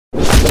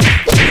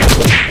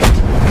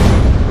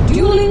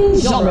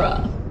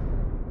genre.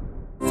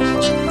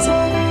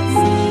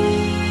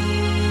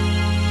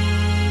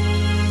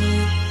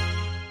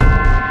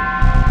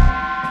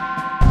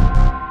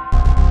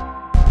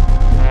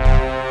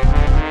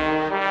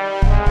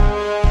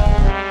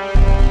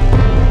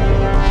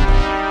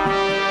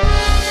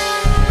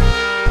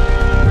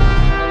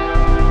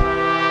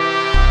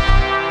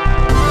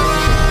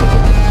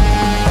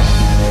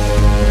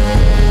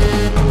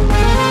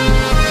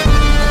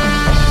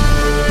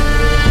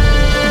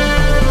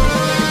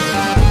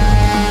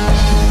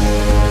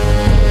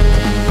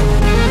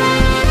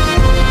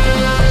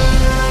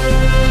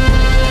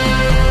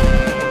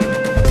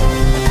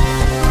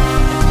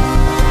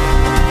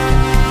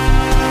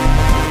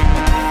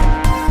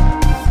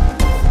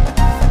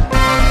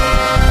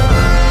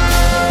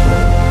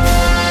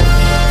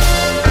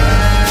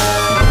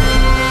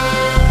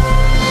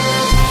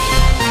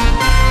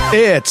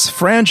 It's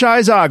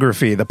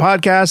Franchisography, the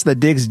podcast that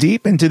digs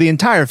deep into the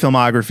entire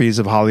filmographies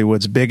of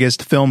Hollywood's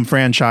biggest film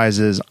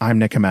franchises. I'm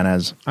Nick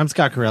Jimenez. I'm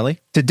Scott Corelli.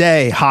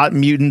 Today, Hot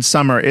Mutant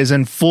Summer is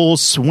in full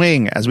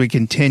swing as we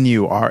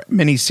continue our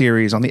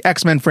mini-series on the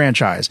X-Men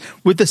franchise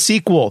with the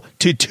sequel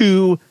to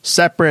two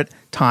separate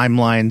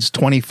timelines,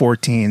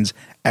 2014's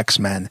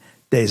X-Men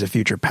Days of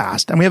Future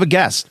Past. And we have a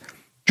guest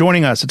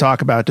joining us to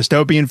talk about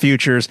dystopian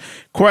futures,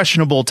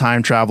 questionable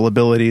time travel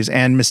abilities,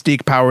 and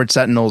mystique-powered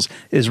sentinels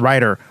is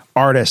writer,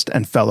 artist,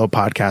 and fellow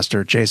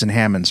podcaster Jason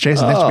Hammonds.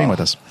 Jason, thanks for being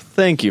with us.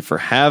 Thank you for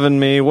having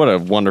me. What a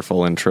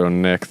wonderful intro,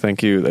 Nick.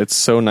 Thank you. It's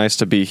so nice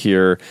to be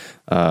here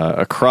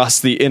across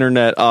the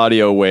internet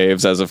audio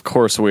waves, as of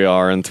course we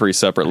are in three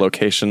separate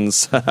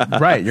locations.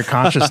 Right, your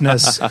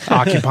consciousness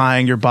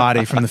occupying your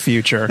body from the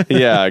future.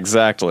 Yeah,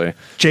 exactly.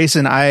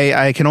 Jason,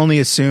 I can only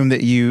assume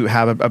that you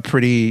have a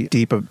pretty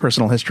deep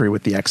personal history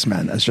with the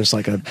X-Men as just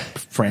like a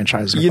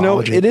franchise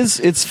mythology. You know,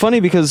 it's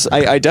funny because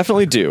I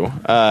definitely do.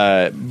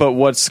 But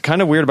what's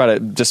kind of weird about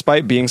it,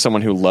 despite being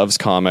someone who loves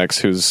comics,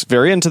 who's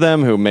very into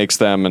them, who makes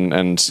them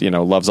and you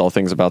know, loves all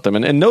things about them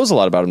and knows a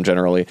lot about them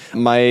generally,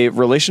 my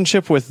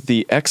relationship with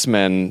the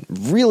X-Men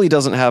really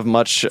doesn't have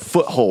much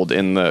foothold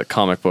in the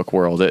comic book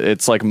world.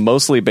 It's like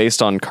mostly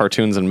based on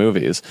cartoons and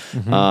movies.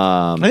 Mm-hmm.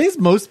 I think it's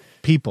most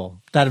people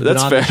that have been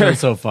on the show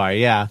so far.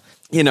 Yeah.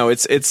 You know,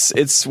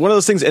 it's one of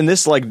those things, and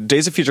this, like,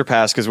 Days of Future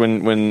Past, because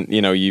when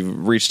you know, you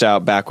reached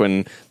out back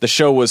when the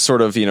show was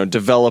sort of, you know,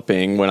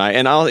 developing,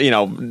 I'll, you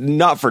know,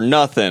 not for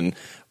nothing,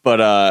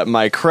 but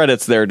my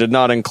credits there did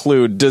not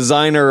include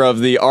designer of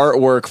the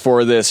artwork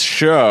for this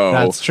show.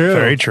 That's true.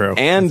 Very true.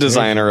 And that's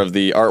designer of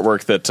the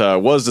artwork that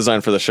was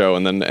designed for the show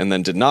and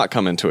then did not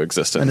come into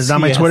existence. And it's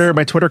on my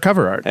Twitter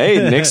cover art.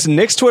 Hey,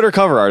 Nick's Twitter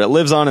cover art. It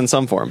lives on in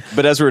some form.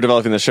 But as we were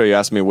developing the show, you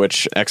asked me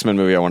which X-Men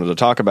movie I wanted to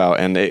talk about,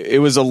 and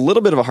it was a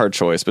little bit of a hard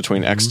choice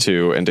between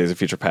X2 and Days of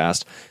Future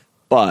Past.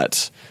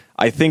 But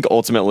I think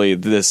ultimately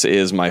this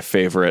is my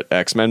favorite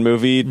X-Men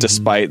movie,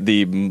 despite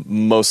the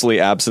mostly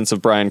absence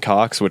of Brian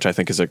Cox, which I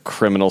think is a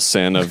criminal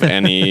sin of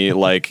any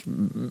like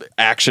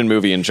action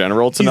movie in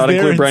general to not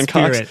include Brian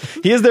Cox.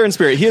 He is there in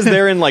spirit. He is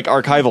there in like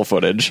archival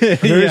footage.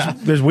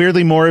 There's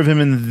weirdly more of him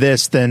in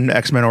this than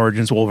X-Men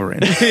Origins Wolverine.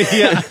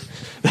 Yeah.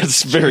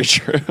 That's very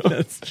true.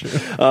 That's true.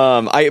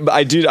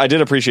 I did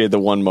appreciate the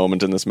one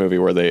moment in this movie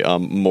where they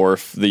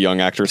morph the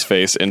young actor's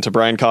face into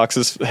Brian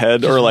Cox's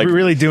head, or like we're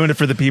really doing it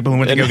for the people who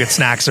went to go get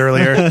snacks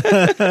earlier.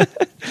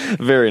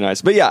 Very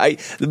nice. But yeah,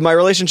 my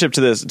relationship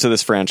to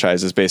this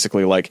franchise is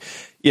basically like,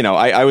 you know,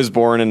 I was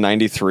born in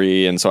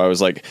 93, and so I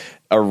was like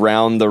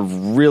around the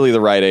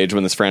right age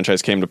when this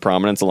franchise came to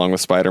prominence, along with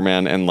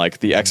Spider-Man, and like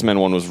the X-Men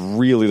one was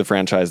really the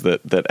franchise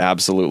that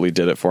absolutely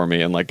did it for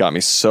me and like got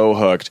me so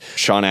hooked.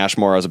 Sean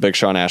Ashmore, I was a big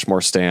Sean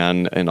Ashmore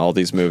stan in all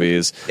these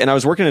movies, and I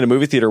was working in a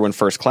movie theater when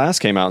First Class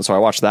came out, and so I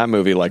watched that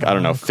movie like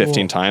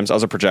 15 times. I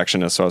was a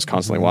projectionist, so I was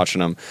constantly watching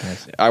them.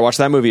 I watched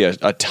that movie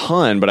a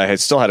ton, but I had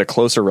still had a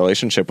closer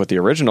relationship with the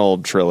original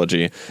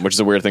trilogy, which is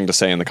a weird thing to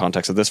say in the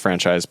context of this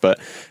franchise.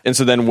 And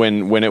so then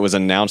when it was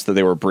announced that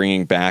they were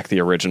bringing back the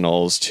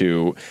originals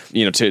to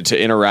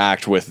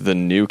interact with the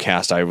new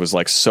cast, I was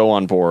like so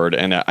on board.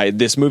 And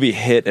this movie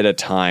hit at a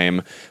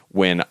time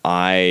when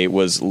I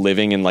was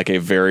living in like a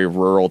very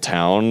rural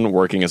town,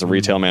 working as a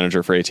retail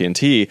manager for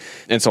AT&T.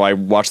 And so I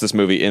watched this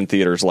movie in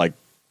theaters like,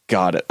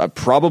 God,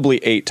 probably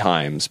 8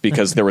 times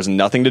because there was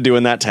nothing to do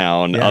in that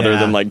town other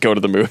than like go to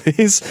the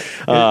movies.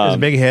 It was a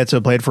big hit, so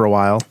it played for a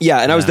while. Yeah,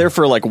 and I was there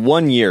for like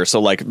 1 year.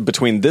 So like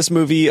between this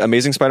movie,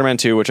 Amazing Spider-Man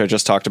 2, which I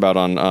just talked about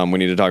on We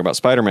Need to Talk About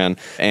Spider-Man,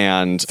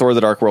 and Thor: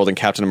 The Dark World and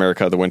Captain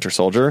America: The Winter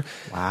Soldier.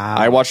 Wow.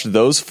 I watched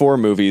those 4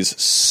 movies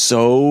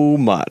so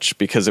much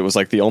because it was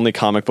like the only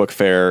comic book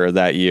fair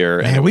that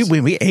year. Man, and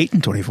we ate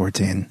in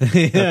 2014.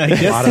 Yeah,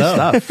 a lot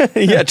of stuff.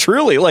 Yeah,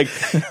 truly. Like,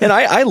 and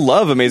I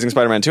love Amazing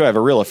Spider-Man 2. I have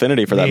a real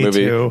affinity for that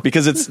movie too.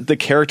 Because it's the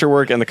character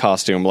work and the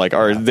costume. Like,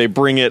 they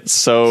bring it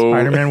so.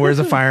 Spider-Man wears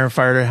a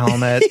firefighter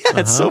helmet. Yeah,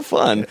 it's so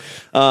fun.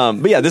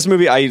 But yeah, this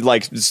movie,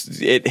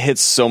 it hits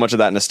so much of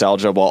that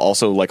nostalgia while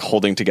also like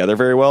holding together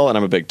very well. And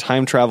I'm a big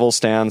time travel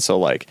stan, so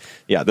like,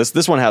 yeah,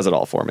 this one has it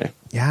all for me.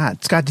 Yeah,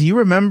 Scott, do you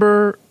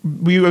remember?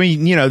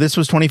 This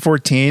was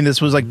 2014. This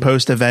was like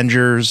post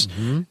Avengers.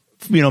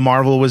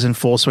 Marvel was in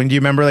full swing. Do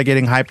you remember like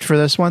getting hyped for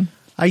this one?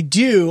 I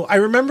do. I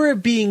remember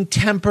it being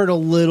tempered a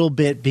little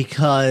bit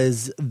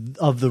because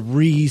of the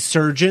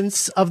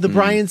resurgence of the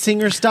Bryan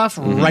Singer stuff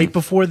right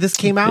before this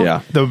came out.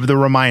 Yeah. The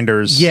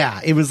reminders.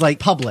 Yeah, it was like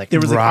public. There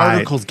was like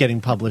articles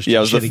getting published. Yeah,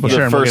 it was the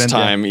Sure, first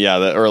time.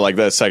 Yeah, or like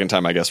the second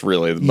time, I guess,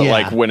 really. But Yeah.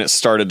 like when it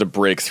started to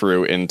break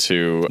through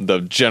into the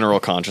general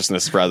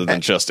consciousness rather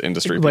than just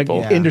industry Like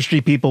people.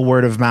 industry people,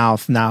 word of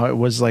mouth. Now it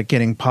was like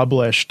getting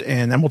published,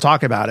 and we'll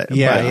talk about it.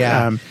 Yeah, But,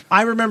 yeah.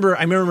 I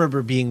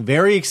remember being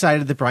very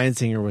excited that Bryan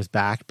Singer was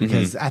back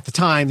because at the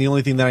time the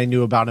only thing that I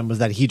knew about him was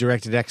that he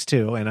directed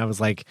X2, and I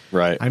was like,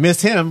 Right. I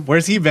miss him.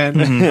 Where's he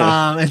been?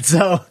 And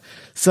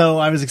so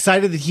I was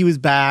excited that he was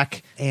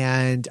back,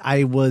 and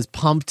I was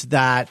pumped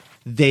that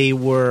they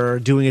were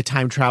doing a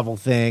time travel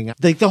thing.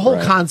 Like the whole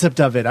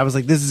concept of it, I was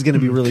like, this is going to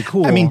be really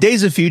cool. I mean,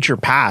 Days of Future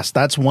Past,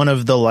 that's one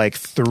of the like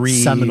three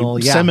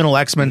Seminal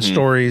X-Men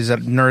stories that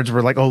nerds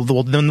were like, oh,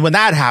 well, then when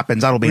that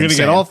happens, that'll be we're going to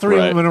insane. get all three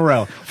Right. of them in a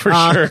row. For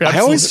sure. I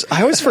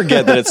always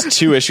forget that it's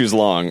 2 issues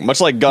long. Much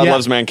like God Yeah.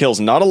 Loves Man Kills,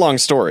 not a long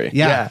story.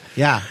 Yeah.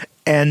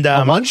 And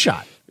A one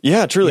shot.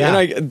 Yeah, truly. Yeah.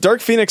 And Dark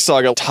Phoenix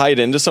Saga tied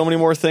into so many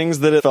more things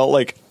that it felt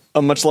like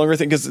a much longer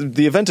thing, because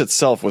the event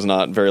itself was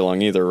not very long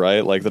either,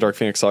 right? Like the Dark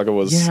Phoenix Saga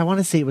was... Yeah, I want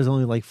to say it was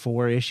only like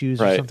 4 issues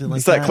or Right. something like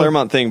it's that. that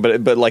Claremont thing,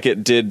 but like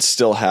it did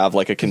still have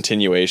like a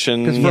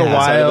continuation. because for a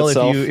side of while,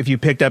 itself. if you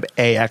picked up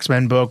a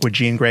X-Men book, would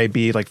Jean Grey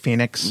be like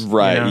Phoenix?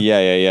 Right. You know?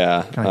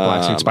 Yeah. Kinda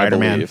Black Suit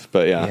Spider-Man. I believe,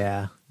 but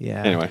yeah.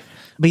 Yeah. Anyway.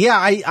 But yeah,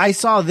 I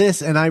saw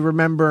this and I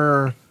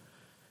remember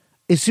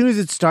as soon as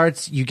it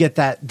starts, you get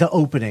the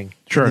opening,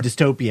 Sure. the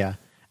dystopia.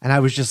 And I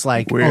was just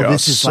like, We oh, are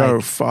this is so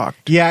like,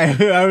 fucked. yeah,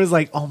 I was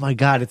like, oh my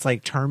God, it's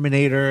like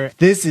Terminator.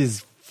 This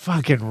is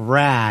fucking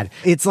rad.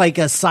 It's like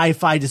a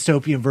sci-fi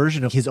dystopian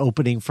version of his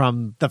opening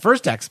from the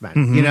first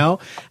X-Men, you know?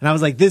 And I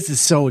was like, this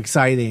is so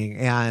exciting.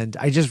 And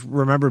I just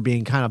remember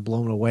being kind of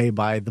blown away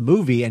by the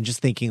movie and just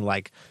thinking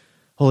like,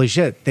 holy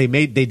shit, they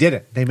did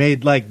it. They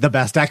made like the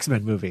best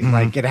X-Men movie.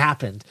 Like it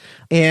happened.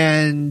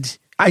 And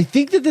I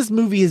think that this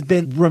movie has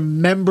been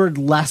remembered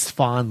less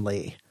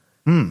fondly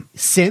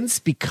since,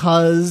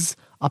 because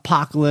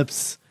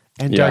Apocalypse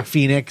and Dark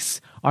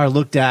Phoenix are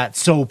looked at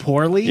so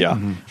poorly. Yeah.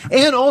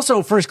 And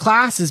also First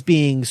Class is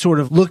being sort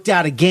of looked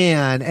at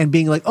again and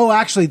being like, oh,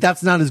 actually,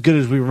 that's not as good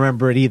as we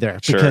remember it either.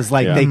 Sure, Because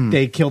like yeah.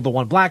 they killed the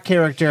one black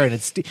character and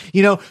it's,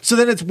 you know, so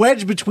then it's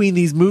wedged between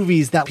these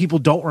movies that people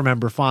don't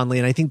remember fondly.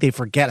 And I think they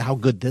forget how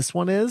good this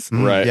one is.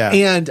 Right. Yeah.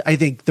 And I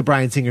think the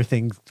Bryan Singer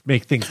thing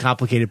make things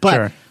complicated. But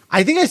Sure.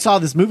 I think I saw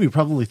this movie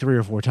probably 3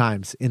 or 4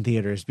 times in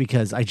theaters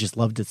because I just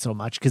loved it so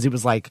much. Because it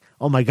was like,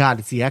 oh my God,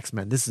 it's the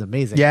X-Men. This is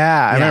amazing.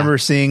 Yeah, I remember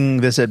seeing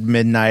this at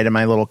midnight in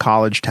my little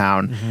college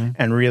town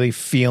and really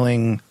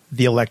feeling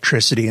the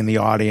electricity in the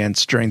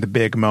audience during the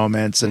big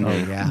moments.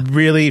 And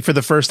really, for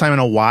the first time in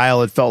a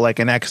while, it felt like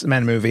an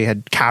X-Men movie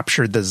had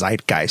captured the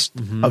zeitgeist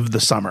of the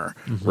summer.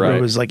 Where Right.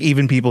 it was like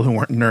even people who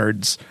weren't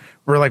nerds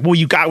were like, well,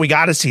 we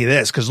got to see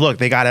this because look,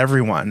 they got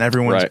everyone.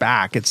 Everyone's Right.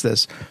 back. It's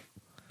this,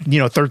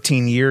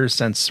 14 years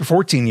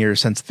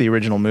since the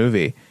original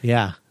movie.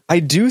 Yeah. I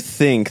do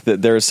think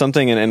that there's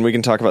something, and we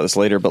can talk about this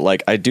later, but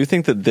like I do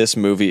think that this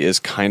movie is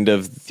kind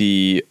of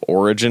the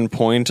origin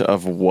point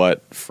of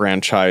what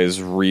franchise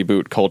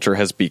reboot culture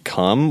has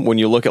become. When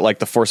you look at like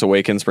The Force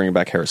Awakens bringing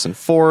back Harrison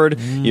Ford,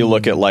 you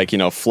look at like,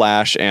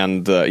 Flash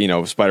and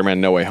the, Spider-Man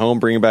No Way Home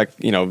bringing back,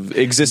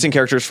 existing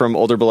characters from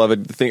older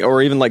beloved thing,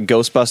 or even like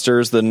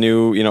Ghostbusters, the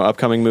new,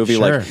 upcoming movie.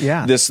 Sure, like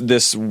yeah.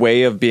 this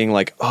way of being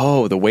like,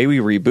 oh, the way we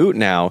reboot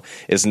now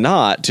is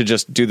not to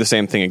just do the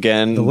same thing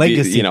again, The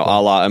legacy a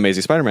la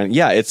Amazing Spider-Man.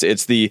 Yeah, it's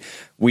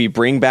we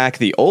bring back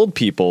the old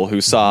people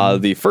who saw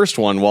the first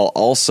one while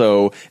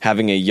also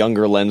having a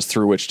younger lens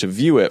through which to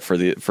view it for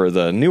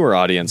the newer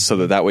audience,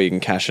 so that way you can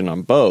cash in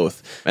on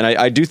both. And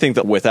I do think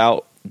that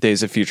without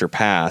Days of Future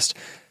Past,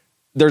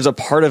 there's a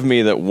part of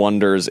me that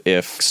wonders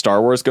if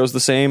Star Wars goes the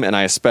same, and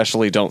I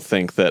especially don't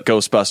think that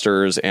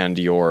Ghostbusters and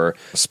your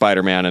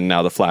Spider-Man and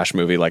now the Flash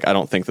movie, like I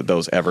don't think that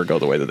those ever go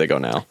the way that they go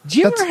now. Do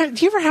you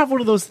ever have one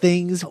of those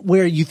things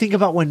where you think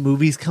about when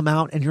movies come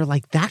out and you're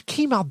like, that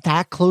came out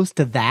that close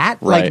to that?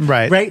 Right.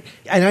 Like, right.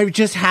 And I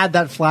just had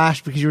that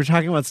flash because you were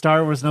talking about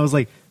Star Wars and I was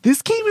like,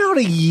 this came out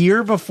a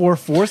year before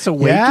Force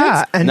Awakens?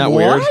 Yeah, and Not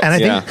weird?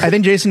 And Yeah. I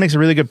think Jason makes a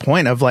really good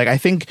point of like, I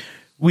think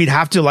we'd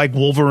have to like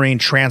Wolverine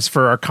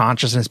transfer our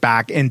consciousness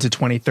back into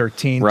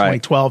 2013,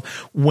 Right. 2012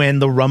 when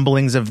the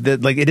rumblings of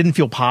it didn't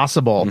feel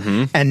possible.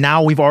 And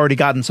now we've already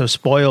gotten so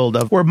spoiled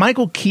of where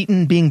Michael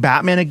Keaton being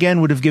Batman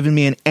again would have given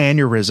me an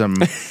aneurysm.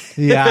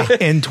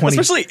 In 20,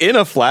 Especially in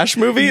a Flash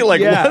movie,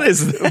 like Yeah. what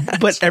is that?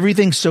 But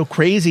everything's so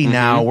crazy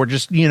now. We're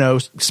just,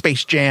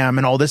 Space Jam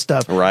and all this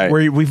stuff. Right.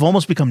 Where we've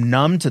almost become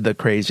numb to the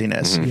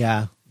craziness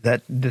Yeah.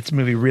 that this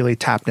movie really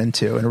tapped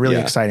into in a really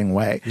Yeah. exciting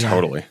way.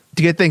 Totally.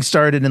 To get things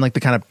started in like the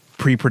kind of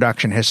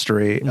pre-production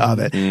history of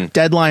it,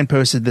 Deadline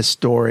posted this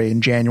story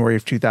in January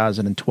of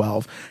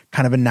 2012,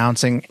 kind of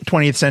announcing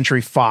 20th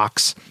Century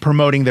Fox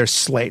promoting their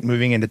slate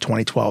moving into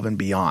 2012 and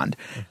beyond.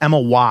 Emma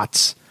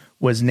Watts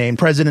was named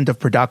president of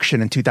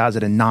production in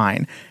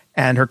 2009.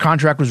 and her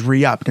contract was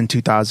re-upped in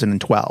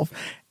 2012.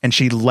 And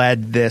she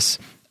led this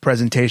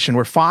presentation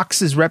where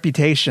Fox's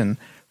reputation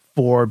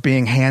for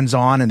being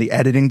hands-on in the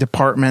editing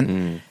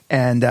department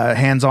and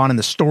hands-on in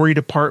the story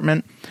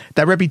department,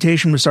 that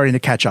reputation was starting to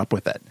catch up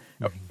with it,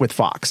 with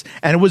Fox.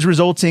 And it was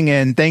resulting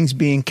in things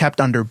being kept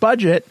under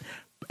budget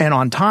and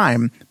on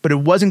time, but it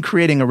wasn't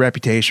creating a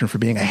reputation for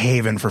being a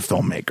haven for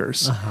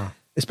filmmakers,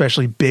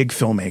 especially big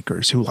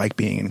filmmakers who like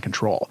being in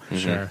control.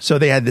 Sure. So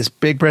they had this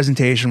big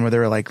presentation where they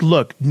were like,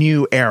 look,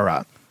 new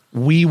era.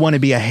 We want to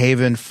be a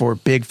haven for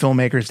big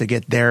filmmakers to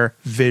get their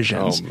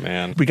visions. Oh,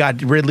 man. We got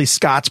Ridley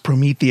Scott's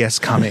Prometheus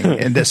coming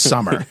in this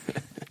summer.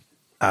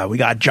 We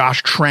got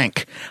Josh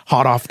Trank,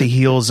 hot off the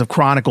heels of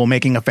Chronicle,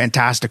 making a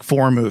Fantastic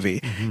Four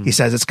movie. He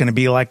says it's going to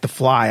be like The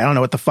Fly. I don't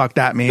know what the fuck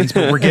that means,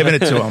 but we're giving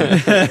it to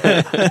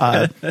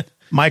him.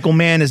 Michael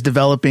Mann is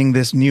developing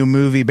this new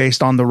movie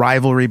based on the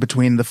rivalry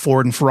between the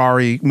Ford and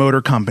Ferrari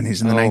motor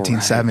companies in the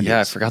 1970s. Right. Yeah,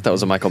 I forgot that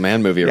was a Michael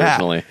Mann movie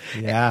originally.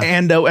 Yeah.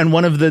 And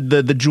one of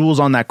the jewels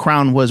on that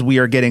crown was we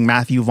are getting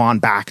Matthew Vaughn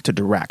back to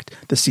direct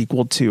the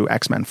sequel to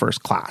X-Men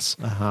First Class,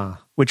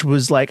 which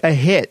was like a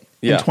hit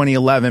in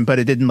 2011, but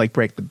it didn't like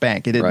break the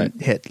bank. It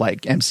didn't hit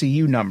like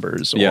MCU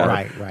numbers or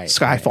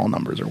Skyfall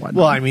numbers or whatnot.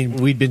 Well, I mean,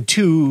 we'd been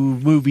 2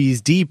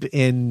 movies deep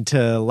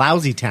into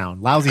Lousy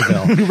Town,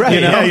 Louseyville. Right.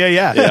 You know?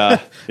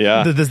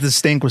 Yeah. The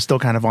stink was still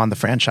kind of on the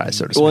franchise,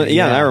 so to speak. Well,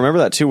 yeah, and I remember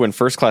that too when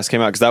First Class came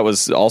out, because that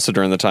was also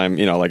during the time,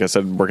 you know, like I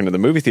said, working at the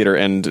movie theater,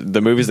 and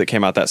the movies that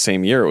came out that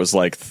same year, it was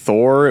like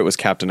Thor, it was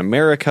Captain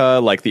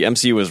America, like the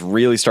MCU was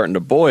really starting to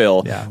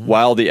boil,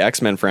 while the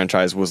X-Men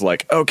franchise was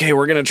like, okay,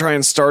 we're going to try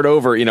and start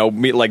over, you know,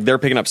 like they're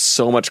picking up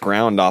so much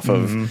ground off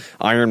of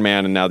Iron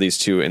Man and now these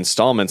 2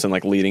 installments and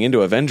like leading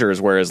into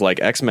Avengers, whereas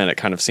like X-Men, it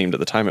kind of seemed at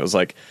the time, it was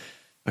like,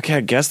 okay,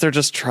 I guess they're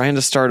just trying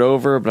to start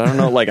over, but I don't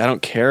know, like I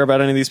don't care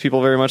about any of these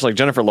people very much. Like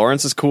Jennifer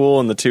Lawrence is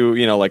cool and the 2,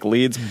 you know, like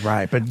leads.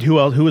 Right, but who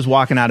was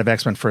walking out of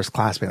X-Men First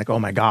Class being like, oh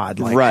my God,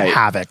 like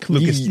Havoc,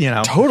 Lucas, you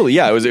know. Totally,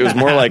 yeah. It was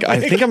more like, I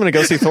think I'm going to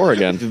go see Thor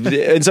again.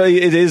 And so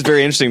it is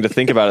very interesting to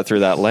think about it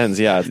through that lens,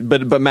 yeah.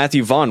 But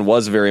Matthew Vaughn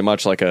was very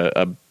much like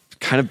a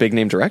kind of big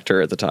name director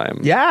at the time.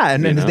 Yeah,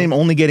 and his name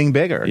only getting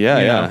bigger.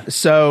 Yeah.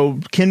 So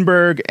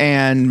Kinberg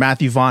and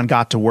Matthew Vaughn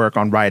got to work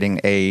on writing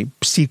a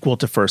sequel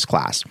to First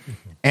Class.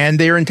 And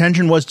their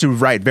intention was to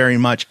write very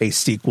much a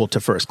sequel to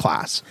First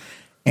Class.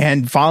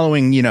 And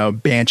following, you know,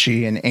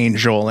 Banshee and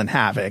Angel and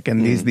Havoc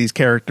and these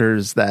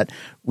characters that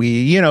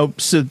we, you know,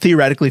 so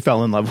theoretically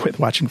fell in love with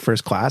watching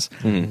First Class,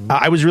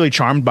 I was really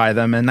charmed by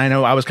them. And I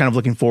know I was kind of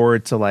looking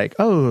forward to like,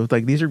 oh,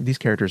 like these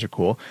characters are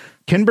cool.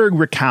 Kinberg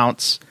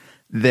recounts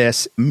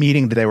this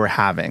meeting that they were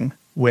having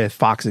with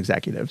Fox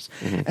executives.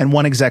 And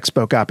one exec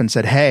spoke up and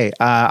said, hey,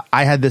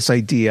 I had this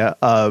idea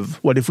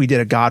of what if we did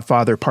a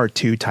Godfather Part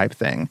 2 type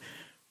thing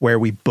where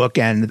we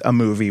bookend a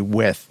movie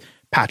with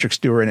Patrick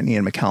Stewart and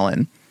Ian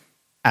McKellen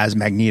as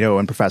Magneto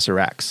and Professor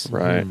X.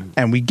 Right.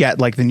 And we get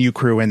like the new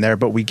crew in there,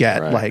 but we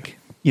get like,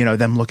 you know,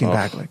 them looking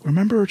back like,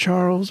 remember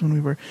Charles when we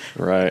were...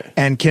 Right.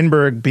 And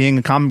Kinberg, being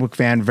a comic book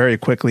fan, very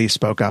quickly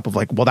spoke up of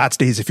like, well, that's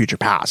Days of Future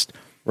Past.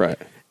 Right.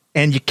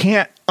 And you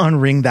can't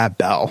unring that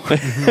bell.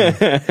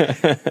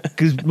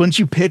 Because once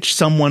you pitch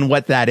someone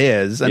what that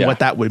is and what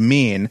that would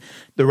mean,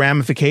 the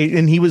ramification...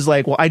 And he was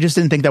like, well, I just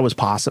didn't think that was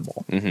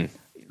possible.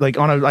 Like,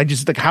 I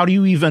just like, how do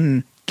you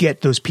even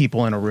get those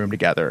people in a room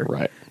together?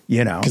 Right.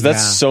 You know? Because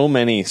that's so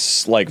many,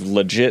 like,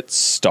 legit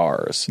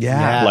stars.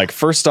 Yeah. Like,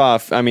 first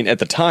off, I mean, at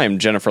the time,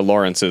 Jennifer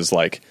Lawrence is,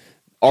 like...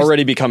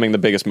 already becoming the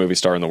biggest movie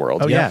star in the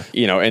world. Oh, yeah.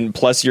 You know, and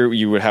plus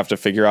you would have to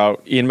figure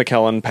out Ian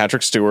McKellen,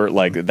 Patrick Stewart,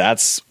 like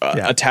that's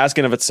a task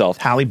in of itself.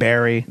 Halle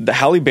Berry.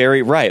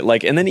 Right.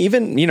 Like, and then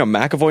even, you know,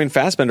 McAvoy and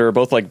Fassbender are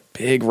both like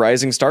big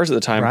rising stars at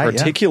the time,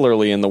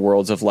 particularly in the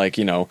worlds of like,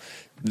 you know,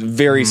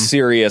 very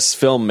serious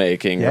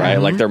filmmaking, right?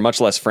 Like they're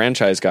much less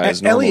franchise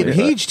guys. Elliot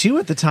Page too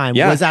at the time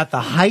was at the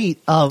height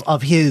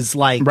of his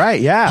like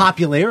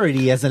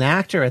popularity as an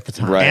actor at the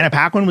time. Anna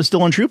Paquin was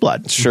still on True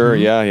Blood. Sure,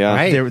 yeah.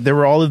 Right. There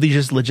were all of these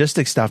just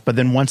logistic stuff, but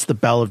then once the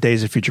bell of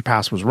Days of Future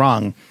Past was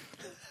rung,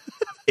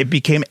 it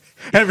became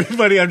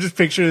everybody. I'm just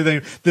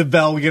picturing the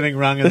bell getting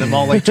rung and them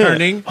all like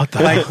turning.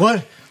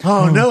 What?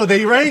 Oh no,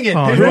 they rang it. They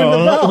rang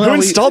the bell. Who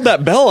installed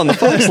that bell on the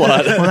Fox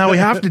lot? Well, now we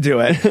have to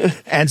do it.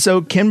 And so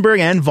Kinberg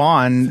and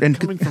Vaughn and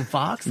coming from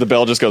Fox, the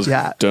bell just goes.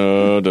 Da,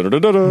 da, da, da,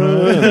 da,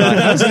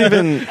 da.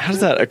 How does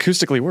that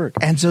acoustically work?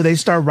 And so they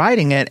start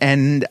writing it,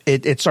 and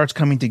it starts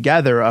coming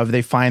together.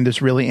 They find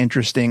this really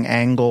interesting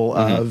angle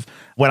of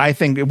what I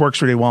think it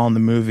works really well in the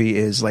movie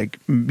is like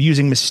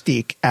using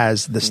Mystique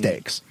as the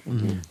stakes.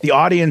 The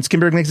audience,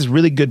 Kinberg makes this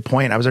really good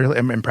point. I was really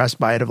impressed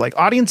by it. Of like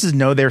audiences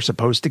know they're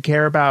supposed to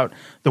care about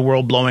the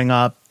world blowing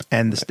up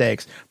and the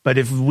stakes, but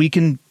if we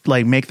can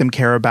like make them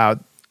care about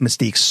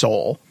Mystique's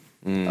soul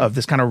of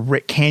this kind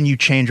of can you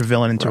change a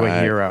villain into a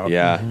hero?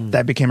 Yeah,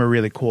 that became a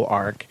really cool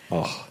arc.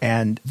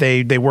 And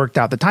they worked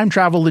out the time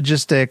travel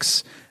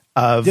logistics.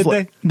 Did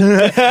they?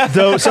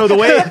 So the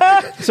way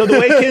So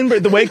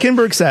the way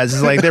Kinberg says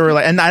is like they were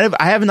like, and I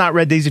have not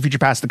read Days of Future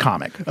Past the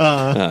comic,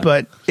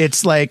 but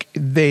it's like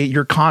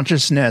your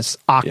consciousness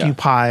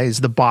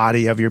occupies the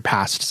body of your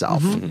past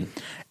self.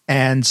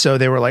 And so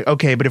they were like,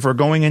 okay, but if we're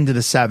going into the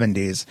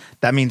 70s,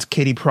 that means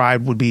Kitty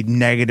Pryde would be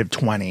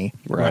 -20.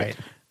 Right.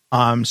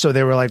 So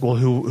they were like, well,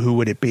 who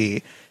would it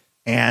be?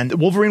 And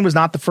Wolverine was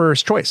not the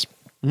first choice.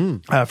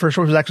 First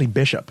choice was actually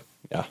Bishop.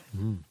 Yeah.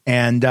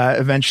 And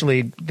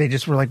eventually they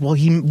just were like, well,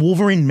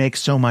 Wolverine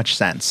makes so much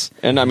sense.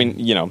 And I mean,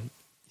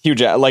 Hugh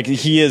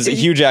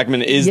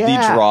Jackman is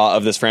the draw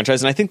of this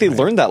franchise. And I think they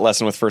learned that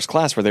lesson with First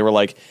Class, where they were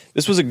like,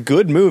 this was a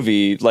good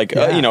movie. Like,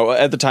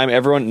 at the time,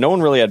 no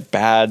one really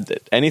had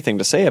anything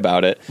to say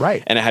about it.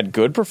 Right. And it had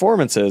good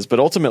performances. But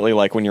ultimately,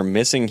 like, when you're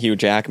missing Hugh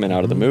Jackman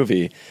out of the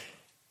movie,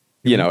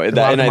 I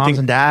think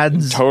and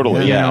dads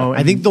totally. Yeah.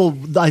 I think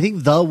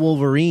the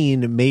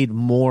Wolverine made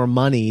more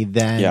money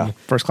than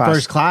First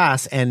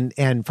Class,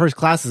 and First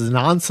Class is an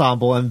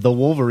ensemble, and the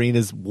Wolverine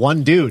is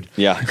one dude.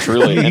 Yeah,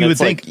 truly. you would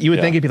think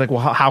it'd be like,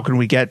 well, how can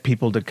we get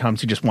people to come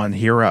see just one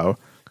hero?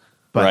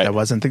 But that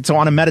wasn't so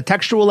on a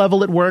metatextual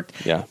level it worked.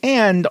 Yeah.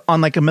 And on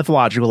like a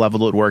mythological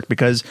level it worked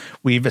because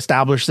we've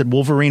established that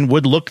Wolverine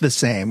would look the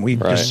same. We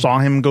just saw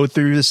him go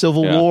through the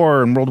Civil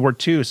War and World War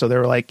II. So they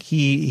were like,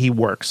 he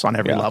works on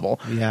every level.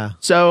 Yeah.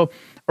 So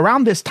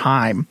around this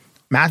time,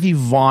 Matthew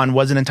Vaughn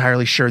wasn't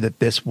entirely sure that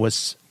this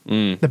was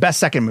the best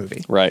second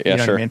movie. Right. Yeah, you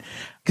know sure. what I mean?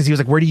 Because he was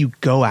like, where do you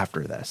go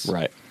after this?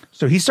 Right.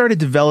 So he started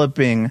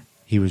developing.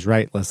 He was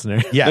right,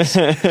 listener. Yes.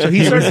 So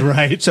he started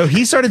right. So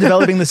he started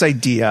developing this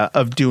idea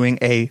of doing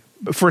a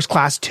First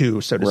Class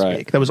 2, so to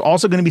speak, that was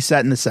also going to be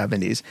set in the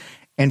 70s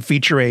and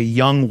feature a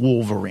young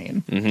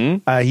Wolverine.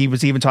 He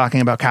was even talking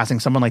about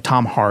casting someone like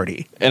Tom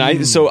Hardy. And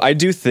I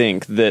do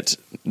think that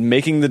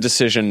making the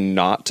decision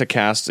not to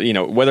cast,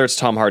 whether it's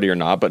Tom Hardy or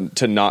not, but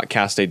to not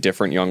cast a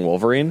different young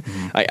Wolverine,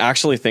 I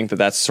actually think that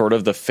that's sort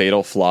of the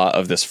fatal flaw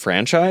of this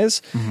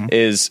franchise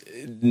is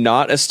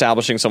not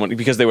establishing someone,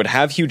 because they would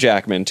have Hugh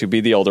Jackman to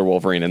be the older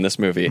Wolverine in this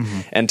movie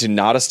and to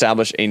not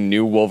establish a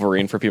new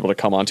Wolverine for people to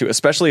come onto,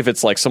 especially if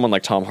it's like someone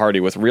like Tom Hardy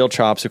with real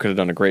chops who could have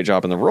done a great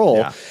job in the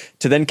role,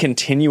 to then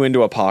continue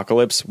into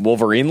Apocalypse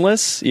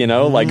Wolverine-less,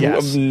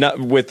 not,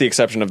 with the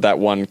exception of that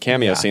one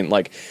cameo scene.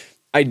 Like,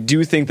 I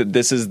do think that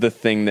this is the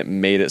thing that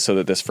made it so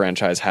that this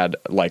franchise had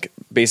like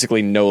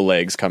basically no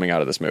legs coming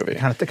out of this movie.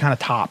 Kind of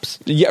tops.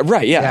 Yeah,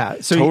 right. Yeah,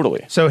 So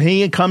totally. So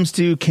he comes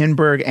to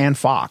Kinberg and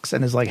Fox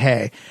and is like,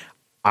 hey,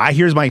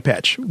 here's my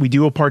pitch. We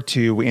do a part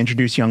 2. We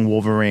introduce young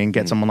Wolverine,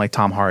 get someone like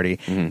Tom Hardy,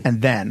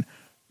 and then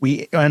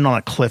we end on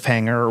a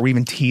cliffhanger or we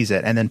even tease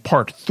it. And then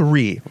part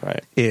 3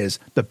 is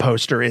the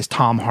poster is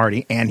Tom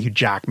Hardy and Hugh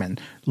Jackman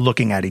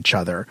looking at each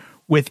other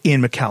with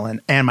Ian McKellen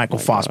and Michael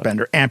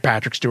Fassbender and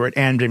Patrick Stewart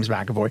and James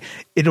McAvoy.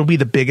 It'll be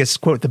the biggest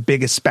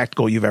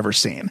spectacle you've ever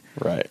seen.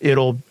 Right.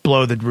 It'll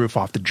blow the roof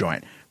off the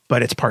joint.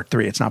 But it's part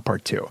 3. It's not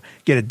part 2.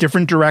 Get a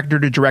different director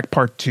to direct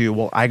part 2.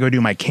 Well, I go do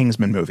my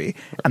Kingsman movie,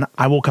 and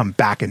I will come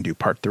back and do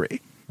part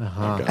 3.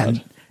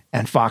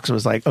 And Fox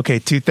was like, okay,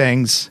 2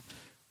 things.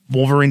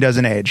 Wolverine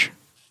doesn't age.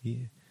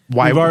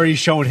 We've already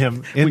shown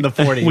him in the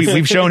 40s.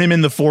 We've shown him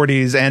in the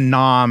 40s and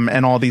Nam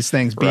and all these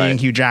things being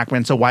Hugh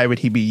Jackman. So why would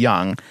he be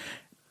young?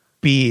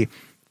 B,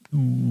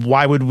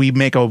 why would we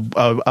make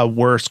a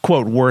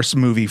worse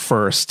movie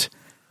first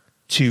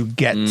to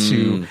get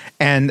to?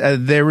 And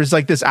there was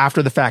like this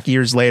after the fact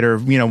years later,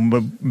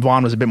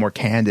 Vaughn was a bit more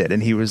candid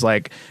and he was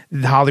like,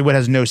 Hollywood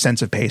has no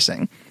sense of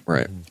pacing.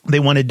 Right. They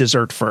wanted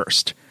dessert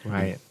first.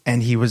 Right.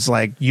 And he was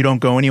like, you don't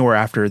go anywhere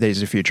after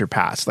Days of Future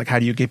Past. Like, how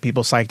do you get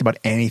people psyched about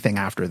anything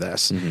after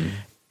this?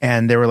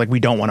 And they were like,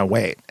 we don't want to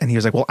wait. And he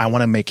was like, well, I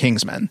want to make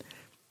Kingsman.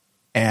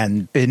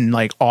 And in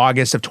like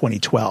August of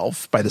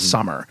 2012, by the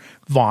summer,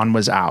 Vaughn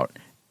was out.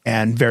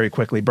 And very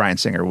quickly, Bryan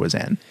Singer was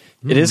in.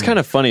 It is kind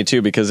of funny,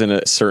 too, because in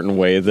a certain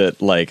way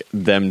that, like,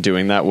 them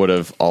doing that would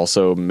have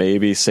also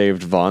maybe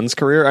saved Vaughn's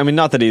career. I mean,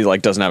 not that he,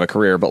 like, doesn't have a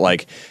career, but,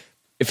 like,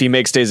 if he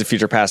makes Days of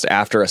Future Past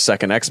after a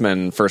second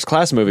X-Men First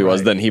Class movie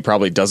was, then he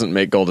probably doesn't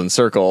make Golden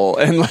Circle,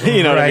 and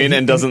you know what I mean,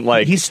 and doesn't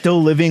like. He's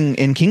still living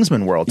in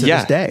Kingsman world to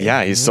this day.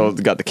 Yeah, he's still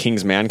got the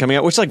King's Man coming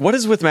out. Which, like, what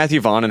is with Matthew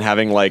Vaughn and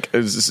having like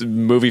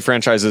movie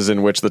franchises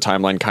in which the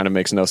timeline kind of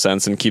makes no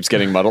sense and keeps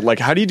getting muddled? Like,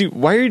 how do you do?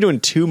 Why are you doing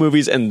 2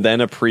 movies and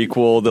then a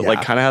prequel that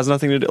like kind of has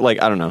nothing to do?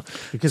 Like, I don't know.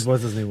 Because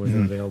what's his name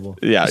wasn't available.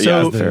 Yeah,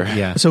 fair.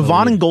 Yeah. So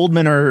Vaughn and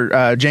Goldman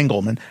or Jane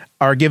Goldman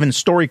are given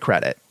story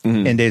credit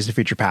in Days of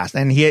Future Past.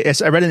 And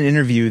I read in an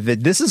interview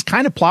that this is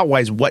kind of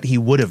plot-wise what he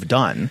would have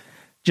done.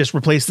 Just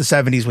replace the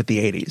 70s with the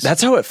 80s.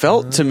 That's how it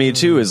felt to me,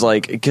 too, is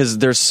like, because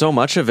there's so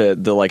much of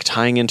it, the like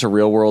tying into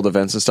real world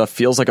events and stuff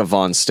feels like a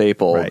Vaughn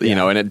staple, you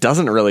know, and it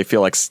doesn't really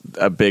feel like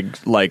a big,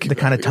 like. The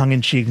kind of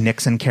tongue-in-cheek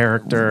Nixon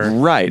character.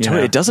 Right.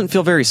 It doesn't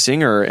feel very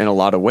Singer in a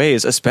lot of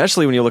ways,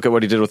 especially when you look at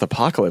what he did with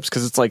Apocalypse,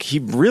 because it's like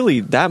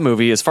that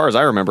movie, as far as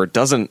I remember,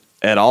 doesn't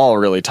at all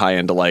really tie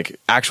into like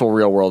actual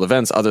real world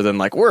events other than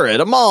like we're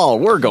at a mall,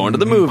 we're going to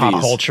the movies.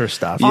 Pop culture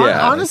stuff.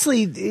 Yeah.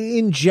 Honestly,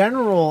 in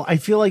general, I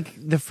feel like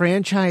the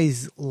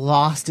franchise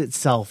lost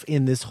itself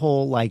in this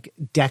whole like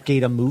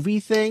decade of movie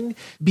thing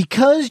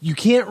because you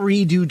can't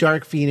redo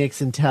Dark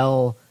Phoenix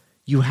until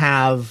you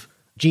have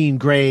Jean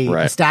Grey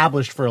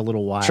established for a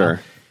little while. Sure.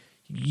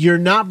 You're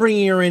not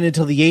bringing her in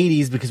until the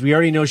 80s because we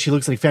already know she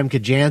looks like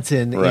Femke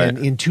Janssen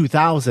in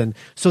 2000.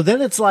 So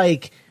then it's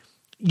like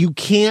you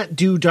can't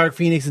do Dark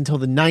Phoenix until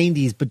the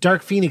 90s, but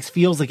Dark Phoenix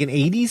feels like an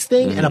 80s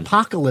thing and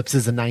Apocalypse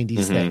is a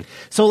 90s thing.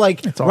 So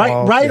like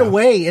right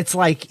away, it's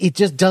like it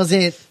just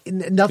doesn't,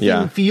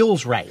 nothing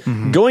feels right.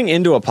 Going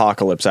into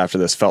Apocalypse after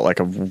this felt like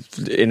an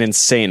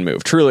insane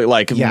move. Truly,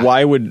 like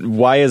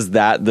why is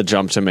that the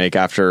jump to make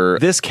after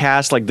this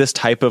cast, like this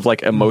type of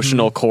like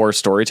emotional core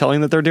storytelling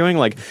that they're doing?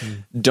 Like,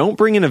 don't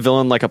bring in a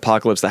villain like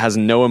Apocalypse that has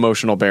no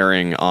emotional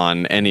bearing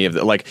on any of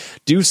it. Like,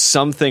 do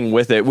something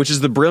with it, which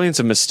is the brilliance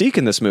of Mystique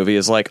in this movie.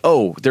 Is like,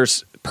 oh,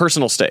 there's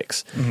personal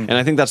stakes. And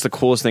I think that's the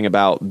coolest thing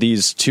about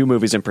these two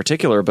movies in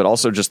particular, but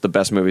also just the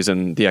best movies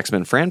in the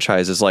X-Men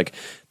franchise is like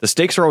the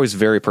stakes are always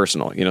very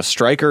personal. You know,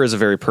 Stryker is a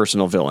very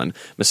personal villain.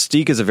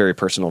 Mystique is a very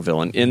personal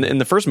villain. In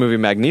the first movie,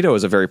 Magneto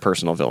is a very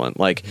personal villain.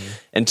 Like,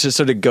 and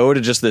to go to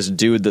just this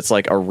dude that's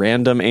like a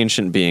random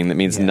ancient being that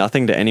means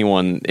nothing to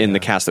anyone in the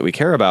cast that we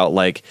care about,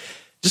 like,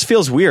 just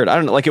feels weird. I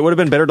don't know. Like, it would have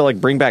been better to like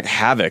bring back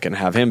Havoc and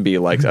have him be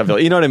like a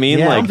villain. You know what I mean?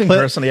 Yeah, like,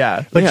 Personally,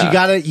 But you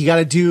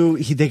gotta do.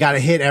 They gotta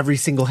hit every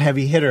single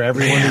heavy hitter,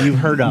 everyone that you've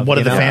heard of. what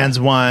do the fans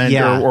want,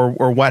 Yeah.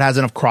 or what has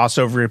enough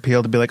crossover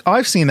appeal to be like, oh,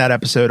 I've seen that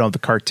episode of the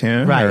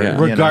cartoon, Right, or,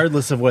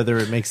 regardless of whether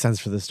it makes sense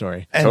for the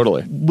story. And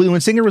Totally.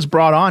 When Singer was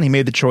brought on, he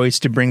made the choice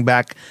to bring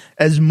back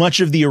as much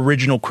of the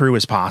original crew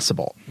as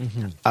possible.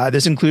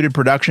 This included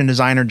production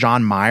designer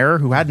John Meyer,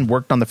 who hadn't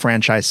worked on the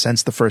franchise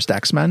since the first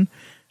X-Men.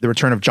 The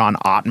return of John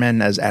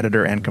Ottman as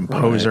editor and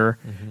composer.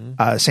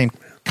 Same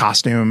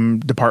costume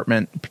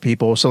department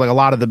people. So like a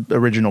lot of the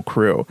original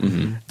crew.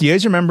 Do you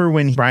guys remember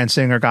when Bryan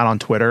Singer got on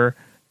Twitter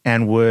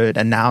and would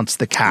announce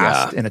the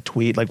cast in a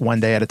tweet like one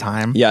day at a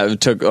time? yeah, it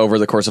took over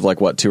the course of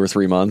like what, 2 or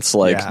 3 months.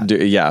 Like,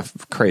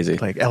 crazy.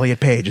 Like Elliot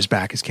Page is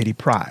back as Kitty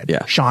Pryde.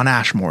 Yeah. Sean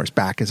Ashmore is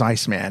back as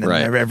Iceman.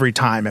 And every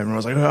time everyone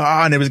was like, oh,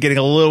 and it was getting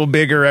a little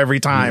bigger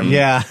every time.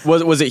 Yeah.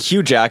 Was it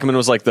Hugh Jackman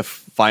was like the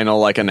final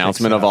like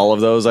announcement of all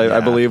of those?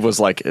 I believe was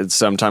like it's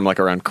sometime like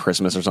around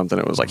Christmas or something.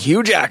 It was like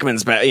Hugh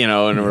Jackman's back, you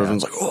know, and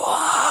everyone's like,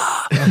 whoa.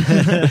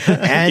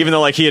 Even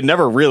though like he had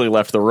never really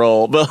left the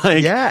role, but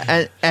like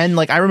and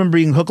like I remember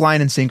being hook,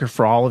 line, and sinker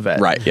for all of it.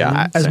 Right,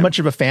 yeah. As Same. much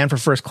of a fan for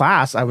First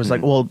Class, I was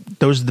like, well,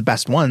 those are the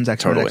best ones, X1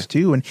 Totally.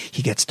 X2, and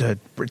he gets to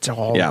it's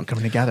all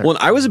coming together. Well,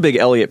 I was a big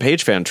Elliot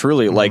Page fan,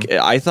 truly. Like,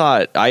 I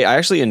thought I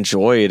actually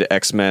enjoyed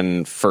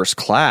X-Men First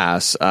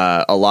Class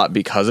a lot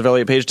because of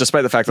Elliot Page,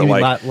 despite the fact that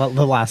like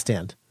The Last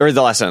Stand. or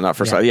The Last Stand, not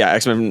First Class. Yeah,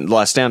 X-Men The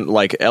Last Stand.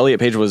 Like Elliot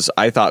Page was,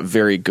 I thought,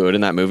 very good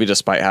in that movie,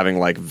 despite having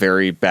like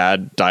very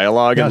bad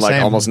dialogue and like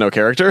same. almost no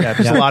character. Yeah,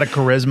 there's a lot of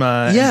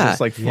charisma. And Yeah.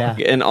 just, like,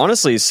 And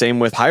honestly, same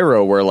with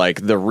Pyro, where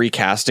like the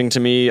recasting to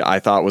me, I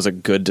thought was a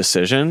good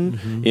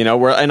decision. You know,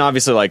 where and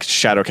obviously like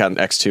Shadowcat and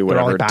X2, They're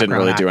all, whatever, like, didn't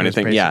really do background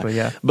anything. actors,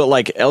 basically, But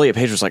like Elliot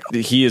Page was like,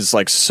 he is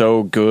like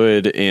so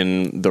good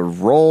in the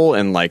role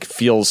and like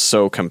feels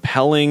so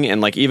compelling.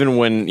 And like even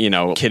when, you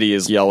know, Kitty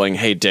is yelling,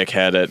 "Hey,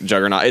 dickhead" at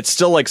Juggernaut, it's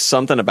still like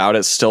something about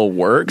it still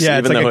works. Yeah,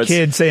 even it's like though a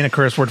kid saying a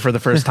curse word for the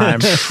first time.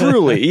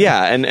 Truly,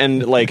 yeah,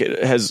 and like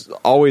it has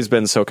always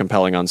been so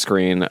compelling on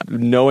screen.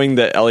 Knowing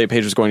that Elliot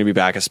Page was going to be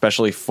back,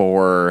 especially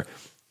for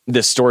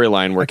this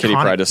storyline where Kitty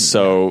Pryde is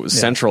so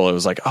central, it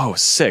was like, oh,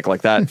 sick!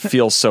 Like that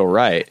feels so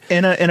right.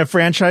 In a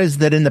franchise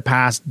that in the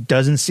past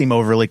doesn't seem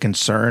overly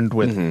concerned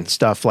with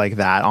stuff like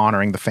that,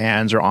 honoring the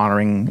fans or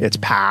honoring its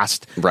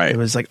past. Right. It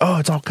was like, oh,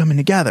 it's all coming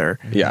together.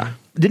 Yeah.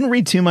 Didn't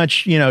read too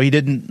much. You know, he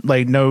didn't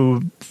like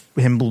know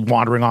him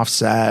wandering off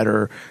set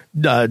or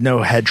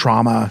no head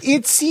trauma.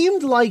 It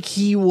seemed like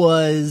he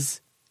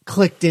was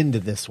clicked into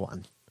this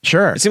one.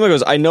 Sure. It seemed like it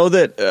was. I know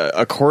that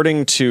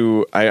according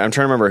to, I'm trying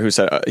to remember who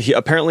said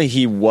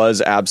he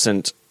was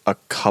absent a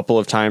couple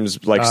of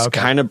times, like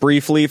kind of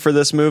briefly for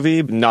this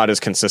movie, not as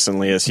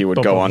consistently as he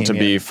would go on to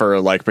be for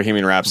like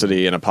Bohemian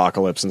Rhapsody and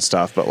Apocalypse and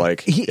stuff. But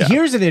like,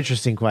 Here's an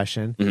interesting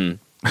question: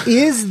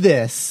 Is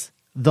this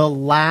the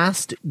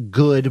last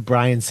good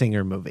Bryan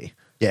Singer movie?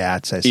 Yeah,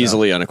 I'd say so.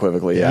 easily,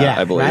 unequivocally, yeah,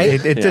 I believe.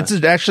 right? It's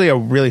actually a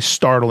really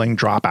startling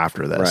drop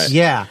after this. Right.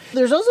 Yeah.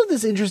 There's also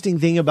this interesting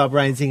thing about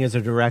Bryan Singer as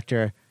a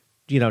director,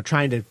 you know,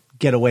 trying to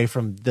get away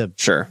from the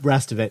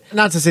rest of it.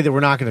 Not to say that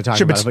we're not going to talk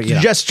Sure, about but it, but you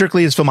know. just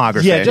strictly his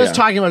filmography. Yeah, just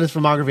talking about his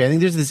filmography. I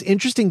think there's this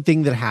interesting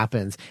thing that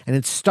happens, and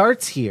it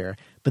starts here,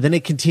 but then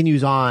it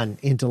continues on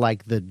into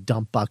like the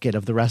dump bucket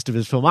of the rest of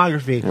his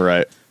filmography.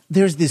 Right.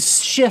 There's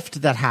this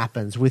shift that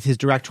happens with his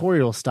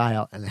directorial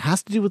style, and it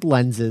has to do with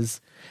lenses,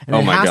 and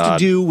it has to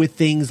do with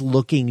things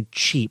looking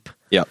cheap.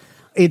 Yep.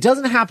 It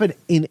doesn't happen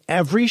in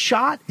every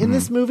shot in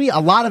this movie. A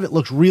lot of it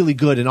looks really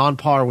good and on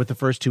par with the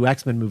first two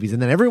X-Men movies.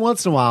 And then every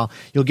once in a while,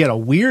 you'll get a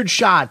weird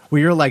shot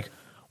where you're like,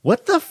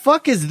 what the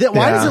fuck is this?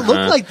 Why does Yeah. it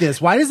look like this?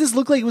 Why does this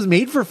look like it was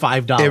made for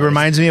 $5? It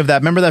reminds me of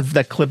that. Remember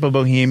that clip of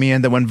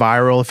Bohemian that went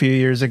viral a few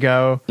years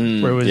ago,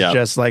 where it was yeah.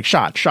 just like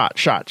shot,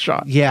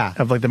 Yeah.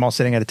 of like them all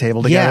sitting at a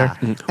table together.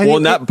 Yeah. Well,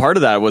 and that part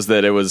of that was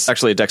that it was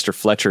actually a Dexter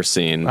Fletcher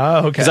scene. Oh,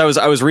 okay. Because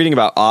I was reading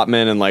about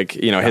Ottman and like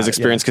his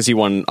experience because he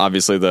won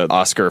obviously the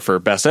Oscar for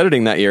best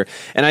editing that year,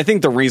 and I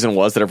think the reason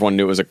was that everyone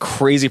knew it was a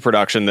crazy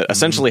production that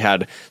essentially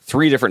had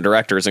 3 different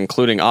directors,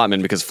 including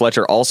Ottman, because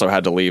Fletcher also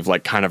had to leave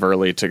like kind of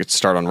early to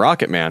start on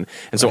Rocketman,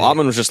 and so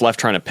Ottman was just left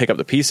trying to pick up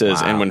the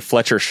pieces. And when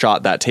Fletcher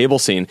shot that table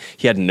scene,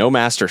 he had no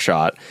master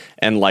shot,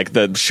 and like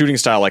the shooting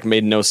style like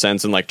made no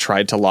sense, and like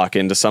tried to lock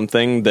into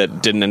something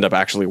that didn't end up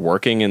actually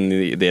working in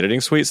the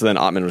editing suite. So then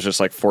Ottman was just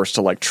like forced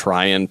to like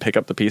try and pick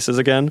up the pieces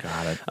again.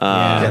 Got it.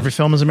 Every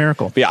film is a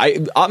miracle. But yeah,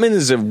 Ottman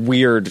is a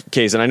weird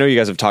case, and I know you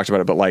guys have talked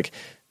about it, but like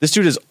this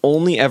dude has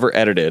only ever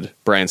edited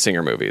Bryan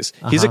Singer movies.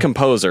 He's a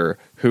composer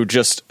who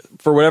just,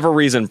 for whatever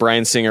reason,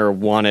 Bryan Singer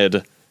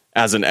wanted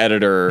as an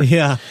editor.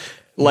 Yeah.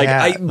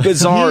 Like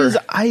bizarre.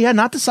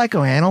 Not to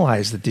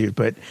psychoanalyze the dude,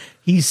 but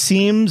he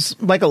seems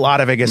like a lot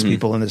of, I guess,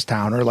 people in this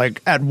town are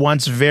like at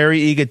once very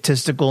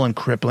egotistical and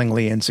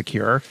cripplingly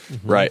insecure.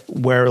 Right.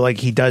 Where like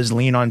he does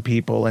lean on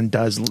people and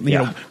does, you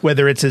know,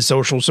 whether it's his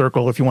social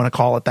circle, if you want to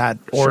call it that,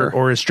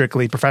 or his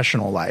strictly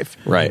professional life.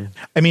 Right.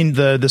 I mean,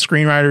 the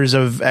screenwriters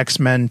of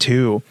X-Men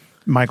 2,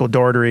 Michael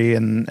Dougherty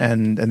and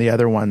the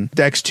other one,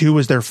 X2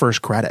 was their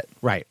first credit.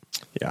 Right.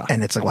 Yeah.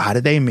 And it's like, well, how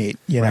did they meet?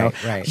 You know?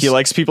 Right. He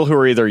likes people who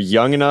are either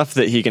young enough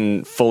that he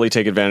can fully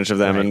take advantage of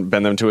them and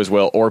bend them to his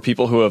will, or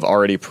people who have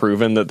already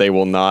proven that they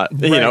will not,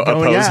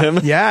 oppose him.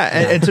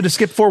 Yeah. And so to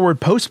skip forward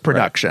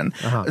post-production.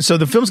 So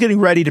the film's getting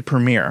ready to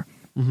premiere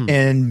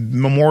in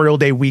Memorial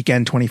Day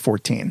weekend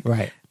 2014.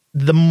 Right.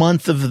 The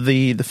month of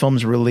the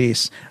film's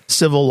release,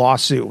 civil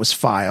lawsuit was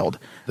filed.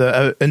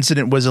 The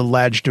incident was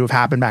alleged to have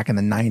happened back in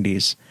the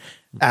 90s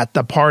at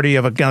the party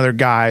of another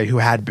guy who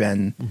had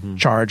been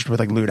charged with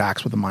like lewd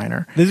acts with a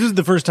minor. This was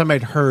the first time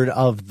I'd heard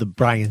of the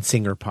Bryan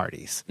Singer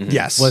parties.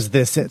 Yes. Was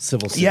this at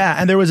civil suit? Yeah,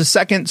 and there was a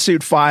second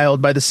suit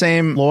filed by the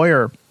same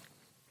lawyer,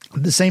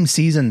 the same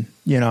season,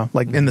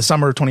 like in the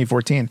summer of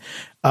 2014,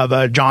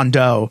 of John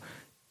Doe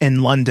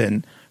in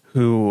London,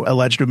 who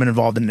alleged to have been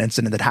involved in an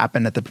incident that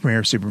happened at the premiere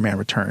of Superman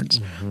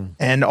Returns.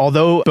 And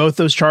although both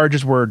those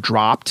charges were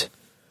dropped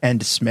and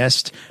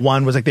dismissed,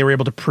 one was like they were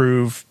able to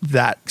prove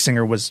that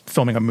Singer was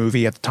filming a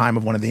movie at the time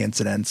of one of the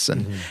incidents.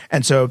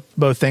 And so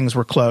both things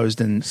were closed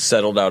and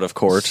Settled out of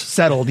court.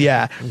 settled.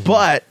 Yeah.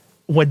 But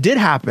what did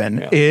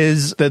happen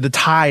is the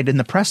tide in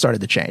the press started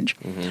to change.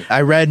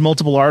 I read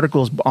multiple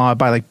articles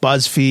by like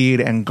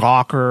BuzzFeed and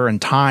Gawker and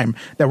Time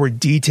that were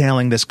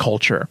detailing this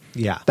culture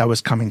that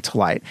was coming to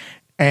light.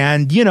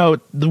 And, the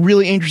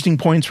really interesting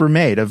points were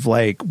made of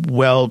like,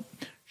 well,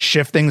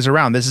 shift things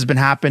around. This has been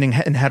happening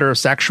in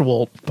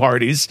heterosexual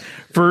parties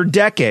for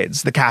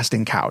decades, the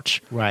casting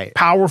couch. Right.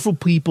 Powerful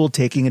people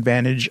taking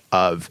advantage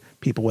of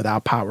people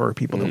without power,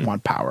 people that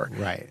want power.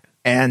 Right.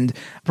 And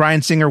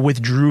Bryan Singer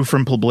withdrew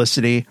from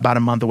publicity about a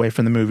month away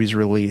from the movie's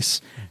release.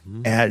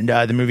 And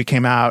the movie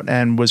came out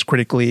and was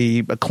critically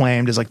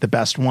acclaimed as like the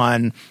best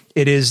one.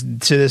 It is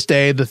to this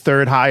day the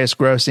 3rd highest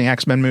grossing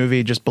X-Men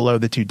movie, just below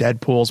the 2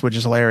 Deadpools, which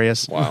is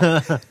hilarious.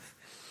 Wow.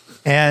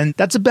 And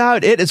that's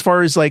about it as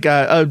far as like,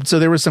 so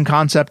there was some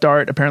concept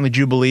art. Apparently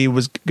Jubilee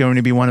was going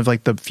to be one of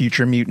like the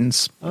future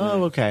mutants.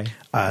 Oh, okay.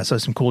 So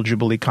some cool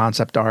Jubilee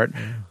concept art.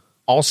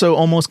 Also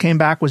almost came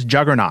back was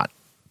Juggernaut.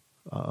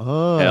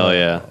 Oh. Hell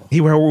yeah.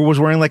 He was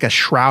wearing like a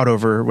shroud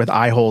over with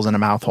eye holes and a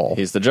mouth hole.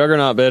 He's the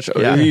Juggernaut, bitch.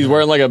 Yeah. He's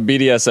wearing like a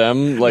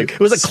BDSM, like It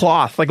was a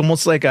cloth, like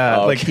almost like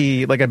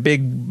a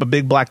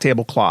big black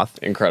tablecloth.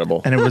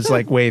 incredible. And it was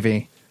like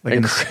wavy. Like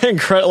in the-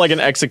 Incredible, like an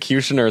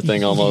executioner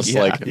thing almost.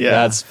 Yeah, yeah.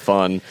 That's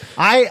fun.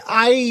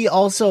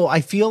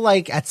 I feel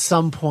like at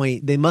some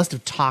point they must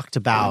have talked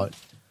about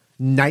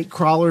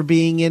Nightcrawler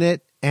being in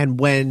it, and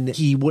when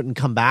he wouldn't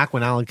come back,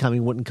 when Alan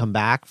Cumming wouldn't come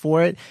back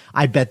for it,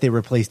 I bet they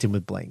replaced him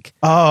with Blink.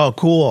 Oh,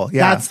 cool.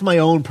 Yeah. That's my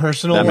own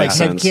personal That makes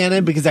sense.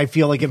 headcanon, because I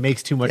feel like it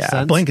makes too much yeah.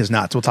 sense. Blink is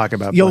nuts. We'll talk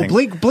about Yo,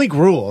 Blink. Blink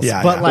rules.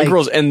 Yeah, but yeah. like Blink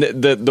rules, and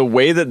the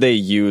way that they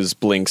use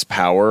Blink's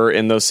power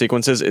in those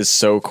sequences is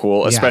so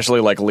cool,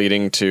 especially like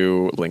leading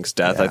to Blink's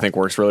death. I think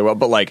works really well.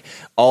 But like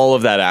all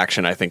of that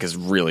action, I think is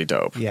really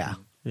dope. yeah.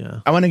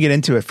 I want to get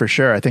into it for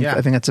sure. I think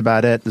that's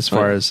about it as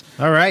far as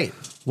All right.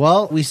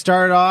 Well, we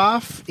start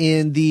off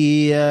in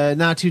the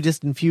not too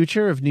distant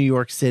future of New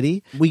York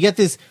City. We get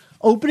this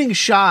opening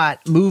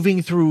shot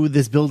moving through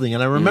this building,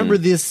 and I remember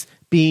this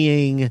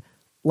being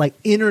like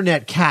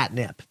internet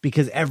catnip,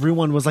 because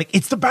everyone was like,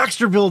 "It's the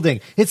Baxter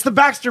Building! It's the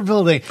Baxter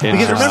Building!"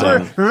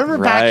 Because remember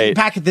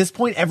back at this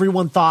point,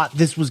 everyone thought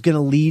this was going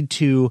to lead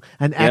to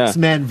an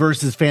X-Men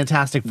versus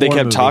Fantastic Four. They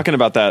kept movie. talking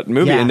about that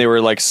movie, and they were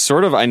like,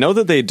 sort of. I know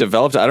that they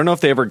developed. I don't know if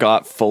they ever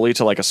got fully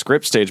to like a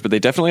script stage, but they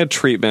definitely had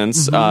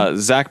treatments.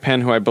 Zach Penn,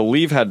 who I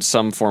believe had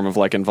some form of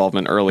like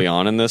involvement early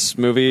on in this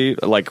movie,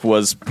 like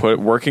was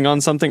working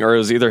on something, or it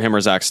was either him or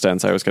Zach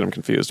Stentz. I always get them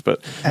confused,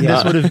 but and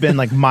this would have been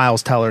like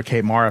Miles Teller,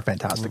 Kate Mara,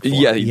 Fantastic Four.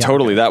 Yeah, yeah,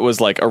 totally. That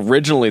was like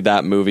originally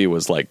that movie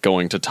was like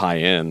going to tie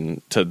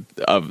in to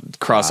a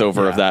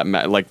crossover of that,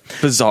 like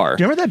bizarre.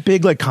 Do you remember that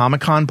big like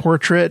Comic-Con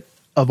portrait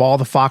of all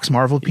the Fox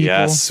Marvel people?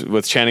 Yes,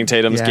 with Channing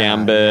Tatum's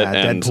Gambit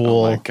and Deadpool.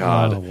 Oh my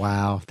god! Oh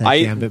wow,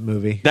 Gambit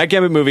movie. That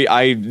Gambit movie.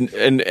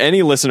 And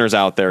any listeners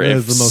out there,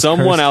 if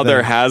someone out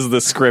there has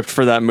the script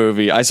for that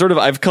movie,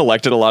 I've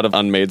collected a lot of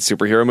unmade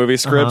superhero movie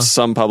scripts,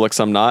 some public,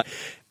 some not.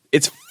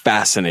 It's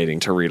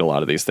fascinating to read a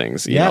lot of these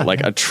things. You know,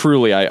 like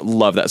truly, I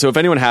love that. So if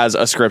anyone has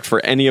a script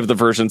for any of the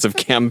versions of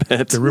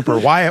Gambit, the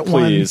Rupert Wyatt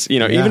please,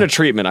 even a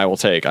treatment I will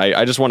take.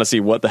 I just want to see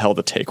what the hell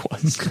the take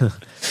was.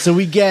 So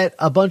we get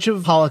a bunch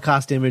of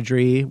Holocaust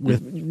imagery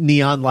with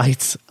neon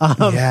lights. Kind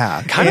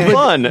of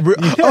fun.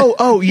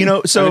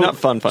 So not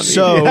fun.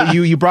 So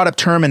you brought up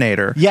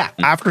Terminator. Yeah.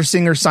 After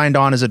Singer signed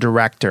on as a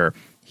director,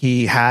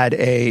 he had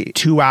a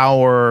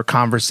 2-hour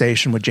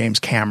conversation with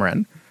James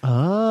Cameron.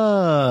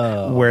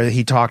 Oh. Where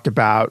he talked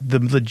about the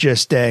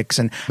logistics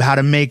and how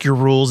to make your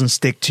rules and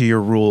stick to your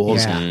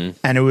rules. Yeah.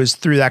 And it was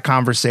through that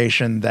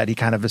conversation that he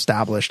kind of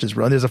established his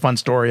role. There's a fun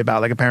story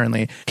about like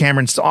apparently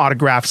Cameron's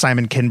autographed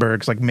Simon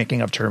Kinberg's like making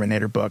of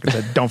Terminator book and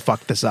said, don't fuck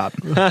this up.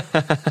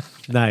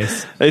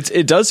 Nice.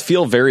 It does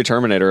feel very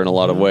Terminator in a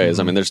lot of ways.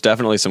 I mean, there's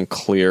definitely some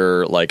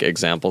clear like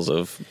examples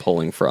of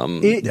pulling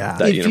from that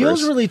universe. It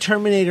feels really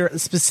Terminator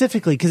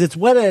specifically because it's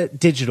Weta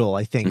Digital,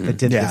 I think, that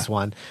did this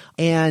one.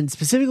 And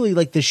specifically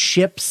like the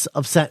ships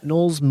of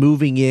Sentinels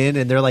moving in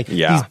and they're like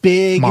these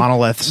big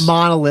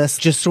monoliths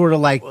just sort of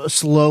like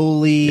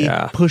slowly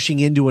pushing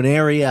into an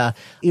area.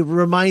 It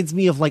reminds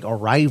me of like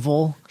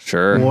Arrival.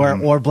 Sure.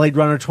 Or Blade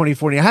Runner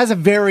 2040. It has a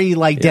very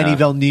like Denis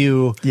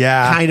Villeneuve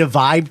kind of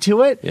vibe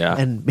to it. Yeah.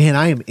 And man,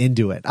 I am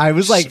into it. I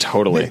was like,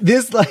 totally.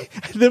 This like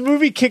the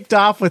movie kicked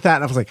off with that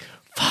and I was like,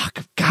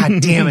 fuck,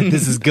 god damn it,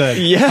 this is good.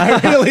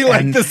 Yeah. I really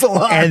like this a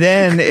lot. And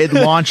then it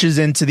launches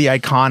into the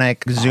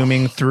iconic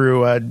zooming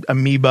through a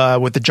amoeba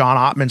with the John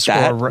Ottman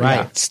score.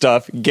 That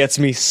stuff gets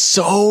me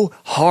so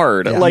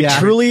hard.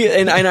 Truly,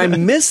 and I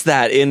miss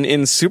that in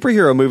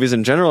superhero movies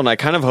in general, and I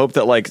kind of hope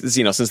that like, since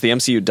the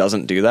MCU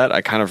doesn't do that,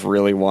 I kind of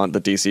really want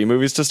the DC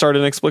movies to start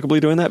inexplicably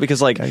doing that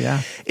because like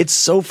it's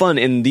so fun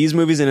in these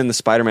movies and in the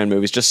Spider-Man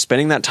movies, just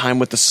spending that time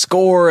with the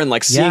score and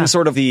like seeing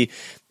sort of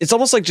it's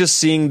almost like just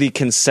seeing the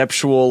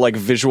conceptual, like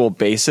visual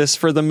basis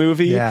for the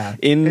movie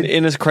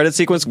in a credit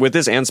sequence with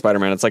this and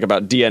Spider-Man. It's like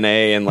about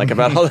DNA and like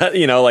about all that,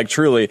 like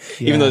truly,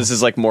 even though this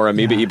is like more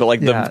amoeba-y, but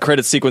like the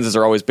credit sequences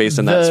are always based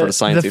in that sort of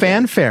science. The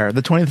fanfare,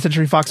 the 20th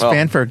Century Fox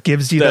fanfare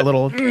gives you that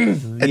little,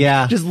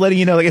 just letting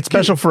you know like it's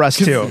special for us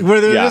too.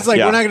 Where they're just like,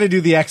 we're not going to do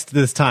the X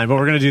this time, but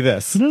we're going to do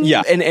this.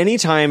 Yeah, and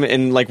anytime,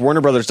 and like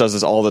Warner Brothers does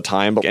this all the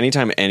time, but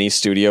anytime any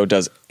studio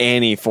does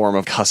any form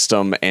of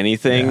custom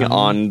anything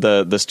on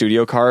the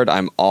studio card,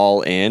 I'm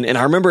all in. And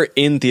I remember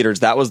in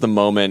theaters, that was the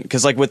moment,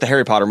 because like with the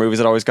Harry Potter movies,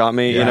 it always got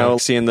me,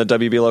 seeing the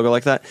WB logo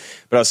like that.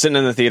 But I was sitting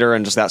in the theater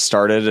and just that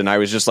started, and I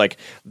was just like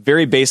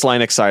very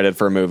baseline excited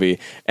for a movie.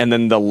 And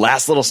then the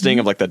last little sting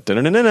of like the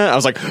da-da-da-da-da, I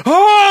was like,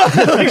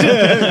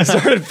 I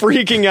started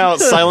freaking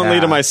out silently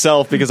to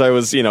myself because I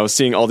was,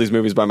 seeing all these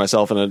movies by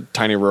myself in a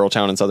tiny rural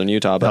town in southern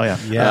Utah. But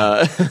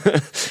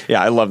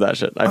I love that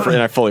shit.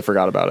 And I fully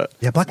forgot about it.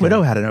 Yeah, Black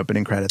Widow had an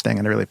opening credit thing,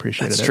 and I really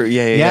appreciated it. That's true.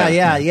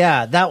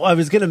 Yeah. That I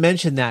was going to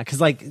mention that because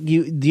like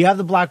you have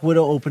the Black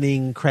Widow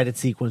opening credit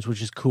sequence,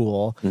 which is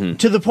cool,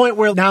 to the point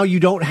where now you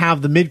don't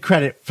have the mid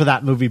credit for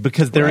that movie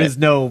because there is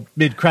no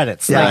mid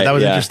credits. Yeah, that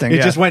was interesting.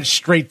 It just went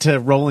straight to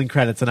rolling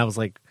credits, and I was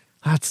like,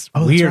 that's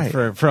weird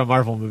for a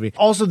Marvel movie.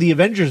 Also, the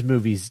Avengers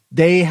movies,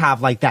 they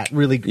have like that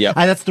really. And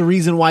that's the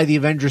reason why the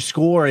Avengers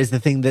score is the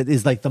thing that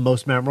is like the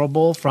most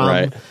memorable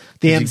from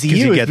the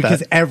MCU is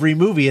because every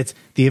movie it's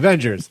the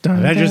Avengers,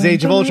 Avengers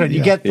Age of Ultron.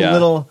 You get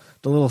the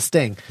little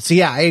sting. So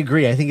yeah, I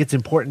agree. I think it's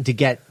important to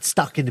get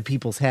stuck into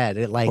people's head.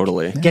 It like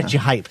gets you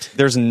hyped.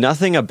 There's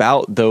nothing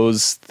about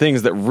those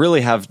things that really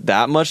have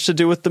that much to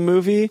do with the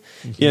movie.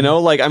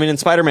 Like I mean, in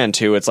Spider-Man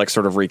 2, it's like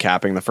sort of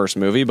recapping the first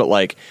movie, but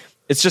like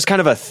it's just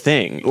kind of a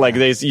thing. Like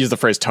they use the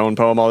phrase tone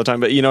poem all the time,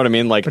 but you know what I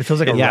mean? Like but it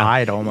feels like a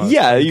ride almost.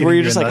 Yeah, where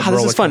you're just like,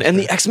 this is fun. And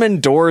the X-Men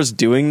Doors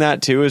doing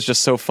that too is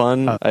just so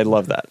fun. I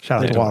love that.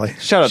 Shout out to Wally.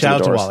 Shout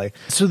out to Wally.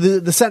 So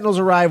the Sentinels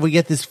arrive. We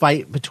get this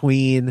fight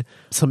between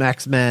some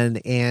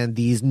X-Men and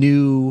these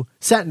new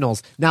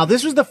Sentinels. Now,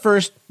 this was the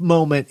first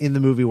moment in the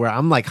movie where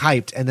I'm like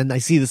hyped, and then I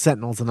see the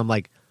Sentinels and I'm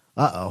like,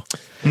 uh-oh.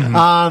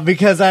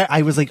 Because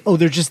I was like, oh,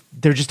 they're just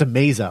a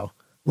Mazo.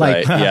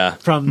 Like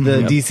from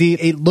the DC,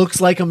 it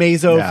looks like a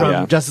Mazo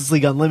from Justice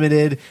League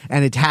Unlimited,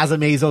 and it has a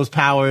Mazo's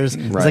powers.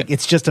 It's like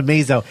it's just a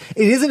Mazo.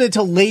 It isn't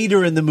until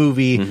later in the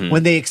movie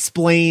when they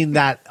explain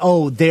that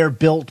they're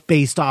built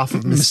based off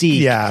of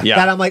Mystique.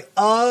 That I'm like,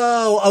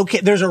 oh, okay.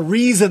 There's a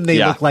reason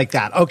they look like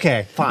that.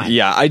 Okay, fine.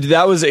 Yeah,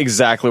 that was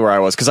exactly where I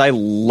was because I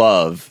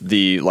love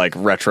the like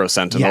retro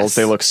Sentinels.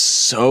 They look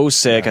so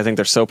sick. I think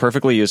they're so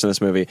perfectly used in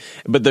this movie.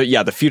 But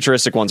the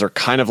futuristic ones are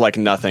kind of like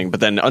nothing.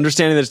 But then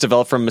understanding that it's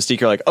developed from Mystique,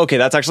 you're like, okay,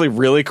 that's that's actually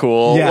really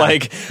cool. Yeah.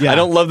 Like, Yeah. I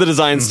don't love the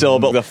design still,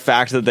 but the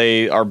fact that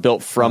they are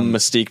built from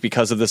Mystique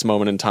because of this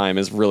moment in time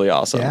is really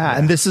awesome. Yeah,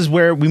 and this is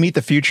where we meet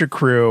the future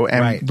crew,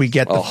 and Right. we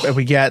get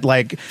we get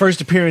like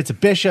First appearance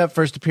of Bishop,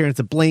 first appearance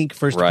of Blink,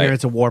 first Right.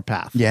 appearance of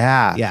Warpath.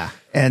 yeah, Yeah.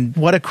 and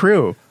what a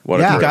crew! What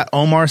a You crew. got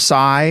Omar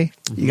Sy.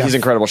 You got He's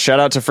incredible.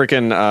 Shout out to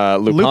freaking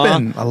Lupin.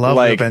 Lupin. I love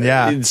Lupin,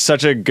 yeah. It's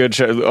such a good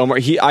show. Omar,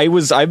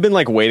 I've been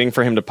like waiting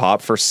for him to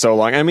pop for so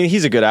long. I mean,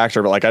 he's a good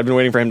actor, but like I've been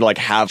waiting for him to like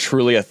have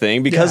truly a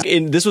thing because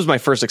this was my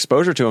first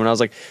exposure to him, and I was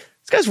like,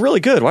 this guy's really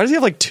good. Why does he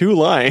have like 2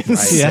 lines?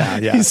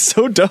 Right. Yeah. He's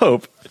so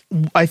dope.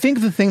 I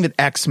think the thing that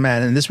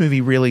X-Men and this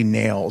movie really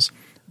nails,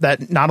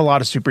 that not a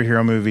lot of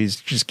superhero movies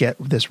just get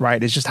this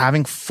right, is just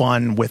having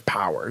fun with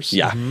powers.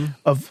 Yeah.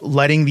 Of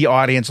letting the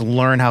audience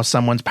learn how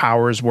someone's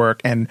powers work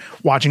and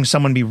watching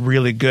someone be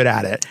really good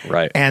at it.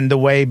 Right. And the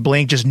way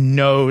Blink just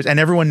knows, and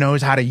everyone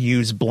knows how to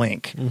use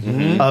Blink.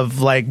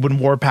 Of like when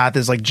Warpath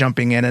is like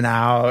jumping in and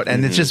out,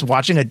 and it's just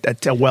watching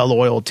a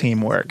well-oiled team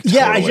work.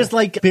 Yeah, I Totally. just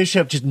like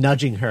Bishop just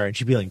nudging her, and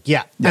she'd be like,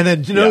 "Yeah," and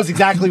then knows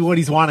exactly what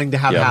he's wanting to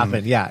have Yeah.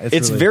 happen. Yeah,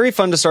 It's really, very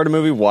fun to start a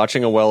movie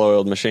watching a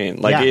well-oiled machine.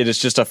 Like Yeah. it is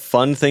just a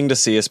fun thing to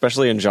see,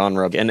 especially in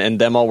genre, and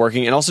them all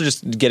working, and also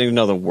just getting to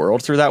know the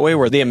world through that way,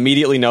 where they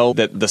immediately know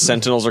that the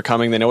Sentinels are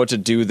coming. They know what to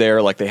do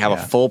there. Like they have a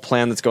full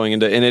plan that's going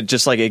into, and it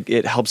just like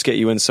it helps get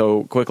you in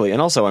so quickly.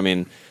 And also, I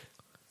mean,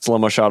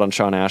 slow-mo shot on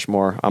Shawn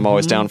Ashmore. I'm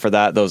always down for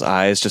that. Those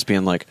eyes just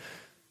being like,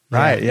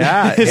 Right.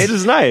 Yeah. It's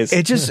just nice.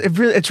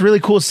 It's really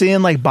cool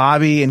seeing like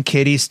Bobby and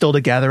Kitty still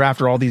together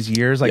after all these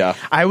years. Like Yeah.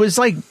 I was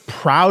like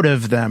proud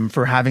of them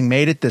for having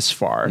made it this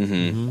far.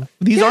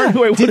 These aren't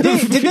who I would Did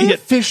have. they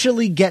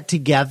officially get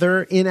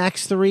together in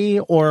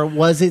X3, or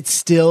was it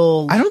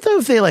still? I don't know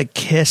if they like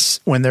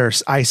kiss when they're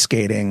ice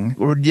skating,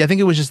 or I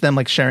think it was just them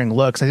like sharing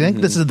looks. I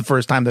think this is the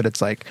first time that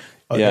it's like,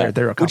 oh, they're a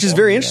couple. which is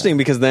very interesting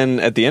because then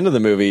at the end of the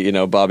movie, you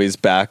know, Bobby's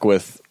back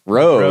with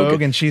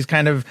Rogue. And she's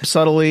kind of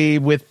subtly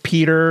with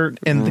Peter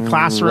in the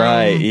classroom.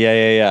 Right?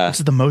 Yeah. This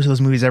is the most those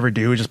movies ever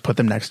do, is just put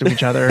them next to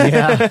each other.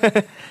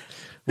 Yeah.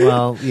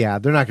 Well, yeah,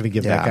 they're not going to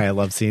give that Yeah. guy a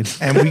love scene.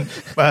 And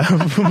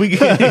we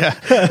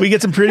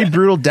get some pretty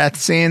brutal death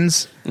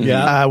scenes.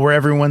 Yeah. Where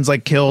everyone's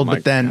like killed, my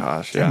but then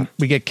gosh, yeah.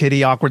 we get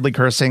Kitty awkwardly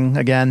cursing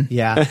again.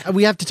 Yeah,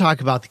 we have to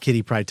talk about the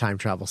Kitty Pryde time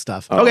travel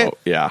stuff. Okay. Oh,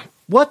 yeah.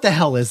 What the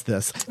hell is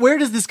this? Where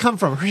does this come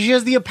from? She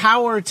has the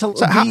power to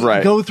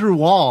Right. go through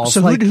walls. So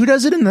who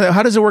does it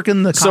how does it work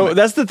in the So comic?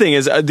 that's the thing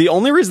is the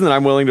only reason that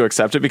I'm willing to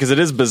accept it because it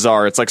is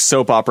bizarre. It's like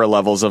soap opera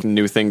levels of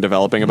new thing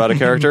developing about a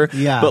character.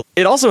 Yeah. But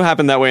it also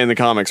happened that way in the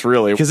comics,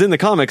 really, because in the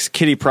comics,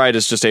 Kitty Pryde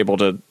is just able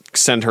to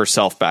send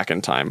herself back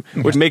in time,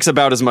 which makes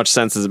about as much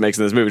sense as it makes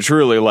in this movie.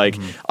 Truly, like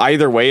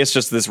either way, it's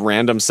just this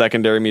random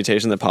secondary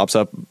mutation that pops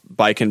up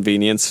by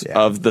convenience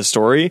of the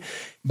story.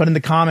 But in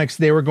the comics,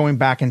 they were going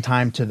back in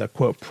time to the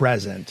quote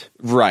present,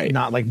 Right.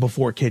 not like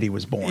before Kitty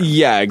was born.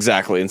 Yeah,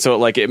 exactly. And so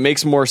like it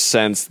makes more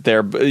sense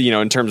there, you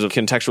know, in terms of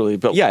contextually.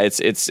 But yeah,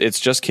 it's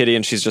just Kitty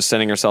and she's just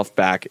sending herself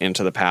back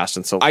into the past.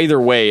 And so either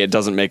way, it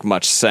doesn't make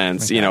much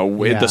sense, you know,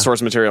 with Yeah. the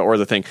source material or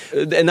the thing.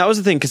 And that was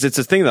the thing because it's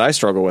a thing that I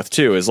struggle with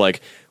too. Is like,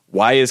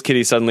 why is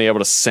Kitty suddenly able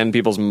to send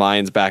people's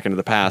minds back into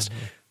the past?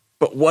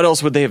 But what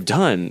else would they have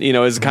done? You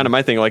know, is kind of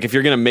my thing. Like, if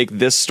you're going to make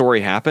this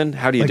story happen,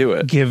 how do you do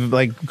it?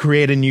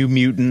 Create a new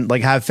mutant,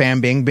 like have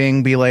Fan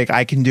Bingbing be like,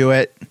 I can do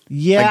it.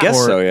 yeah, I guess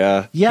or- so.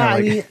 Yeah. Yeah,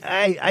 Kinda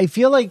I mean, I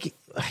feel like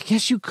I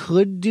guess you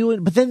could do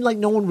it, but then like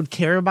no one would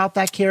care about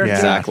that character. Yeah.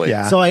 Exactly.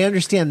 Yeah. So I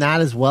understand that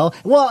as well.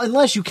 Well,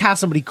 unless you cast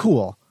somebody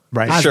cool.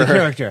 Right. As Sure. the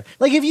character.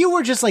 Like if you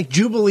were just like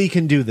Jubilee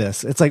can do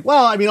this, it's like,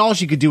 well, I mean, all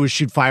she could do was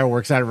shoot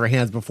fireworks out of her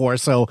hands before,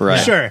 so Right.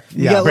 sure.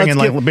 Yeah, let's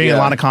give- bringing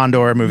Lana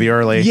Condor movie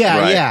early. yeah,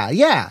 Right.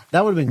 yeah.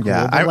 That would have been cool.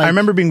 Yeah, but, I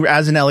remember being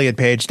as an Elliot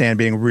Page stan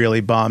being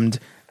really bummed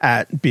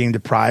at being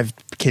deprived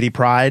Kitty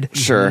Pryde.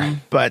 Sure.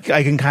 But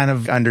I can kind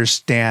of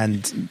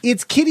understand.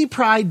 it's Kitty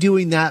Pryde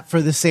doing that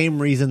for the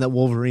same reason that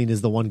Wolverine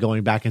is the one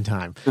going back in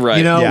time. Right.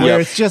 You know, Yeah. where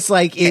Yep. it's just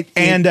like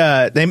And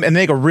they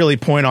make a really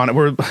point on it.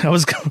 Where I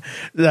was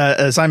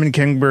Simon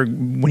Kinberg,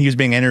 when he was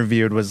being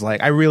interviewed, was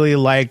like, I really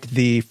liked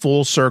the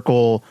full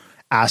circle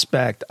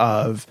aspect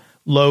of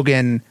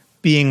Logan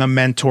being a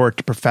mentor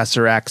to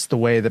Professor X, the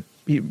way that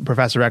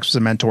Professor X was a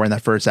mentor in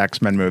that first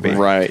X-Men movie.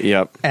 Right.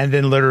 Yep. And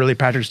then literally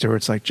Patrick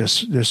Stewart's like,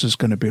 this is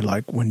going to be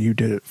like when you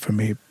did it for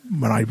me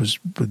when I was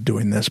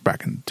doing this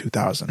back in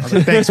 2000. I was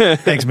like,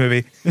 thanks,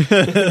 movie.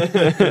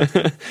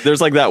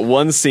 There's like that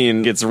one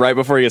scene. It's right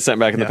before he gets sent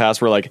back in the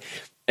past, where like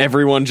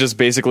everyone just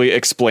basically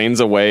explains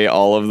away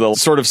all of the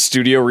sort of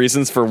studio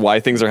reasons for why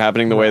things are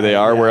happening the way they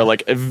are. Where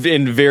like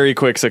in very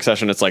quick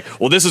succession, it's like,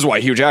 well, this is why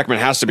Hugh Jackman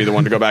has to be the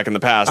one to go back in the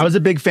past. I was a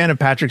big fan of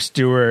Patrick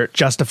Stewart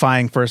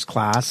justifying First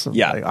Class.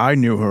 Yeah. Like, I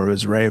knew her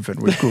as Raven.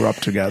 We grew up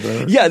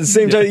together. Yeah, at the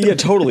same time, yeah,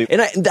 totally.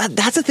 And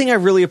that's the thing I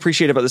really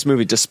appreciate about this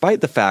movie,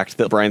 despite the fact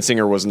that Bryan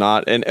Singer was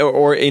not,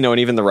 or you know, and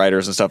even the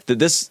writers and stuff, that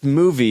this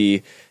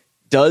movie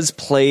does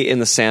play in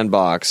the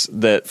sandbox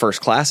that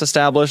First Class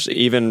established,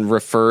 even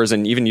refers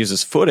and even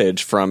uses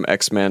footage from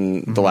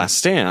X-Men The Last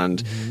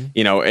Stand,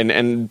 you know,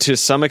 and to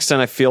some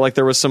extent I feel like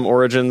there was some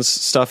Origins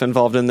stuff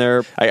involved in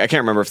there. I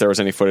can't remember if there was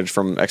any footage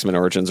from X-Men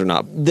Origins or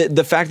not.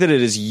 The fact that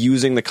it is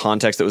using the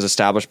context that was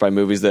established by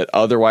movies that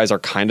otherwise are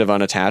kind of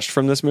unattached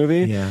from this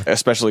movie,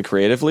 especially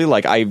creatively,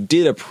 like I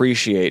did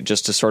appreciate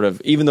just to sort of,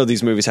 even though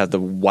these movies have the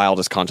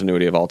wildest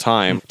continuity of all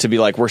time, to be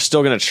like, we're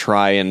still going to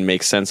try and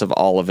make sense of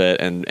all of it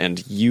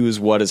and use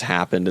what has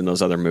happened in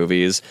those other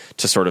movies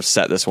to sort of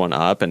set this one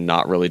up and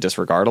not really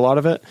disregard a lot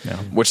of it,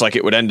 which like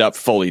it would end up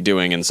fully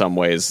doing in some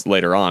ways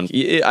later on.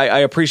 I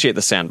appreciate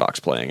the sandbox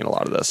playing in a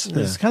lot of this.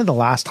 This is kind of the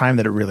last time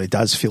that it really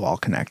does feel all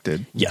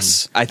connected.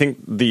 Yes. I think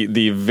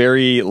the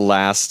very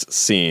last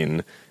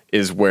scene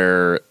is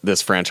where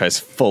this franchise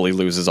fully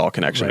loses all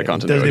connection to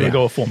continuity. Doesn't even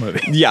go a full movie.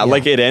 Yeah,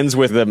 like it ends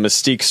with the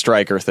Mystique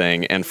Striker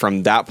thing, and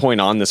from that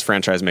point on, this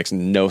franchise makes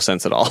no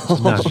sense at all.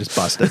 No, it's just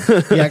busted.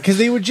 Yeah, because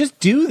they would just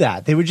do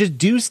that. They would just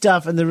do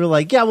stuff, and they were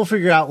like, "Yeah, we'll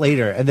figure it out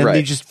later," and then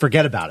they just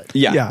forget about it.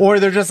 Yeah. Or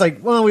they're just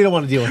like, "Well, we don't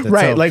want to deal with it."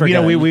 Right, so like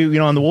forget it. we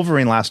on the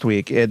Wolverine last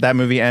week, that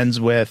movie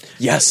ends with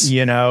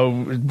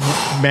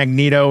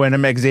Magneto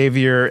and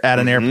Xavier at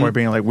an airport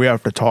being like, "We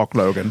have to talk,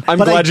 Logan." I'm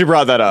glad you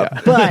brought that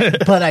up.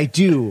 But I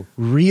do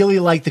really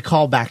like the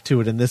callback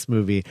to it in this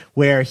movie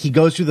where he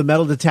goes through the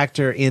metal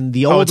detector in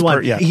the old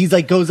one. He's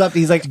like, goes up,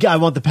 he's like, I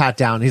want the pat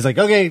down. He's like,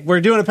 okay, we're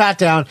doing a pat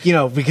down, you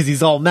know, because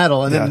he's all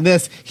metal. And then in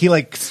this, he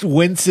like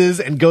winces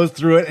and goes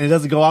through it and it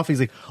doesn't go off. He's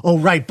like, oh,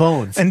 right,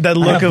 bones. And the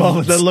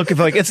look of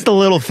like, it's the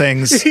little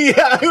things.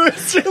 Yeah, it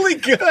was really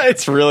good.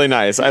 It's really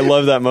nice. I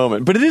love that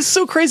moment. But it is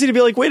so crazy to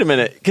be like, wait a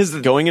minute, because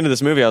going into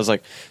this movie, I was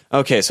like,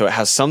 okay, so it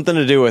has something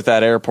to do with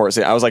that airport.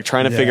 So I was like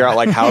trying to figure out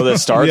like how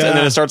this starts, and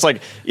then it starts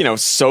like, you know,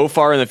 so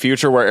far in the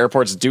future where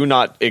airports do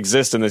not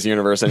exist in this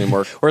universe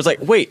anymore. Where it's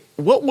like, wait,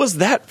 what was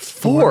that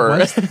for?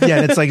 Yeah,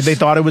 and it's like they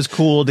thought it was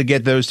cool to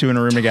get those two in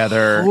a room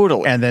together.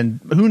 Totally. And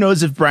then who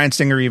knows if Bryan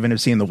Singer even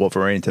has seen the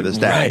Wolverine to this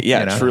day? Right?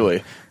 Yeah, you know?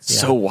 truly,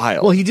 so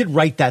wild. Well, he did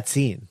write that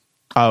scene.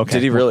 Oh, okay.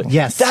 Did he really?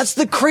 Yes. That's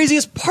the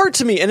craziest part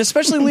to me, and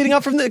especially leading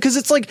up from the, because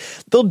it's like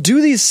they'll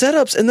do these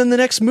setups, and then the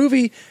next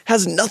movie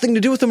has nothing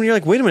to do with them, and you're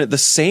like, wait a minute, the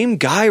same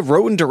guy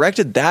wrote and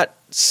directed that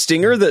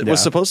stinger that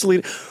was supposed to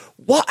lead.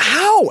 What?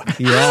 How?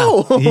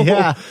 Yeah.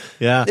 How?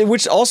 Yeah.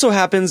 Which also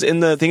happens in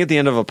the thing at the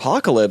end of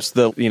Apocalypse,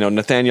 the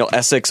Nathaniel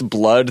Essex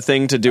blood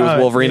thing to do with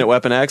Wolverine at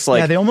Weapon X.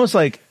 Like, yeah, they almost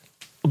like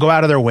go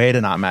out of their way to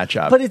not match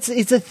up. But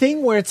it's a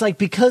thing where it's like,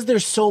 because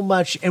there's so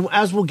much, and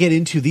as we'll get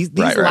into these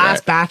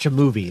last batch of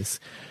movies,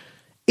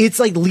 it's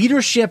like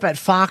leadership at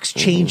Fox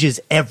changes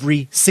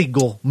every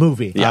single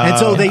movie. Yeah. And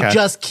so they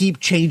just keep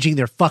changing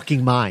their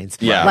fucking minds.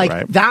 Yeah.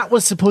 Like that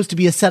was supposed to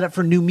be a setup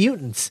for New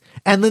Mutants.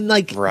 And then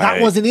like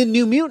that wasn't in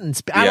New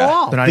Mutants at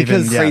all. They're not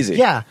because even, crazy.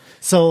 Yeah.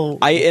 So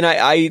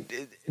I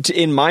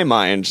in my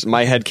mind,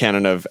 my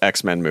headcanon of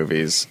X-Men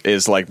movies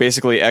is like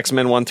basically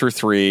X-Men 1 through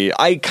 3.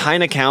 I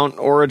kind of count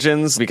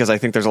Origins because I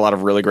think there's a lot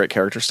of really great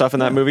character stuff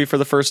in that movie for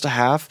the first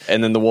half.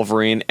 And then the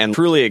Wolverine. And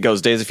truly it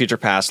goes Days of Future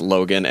Past,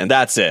 Logan, and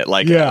that's it.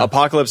 Like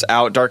Apocalypse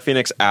out, Dark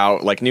Phoenix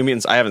out. Like New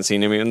Mutants, I haven't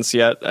seen New Mutants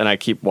yet, and I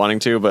keep wanting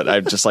to, but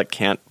I just like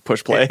can't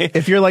push play.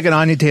 If you're like an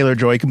Anya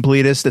Taylor-Joy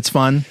completist, it's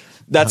fun.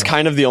 That's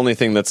kind of the only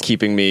thing that's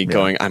keeping me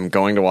going. I'm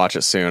going to watch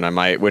it soon. I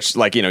might, which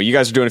like, you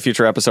guys are doing a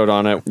future episode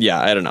on it.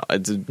 Yeah, I don't know.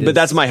 But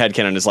that's my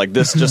headcanon is like,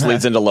 this just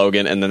leads into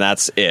Logan and then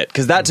that's it.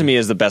 Because that to me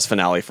is the best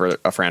finale for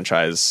a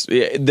franchise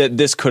that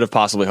this could have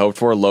possibly hoped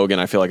for. Logan,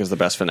 I feel like, is the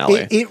best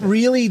finale. it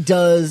really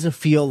does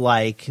feel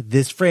like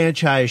this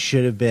franchise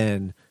should have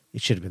been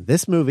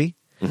this movie.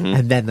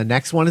 And then the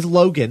next one is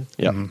Logan.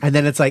 Yep. And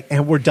then it's like,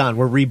 and we're done.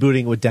 We're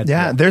rebooting with Deadpool.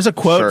 Yeah, there's a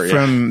quote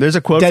from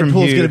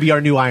Deadpool's going to be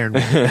our new Iron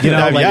Man. You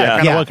know,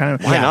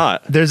 Why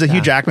not? There's a Hugh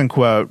Jackman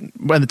quote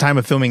at the time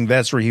of filming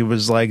this where he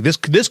was like,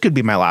 "This could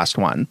be my last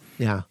one."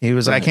 Yeah, he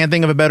was like, "I can't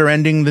think of a better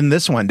ending than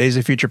this one, Days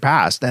of Future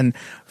Past." And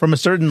from a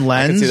certain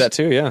lens, I can see that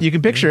too. Yeah, you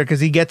can picture it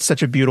because he gets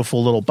such a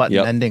beautiful little button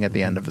ending at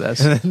the end of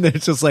this. And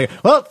it's just like,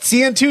 well,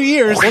 see you in 2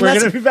 years. We're going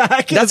to be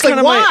back. That's kind of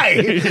of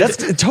why. That's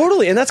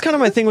totally, and that's kind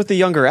of my thing with the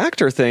younger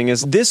actor thing.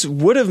 Is this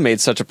would have made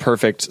such a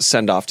perfect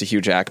send off to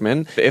Hugh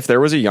Jackman if there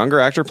was a younger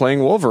actor playing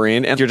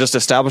Wolverine, and you're just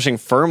establishing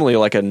firmly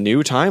like a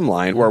new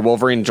timeline where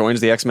Wolverine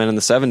joins the X-Men in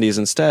the 70s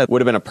instead.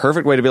 Would have been a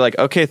perfect way to be like,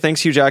 okay,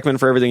 thanks Hugh Jackman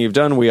for everything you've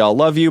done. We all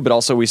love you, but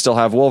also we still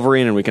have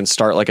Wolverine, and we can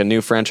start like a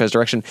new franchise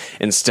direction.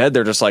 Instead,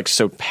 they're just like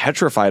so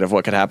petrified of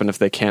what could happen if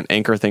they can't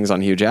anchor things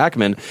on Hugh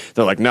Jackman.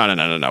 They're like, no.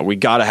 We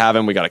got to have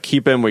him. We got to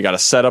keep him. We got to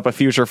set up a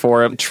future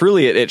for him.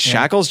 Truly, it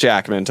shackles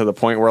Jackman to the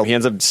point where he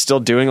ends up still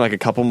doing like a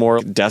couple more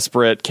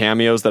desperate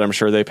cameos that I'm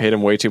sure they paid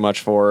him way too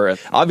much for.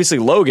 Obviously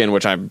Logan,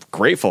 which I'm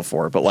grateful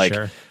for, but like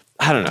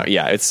I don't know.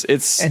 Yeah,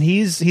 it's and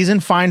he's in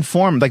fine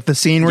form. Like the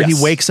scene where he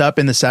wakes up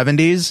in the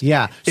 70s.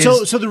 Yeah.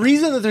 So the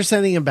reason that they're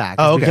sending him back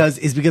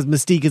is because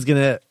Mystique is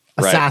going to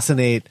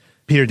assassinate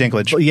Peter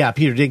Dinklage. Yeah,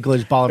 Peter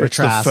Dinklage, Bolivar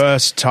Trask. The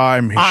first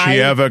time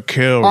she ever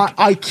killed.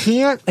 I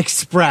can't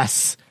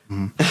express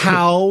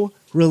how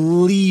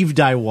relieved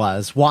I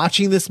was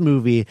watching this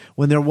movie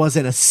when there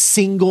wasn't a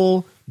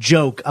single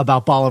joke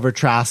about Bolivar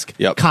Trask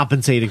Yep.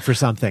 compensating for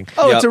something.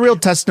 Oh, Yep. it's a real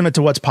testament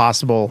to what's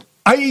possible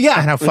Yeah.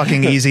 and how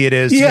fucking easy it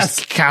is to Yes.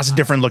 just cast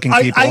different looking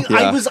people. I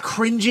Yeah. was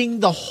cringing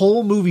the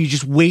whole movie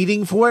just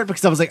waiting for it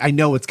because I was like, I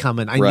know it's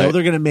coming. I know Right.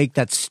 they're going to make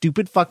that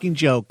stupid fucking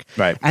joke.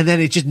 Right. And then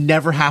it just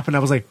never happened. I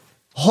was like,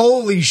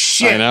 holy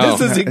shit, I know.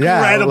 this is Yeah,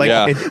 incredible. like,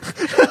 Yeah.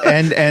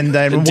 and And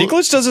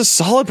Dinklage does a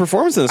solid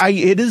performance in this.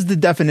 it is the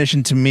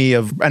definition to me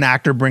of an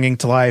actor bringing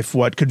to life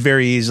what could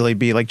very easily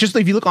be like, just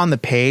if you look on the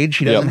page,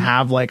 he doesn't Yep.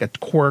 have like a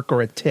quirk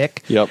or a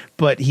tick, Yep.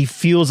 but he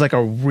feels like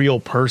a real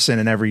person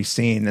in every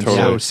scene and so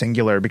Totally.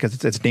 singular because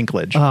it's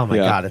Dinklage. Oh my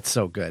Yeah. God, it's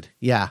so good.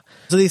 Yeah.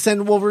 So they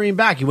send Wolverine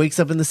back. He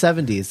wakes up in the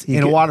 70s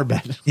in a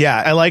waterbed.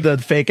 Yeah, I like the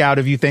fake out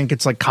if you think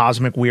it's like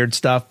cosmic weird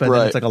stuff, but then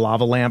Right. it's like a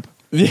lava lamp.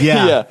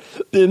 Yeah.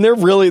 And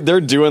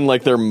they're doing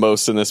like their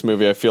most in this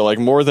movie, I feel like,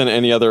 more than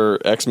any other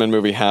X-Men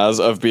movie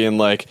has, of being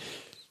like,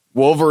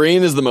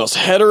 Wolverine is the most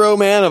hetero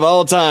man of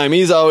all time.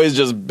 He's always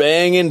just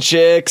banging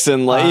chicks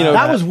and like,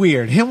 That was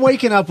weird. Him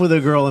waking up with a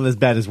girl in his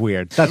bed is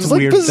weird. That's it's like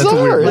weird. bizarre. That's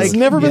a weird. It's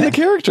never been the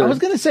character. I was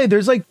gonna say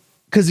there's like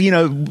because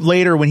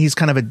later when he's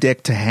kind of a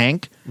dick to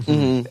Hank,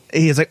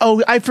 he's like,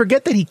 oh, I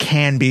forget that he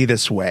can be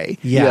this way.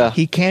 Yeah.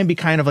 He can be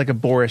kind of like a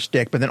boorish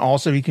dick, but then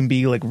also he can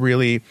be like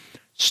really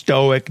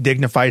stoic,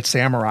 dignified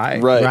samurai.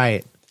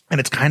 Right. And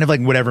it's kind of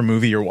like whatever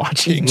movie you're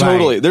watching.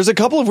 Totally. There's a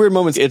couple of weird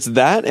moments. It's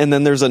that, and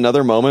then there's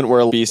another moment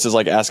where Beast is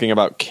like asking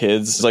about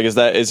kids. It's like,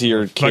 is he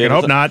your kid? Fucking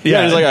hope not. Yeah.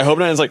 Yeah. He's like, I hope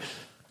not. And it's like,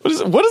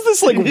 what is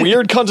this like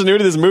weird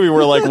continuity of this movie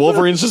where like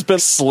Wolverine's just been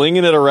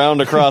slinging it around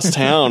across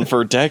town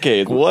for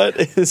decades? What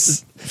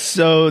is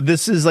So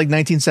this is like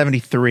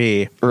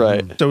 1973.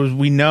 right? So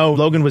we know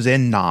Logan was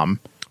in Nam.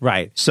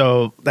 Right.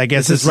 So I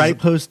guess This is right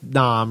post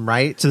Nam,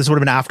 right? So this would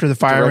have been after the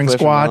firing Directly from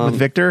squad Nam. with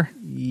Victor.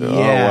 Yeah. Oh,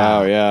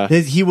 wow, yeah.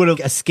 He would have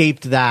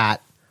escaped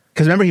that.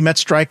 Because remember, he met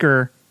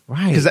Stryker.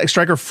 Right. Because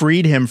Stryker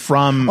freed him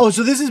from. Oh,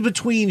 so this is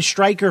between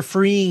Stryker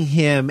freeing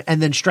him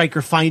and then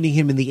Stryker finding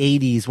him in the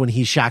 80s when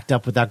he shacked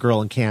up with that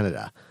girl in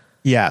Canada.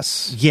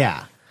 Yes.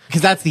 Yeah.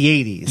 Because that's the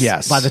 80s.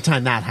 Yes. By the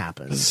time that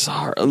happens.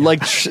 Bizarre.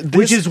 Like,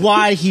 Which is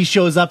why he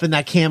shows up in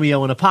that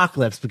cameo in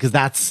Apocalypse, because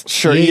that's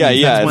sure, the 80s.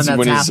 yeah. That's It's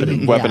when he's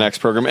happening. in Weapon Yeah. X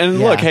program, and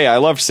Yeah. look, hey, I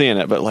loved seeing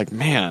it, but like,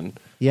 man,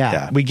 Yeah.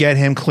 Yeah. We get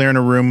him clearing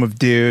a room of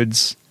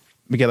dudes.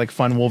 We get like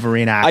fun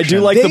Wolverine action. I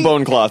do like They- the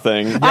bone claw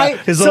thing.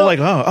 His little like,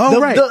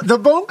 right. The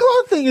bone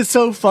claw thing is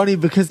so funny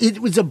because it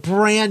was a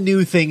brand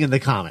new thing in the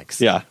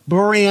comics. Yeah.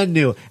 Brand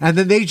new. And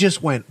then they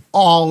just went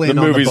all in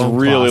The on movies the bone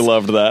really claws.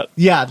 loved that.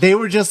 Yeah, they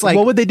were just like,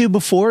 what would they do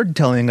before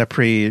telling a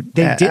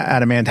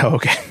adamanto?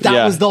 Okay. that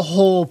Yeah. was the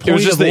whole point It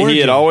was just of that he origin.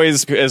 had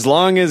always, as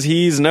long as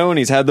he's known,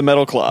 he's had the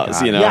metal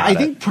claws. You know, Yeah, I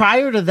think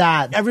prior to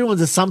that,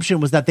 everyone's assumption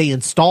was that they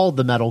installed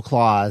the metal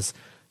claws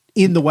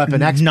in the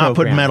Weapon X Not put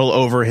program. metal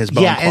over his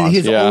bone Yeah, claws. and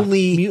his Yeah.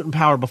 only mutant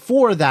power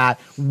before that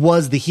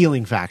was the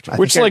healing factor.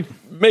 which like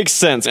makes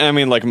sense. I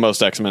mean, like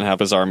most X-Men have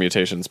bizarre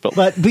mutations, but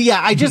But yeah,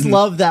 I just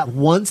love that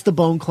once the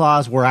bone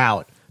claws were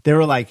out, they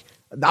were like,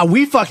 "Oh,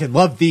 we fucking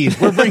love these.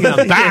 We're bringing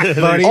them back,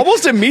 buddy."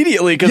 almost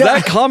immediately because Yeah.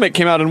 that comic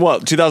came out in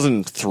what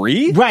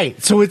 2003.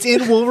 Right. So it's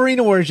in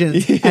Wolverine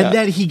Origins, and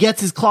then he gets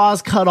his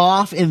claws cut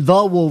off in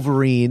the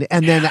Wolverine,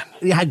 and then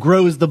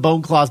grows the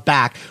bone claws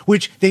back,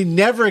 which they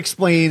never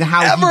explain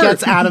how Ever. he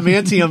gets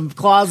adamantium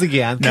claws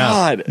again.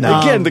 God,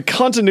 again, the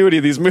continuity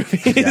of these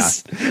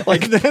movies.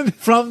 Like then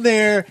from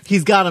there,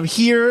 he's got him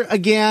here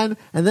again,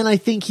 and then I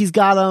think he's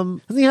got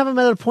him. Doesn't he have him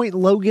at a point in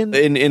Logan?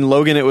 In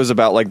Logan, it was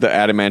about like the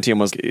adamantium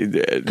was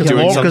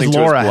doing something to his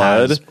Laura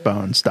blood. has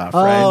bone stuff,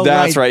 right? Oh,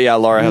 That's right. Yeah,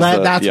 Laura has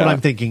the- That's yeah. what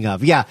I'm thinking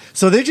of. Yeah.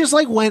 So they just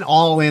like went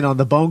all in on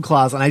the bone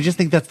claws, and I just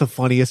think that's the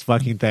funniest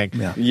fucking thing.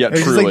 Yeah, It's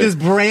just truly. like this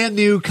brand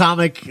new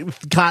comic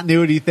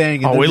continuity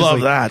thing. and Oh, they're we just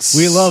love like, that.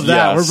 We love that.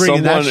 Yeah, We're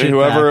bringing that shit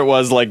whoever back. it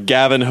was, like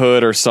Gavin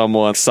Hood or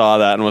someone, saw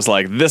that and was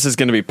like, "This is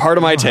going to be part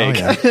of my take."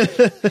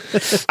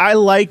 I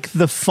like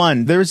the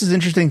fun. There was this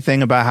interesting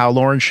thing about how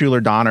Lauren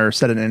Schuler Donner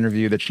said in an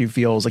interview that she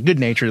feels like good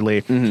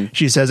naturedly.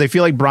 She says, I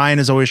feel like Brian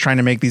is always trying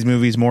to make these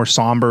movies more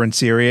somber and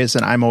serious,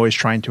 and I'm always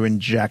trying to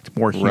inject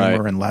more humor Right.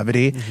 and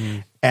levity.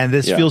 And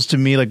this Yeah. feels to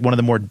me like one of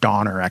the more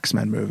Donner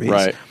X-Men movies.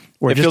 Right.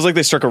 Where It just- feels like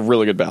they struck a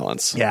really good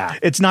balance. yeah,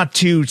 it's not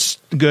too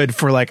good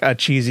for like a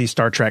cheesy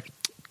Star Trek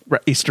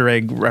Easter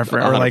egg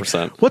reference or like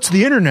 100%. what's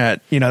the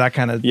internet? You know, that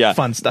kind of Yeah.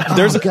 fun stuff.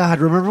 Oh God!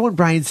 Remember when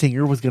Bryan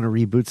Singer was going to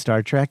reboot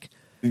Star Trek?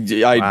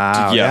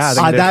 Wow, yes.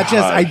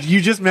 yeah,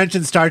 You just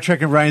mentioned Star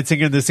Trek and Bryan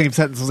Singer in the same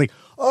sentence. I was like,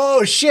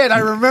 oh shit! I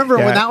remember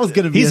when that was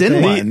going to be. He's a in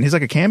thing. one. He's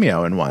like a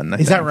cameo in one. I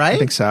Is that think. right? I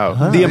think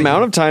so. The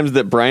amount of times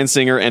that Bryan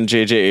Singer and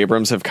J.J.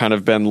 Abrams have kind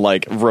of been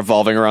like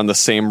revolving around the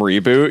same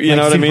reboot, you Like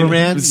know what I Superman?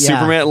 mean? Yeah.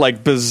 Superman,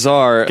 like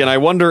bizarre. And I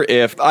wonder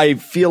if I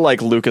feel like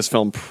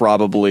Lucasfilm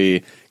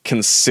probably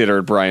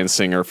considered Bryan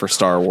Singer for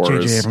Star Wars.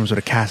 J.J. Abrams would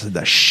have casted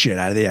the shit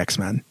out of the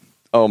X-Men.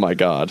 Oh my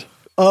God.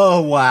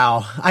 Oh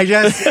wow! I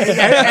just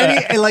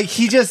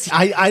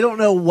I don't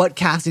know what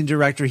casting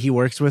director he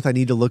works with. I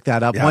need to look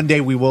that up. Yeah. One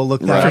day we will look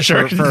that Right. up For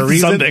sure. for a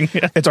reason. Something.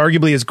 It's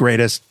arguably his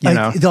greatest, you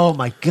know. Oh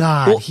my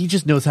god, Well- he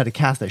just knows how to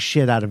cast the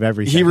shit out of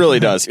everything. He really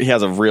does. He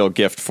has a real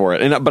gift for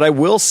it. But I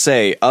will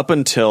say, up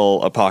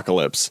until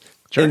Apocalypse,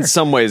 In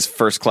some ways,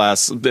 First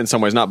Class. In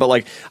some ways, not. But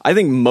like, I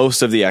think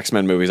most of the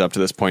X-Men movies up to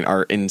this point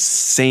are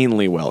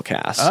insanely well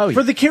cast. Oh,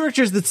 For the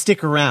characters that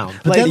stick around.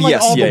 But Like, then like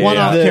yes, all yeah, the yeah,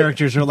 one-off yeah.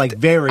 characters are like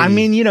very... I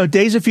mean,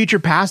 Days of Future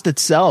Past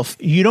itself,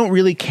 you don't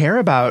really care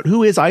about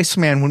who is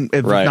Iceman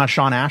if Right. not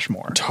Sean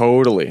Ashmore.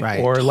 Totally. Right.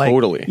 Or like,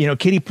 totally.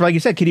 like you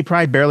said, Kitty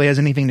Pryde barely has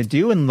anything to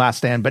do in Last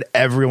Stand, but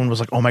everyone was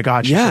like, "Oh my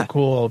god, she's Yeah. so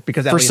cool!"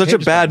 Because For Elliot such Page a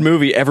is bad so-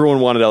 movie, everyone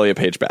wanted Elliot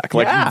Page back,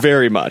 like Yeah.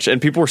 very much,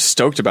 and people were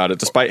stoked about it,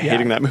 despite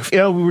hating that movie.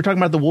 We were talking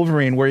about the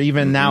Wolverine, where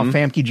even now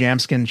Famke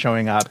Janssen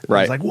showing up,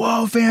 Right. It's like,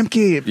 "Whoa,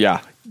 Famke!" Yeah.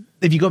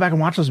 If you go back and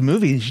watch those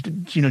movies,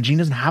 Jean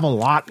doesn't have a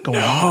lot going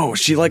on. Oh,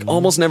 she like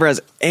almost never has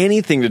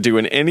anything to do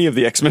in any of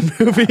the X-Men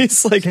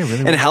movies. Like, really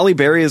and well. Halle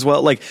Berry as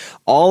well. Like,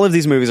 all of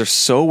these movies are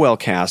so well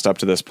cast up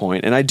to this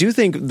point. And I do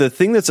think the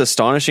thing that's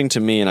astonishing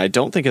to me, and I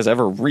don't think has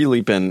ever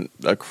really been,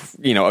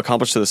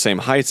 accomplished to the same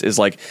heights, is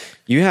like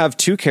you have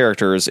two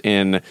characters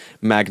in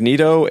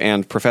Magneto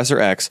and Professor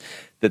X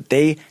that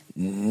they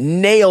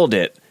nailed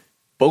it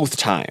both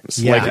times.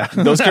 Yeah. Like,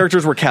 those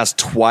characters were cast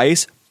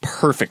twice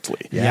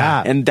perfectly.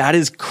 Yeah. And that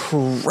is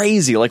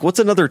crazy. Like, what's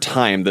another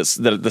time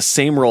that the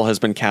same role has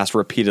been cast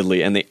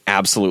repeatedly and they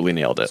absolutely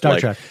nailed it? Star Like,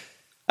 Trek.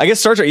 I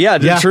guess Star Trek. Yeah,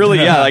 Yeah. truly.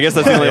 Yeah, I guess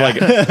that's the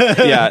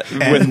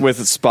only with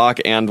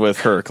Spock and with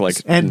Kirk. Like,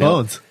 And nailed-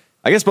 Bones.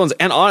 I guess Bones.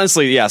 And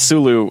honestly, yeah,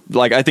 Sulu.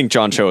 Like, I think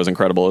John Cho is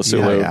incredible as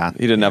Sulu. Yeah. He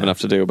didn't have enough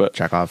to do, but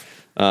Chekhov.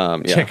 yeah.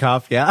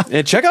 Chekhov, yeah.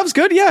 And Chekhov's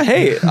good. Yeah.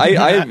 Hey,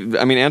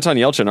 I mean, Anton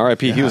Yelchin,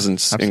 R.I.P. He was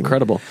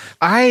incredible.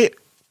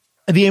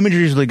 The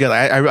imagery is really good.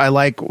 I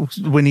like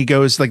when he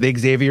goes like the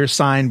Xavier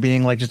sign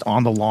being like just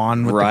on the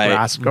lawn with Right. the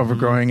grass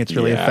overgrowing. It's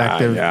really Yeah,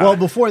 effective. yeah. Well,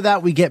 before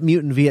that, we get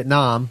Mutant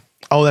Vietnam.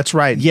 Oh, that's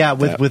right. Yeah,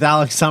 with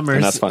Alex And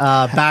Summers that's fun.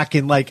 back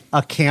in like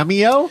a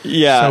cameo.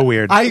 Yeah. So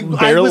weird. I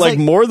Barely, was like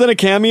more than a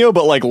cameo,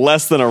 but like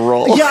less than a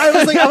role. Yeah,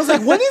 I was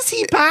like, when is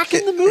he back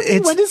in the movie?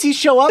 When does he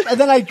show up? And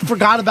then I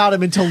forgot about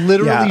him until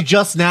literally Yeah.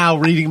 just now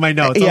reading my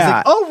notes. I was Yeah.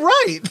 like, oh,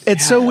 right.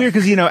 It's so weird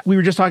because we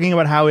were just talking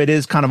about how it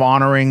is kind of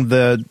honoring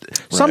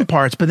some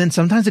parts, but then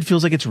sometimes it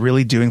feels like it's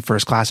really doing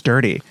First Class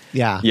dirty.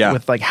 Yeah. Yeah.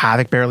 With like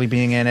Havoc barely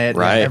being in it,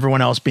 Right. and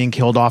everyone else being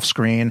killed off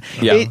screen.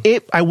 Yeah.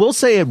 I will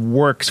say it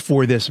works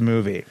for this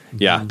movie.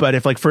 Yeah. But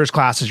if like First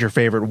Class is your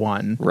favorite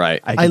one, Right.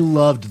 I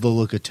loved the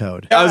look of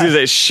Toad. I was gonna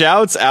say,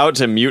 shouts out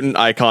to mutant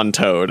icon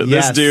Toad.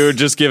 Yes. This dude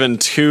just given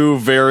two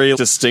very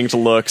distinct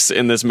looks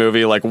in this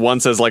movie. Like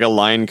once as like a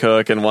line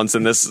cook, and once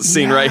in this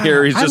scene right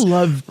here, he's just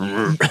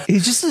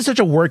he's just such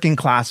a working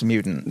class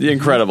mutant.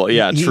 incredible.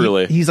 Yeah,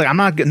 truly. He's like, I'm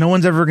not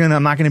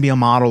gonna be a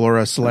model or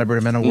a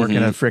celebrity. I'm gonna work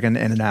in a freaking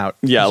In and Out.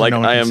 Yeah, so like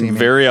no one I can see am me.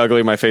 very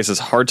ugly. My face is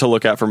hard to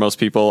look at for most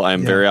people. I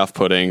am very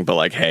off-putting, but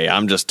like, hey,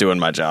 I'm just doing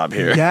my job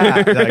here.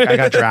 Yeah, like I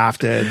got drafted.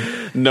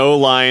 No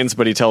lines,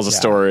 but he tells a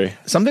story.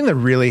 Something that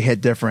really hit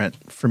different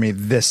for me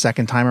this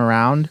second time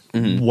around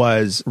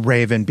was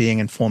Raven being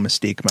in full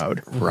Mystique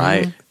mode.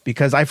 Right.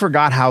 Because I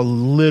forgot how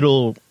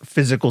little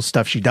physical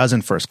stuff she does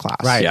in First Class.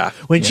 Right. Yeah.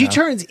 When she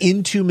turns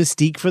into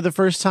Mystique for the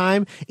first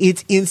time,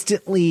 it's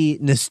instantly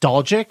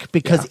nostalgic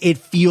because it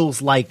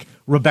feels like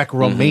Rebecca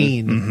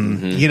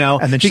Romaine, you know?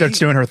 And then she starts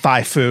doing her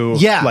thigh fu.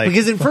 Yeah, like,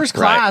 because in First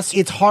Class,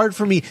 it's hard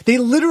for me. They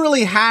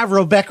literally have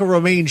Rebecca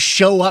Romaine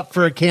show up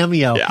for a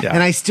cameo, Yeah.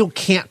 and I still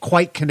can't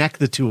quite connect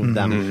the two of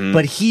them.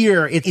 But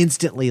here, it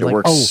instantly like,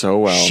 works oh, so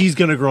well. she's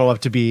going to grow up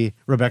to be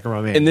Rebecca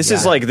Romaine. And this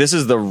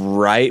is the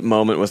right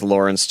moment with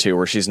Lawrence too,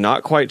 where she's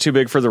not quite too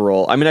big for the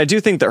role. I mean, I do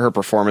think that her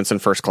performance in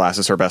First Class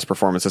is her best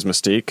performance as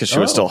Mystique, because she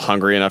was still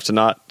hungry enough to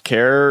not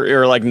care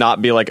or like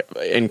not be like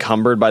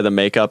encumbered by the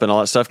makeup and all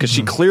that stuff. Because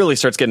she clearly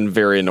starts getting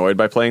very annoyed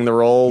by playing the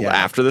role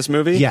after this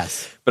movie.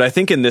 Yes. But I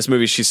think in this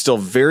movie, she's still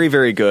very,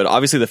 very good.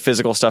 Obviously, the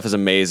physical stuff is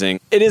amazing.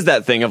 It is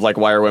that thing of like,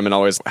 why are women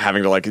always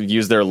having to like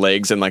use their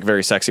legs in like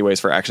very sexy ways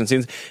for action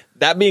scenes?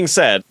 That being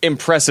said,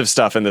 impressive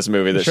stuff in this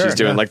movie that she's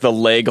doing. Yeah. Like the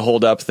leg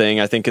hold up thing,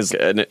 I think is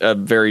a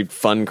very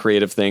fun,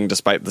 creative thing,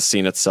 despite the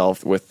scene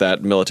itself with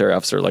that military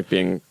officer like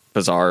being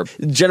bizarre.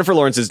 Jennifer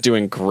Lawrence is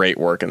doing great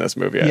work in this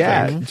movie.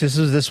 I think.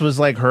 This was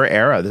like her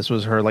era. This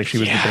was her, like she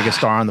was the biggest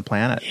star on the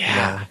planet.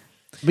 Yeah.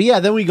 But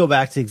yeah, then we go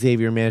back to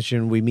Xavier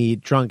Mansion. We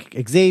meet drunk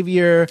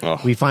Xavier. Oh.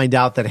 We find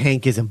out that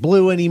Hank isn't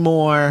blue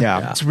anymore.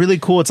 Yeah, it's really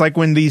cool. It's like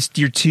when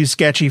your two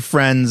sketchy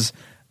friends,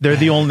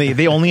 they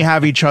only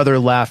have each other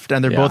left,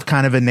 and they're both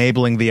kind of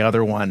enabling the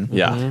other one.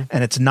 Yeah.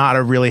 And it's not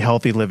a really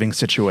healthy living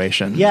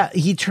situation. Yeah,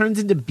 he turns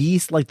into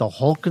Beast like the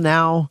Hulk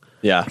now.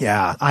 Yeah.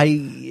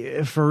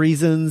 Yeah. For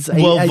reasons.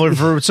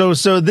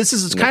 So this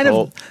is kind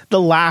Nicole. of the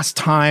last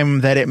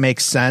time that it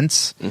makes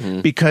sense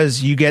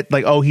because you get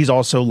like, oh, he's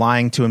also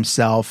lying to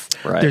himself.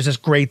 Right. There's this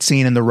great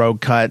scene in the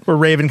Road Cut where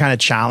Raven kind of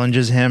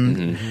challenges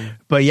him.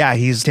 But yeah,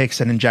 he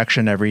takes an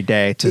injection every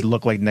day to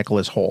look like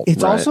Nicholas Hoult.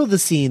 It's Right. also that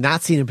scene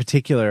in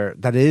particular,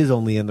 that is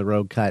only in the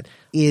Road Cut,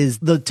 is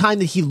the time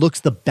that he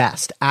looks the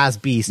best as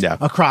Beast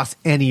across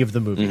any of the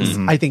movies.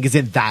 I think is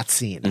in that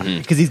scene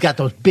because he's got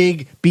those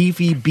big,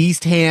 beefy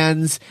Beast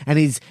hands, and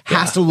he's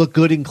has to look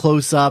good in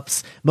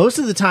close-ups. Most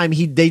of the time,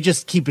 they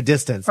just keep a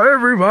distance.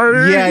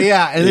 Everybody,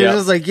 and they're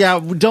just like,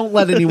 don't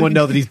let anyone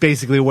know that he's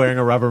basically wearing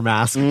a rubber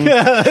mask.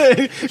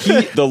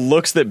 The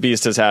looks that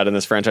Beast has had in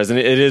this franchise, and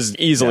it is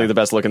easily the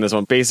best look in this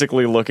one,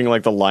 basically looking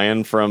like the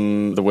lion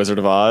from The Wizard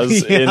of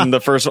Oz in the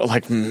first one.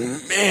 Like,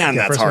 man,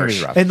 that's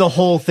harsh. And the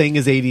whole thing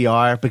is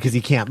ADR because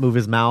he can't move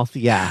his mouth.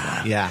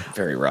 Yeah.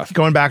 Very rough.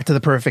 Going back to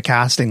the perfect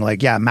casting, like,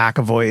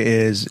 McAvoy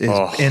is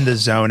in the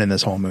zone in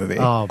this whole movie.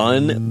 Oh,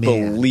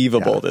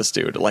 unbelievable, this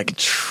dude. Like,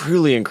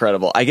 truly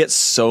incredible. I get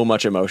so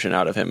much emotion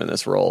out of him in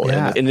this role.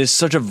 And it is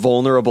such a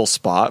vulnerable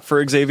spot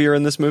for Xavier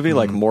in this movie,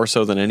 like, more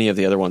so than any of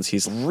the other ones.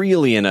 He's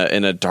really in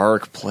a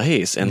dark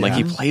place, and like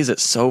he plays it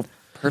so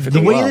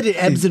perfectly. The way that it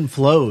ebbs and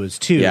flows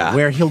too,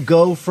 where he'll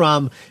go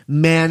from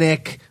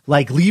manic,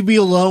 like leave me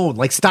alone,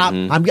 like stop,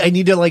 I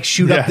need to like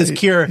shoot up this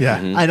cure,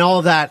 and all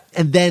of that,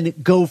 and then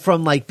go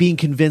from like being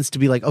convinced to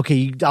be like,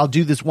 okay, I'll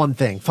do this one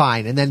thing,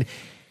 fine, and then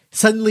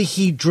suddenly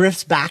he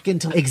drifts back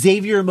into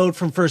Xavier mode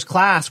from First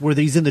Class, where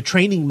he's in the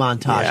training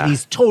montage and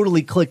he's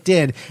totally clicked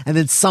in, and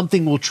then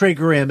something will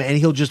trigger him and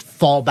he'll just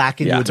fall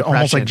back into a depression.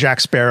 Almost like Jack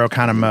Sparrow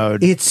kind of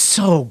mode. It's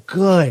so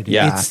good.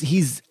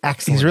 He's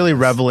excellent. He's really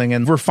reveling,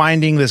 and we're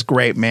finding this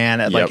great man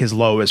at like his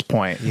lowest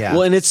point.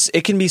 Well, and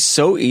it can be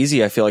so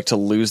easy, I feel like, to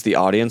lose the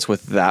audience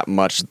with that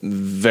much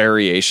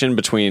variation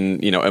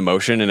between,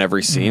 emotion in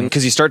every scene,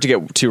 because you start to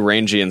get too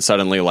rangy, and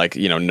suddenly, like,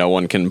 no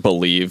one can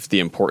believe the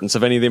importance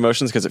of any of the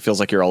emotions because it feels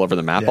like you're all over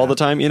the map all the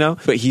time,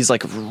 But he's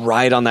like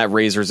right on that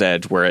razor's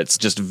edge where it's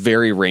just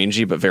very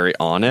rangy but very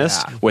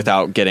honest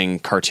without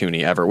getting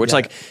cartoony ever, which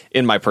like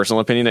in my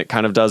personal opinion it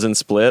kind of does in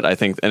Split, I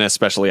think, and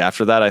especially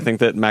after that I think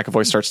that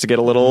McAvoy starts to get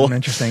a little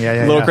interesting,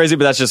 crazy,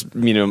 but that's just,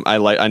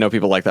 I know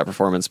people like that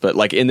performance, but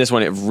like in this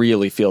one it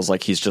really feels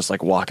like he's just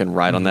like walking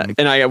right on that,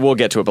 and I will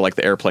get to it, but like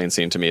the airplane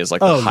scene to me is like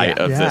the height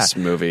of this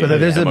movie. But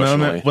there's a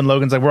moment when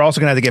Logan's like, we're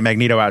also gonna have to get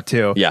Magneto out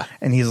too,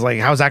 and he's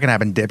like, how's that gonna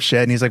happen,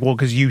 dipshit? And he's like, well,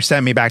 because you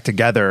sent me back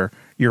together,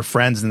 your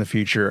friends in the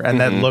future, and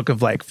that look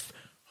of like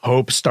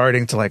hope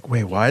starting to like,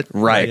 wait, what?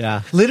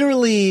 Right.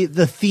 Literally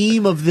the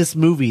theme of this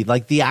movie,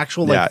 like the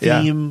actual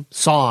theme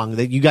song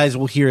that you guys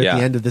will hear at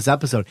the end of this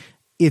episode,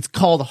 it's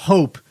called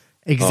Hope,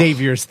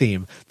 Xavier's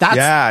theme.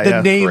 That's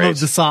the name of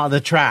the song, the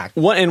track.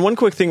 One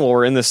quick thing while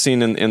we're in this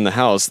scene in the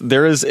house,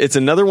 it's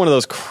another one of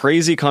those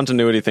crazy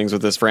continuity things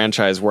with this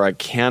franchise where I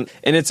can't,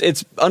 and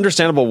it's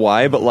understandable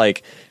why, but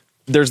like,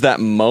 there's that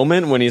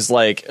moment when he's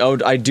like, oh,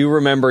 I do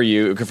remember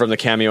you, from the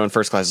cameo in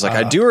First Class. It's like,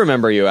 I do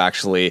remember you,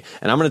 actually,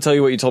 and I'm going to tell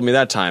you what you told me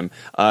that time.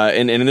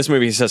 And in this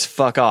movie, he says,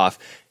 fuck off.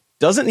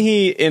 Doesn't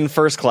he, in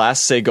First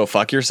Class, say, go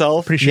fuck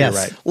yourself? Pretty sure you're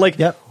right. Like,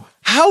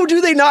 how do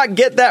they not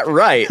get that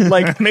right?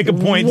 Like, make a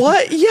point.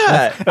 What?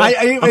 Yeah.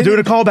 I'm doing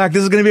a callback.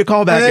 This is going to be a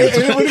callback.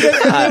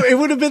 It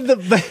would have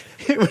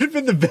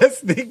been the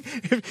best thing,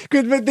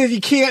 but then you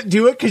can't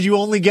do it because you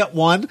only get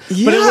one. But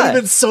it would have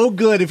been so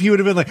good if he would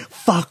have been like,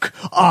 fuck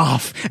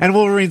off. And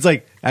Wolverine's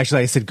like,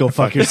 actually, I said go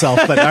fuck yourself,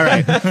 but all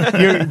right. But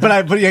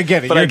I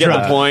get it. But I get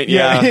the point.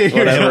 Yeah.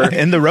 Whatever.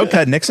 In the road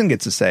cut, Nixon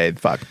gets to say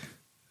fuck.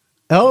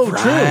 Oh, true.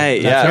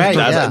 Right,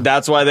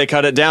 that's why they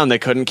cut it down. They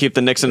couldn't keep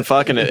the Nixon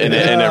fuck in it, and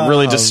it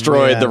really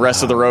destroyed the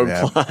rest of the rogue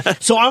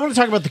plot. So I want to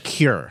talk about the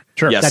cure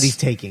that he's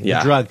taking, the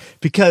drug,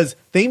 because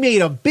they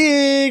made a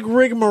big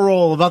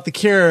rigmarole about the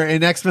cure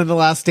in X-Men The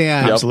Last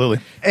Stand. Absolutely.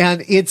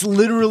 And it's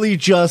literally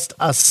just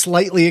a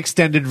slightly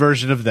extended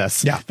version of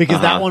this. Yeah.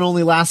 Because that one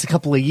only lasts a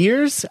couple of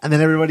years, and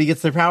then everybody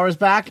gets their powers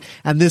back,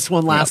 and this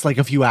one lasts like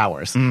a few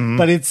hours.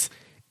 But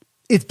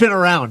it's been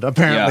around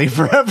apparently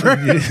forever.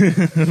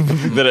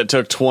 That it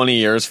took 20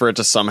 years for it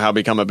to somehow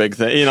become a big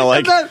thing.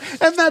 Like,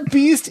 and that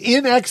Beast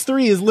in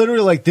X3 is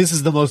literally like, this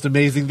is the most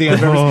amazing thing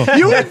I've ever seen.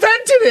 You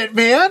invented it,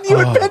 man. You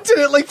invented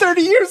it like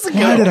 30 years ago.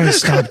 Why did I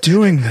stop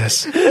doing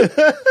this?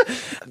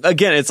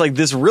 Again, it's like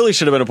this really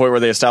should have been a point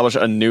where they established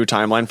a new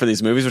timeline for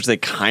these movies, which they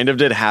kind of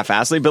did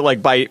half-assedly, but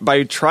like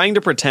by trying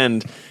to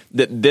pretend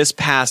that this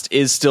past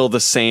is still the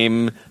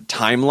same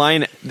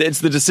timeline, it's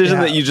the decision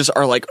that you just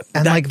are like,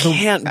 and that like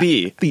can't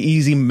be. The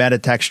easy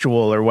metatextual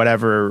or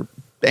whatever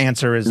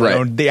answer is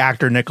the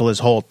actor Nicholas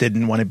Hoult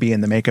didn't want to be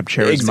in the makeup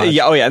chair as much.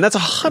 Yeah, and that's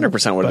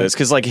 100% what it is,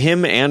 because like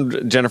him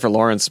and Jennifer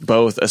Lawrence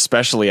both,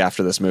 especially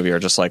after this movie, are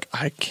just like,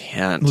 I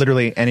can't.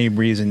 Literally any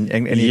reason.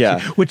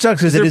 Which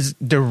sucks because it is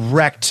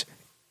direct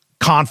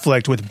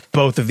conflict with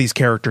both of these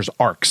characters'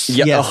 arcs.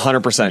 Yeah,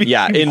 100%.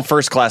 Yeah, in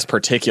First Class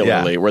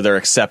particularly, where they're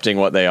accepting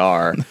what they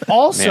are.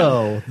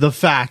 Also, the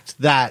fact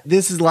that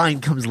this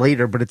line comes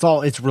later, but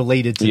it's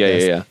related to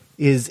this.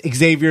 Is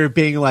Xavier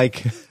being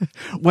like,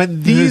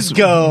 when these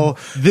go,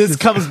 this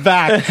comes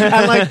back. And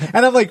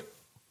I'm like,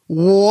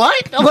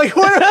 what? I'm like,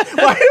 what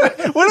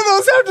do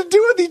those have to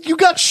do with it? You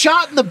got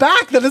shot in the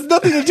back. That has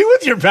nothing to do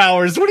with your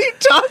powers. What are you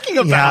talking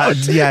about?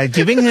 Yeah,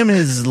 giving him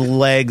his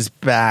legs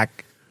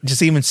back,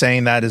 just even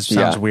saying that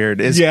sounds weird.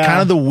 It's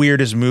kind of the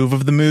weirdest move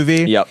of the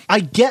movie. Yep.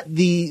 I get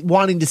the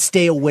wanting to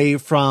stay away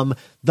from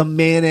the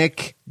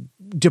manic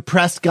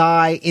depressed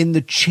guy in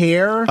the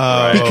chair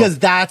because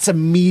that's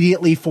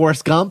immediately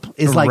Forrest Gump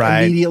is like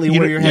immediately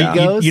where your head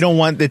goes. You don't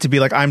want it to be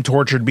like, I'm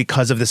tortured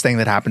because of this thing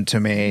that happened to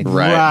me.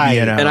 Right.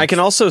 You know? And I can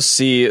also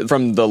see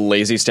from the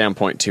lazy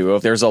standpoint too,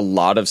 of there's a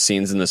lot of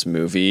scenes in this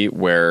movie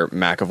where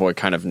McAvoy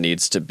kind of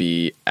needs to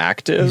be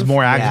active. He's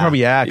more active. Probably,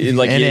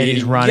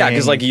 he's running. Yeah,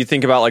 because like you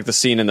think about like the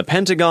scene in the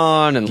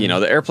Pentagon and, you know,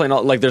 the airplane,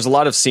 like there's a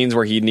lot of scenes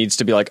where he needs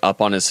to be like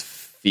up on his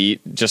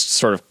feet, just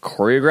sort of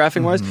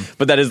choreographing wise,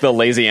 but that is the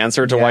lazy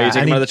answer to why you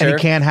take him out of the chair. And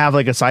he can't have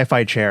like a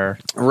sci-fi chair.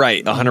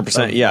 Right,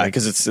 100%. Yeah,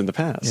 because it's in the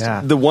past.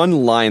 Yeah. The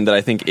one line that I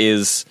think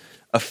is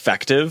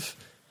effective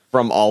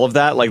from all of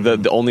that, like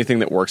the only thing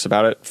that works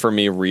about it for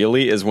me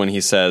really is when he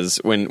says,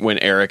 when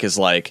Eric is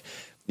like,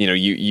 you know,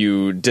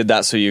 you did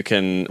that so you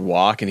can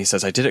walk, and he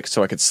says, I did it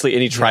so I could sleep,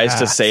 and he tries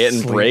to say it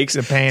and breaks.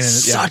 The pain.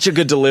 Such a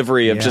good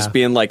delivery of just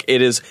being like,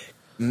 it is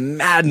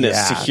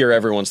madness to hear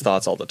everyone's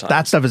thoughts all the time.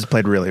 That stuff is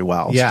played really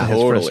well. Yeah,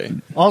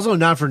 totally. Also,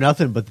 not for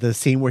nothing, but the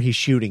scene where he's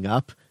shooting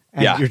up,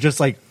 and Yeah. you're just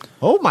like,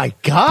 oh my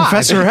God.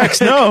 Professor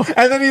X, no.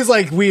 And then he's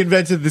like, we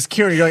invented this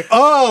cure. And you're like,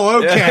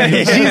 oh,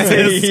 okay.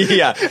 Jesus.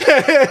 Yeah.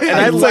 And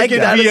I like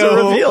that as a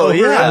reveal.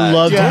 Yeah. I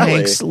love totally.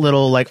 Hank's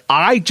little like,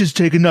 I just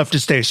take enough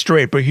to stay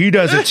straight, but he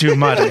does it too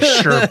much.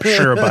 Like,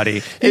 sure,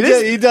 buddy.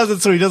 He does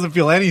it so he doesn't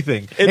feel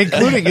anything,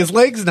 including his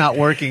legs not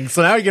working.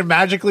 So now he can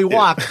magically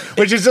walk,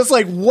 which is just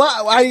like,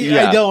 what?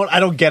 I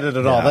don't get it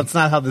at all. That's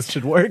not how this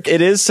should work.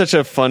 It is such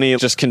a funny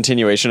just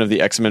continuation of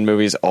the X-Men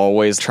movies,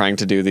 always trying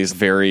to do these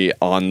very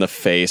on the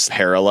face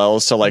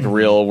parallels to like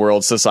real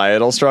world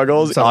societal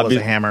struggles. It's always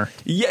a hammer.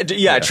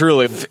 Yeah,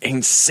 truly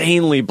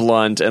insanely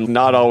blunt and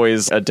not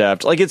always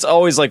adept. Like it's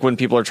always like when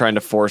people are trying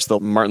to force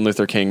the Martin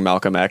Luther King,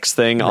 Malcolm X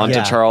thing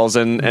onto Charles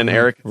and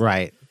Eric.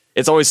 Right.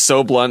 It's always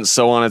so blunt,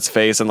 so on its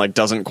face, and like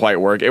doesn't quite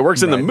work. It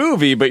works in the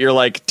movie, but you're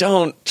like,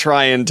 don't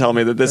try and tell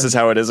me that this is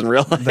how it is in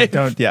real life. Like,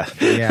 don't,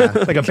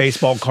 like a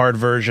baseball card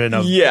version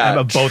of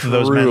both of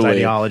those men's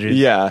ideologies.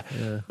 Yeah.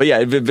 But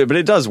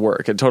it does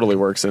work. It totally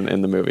works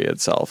in the movie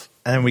itself.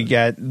 And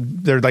then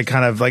they're like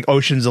kind of like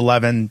Ocean's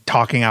 11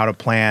 talking out a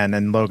plan,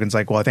 and Logan's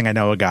like, well, I think I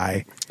know a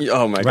guy.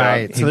 Oh my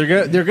Right. God.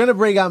 So they're gonna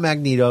break out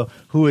Magneto,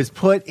 who is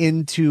put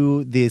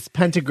into this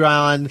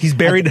pentagon. He's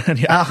buried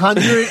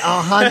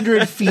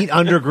 100 feet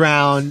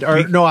underground,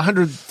 or no,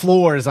 100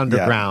 floors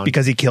underground,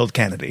 because he killed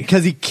Kennedy.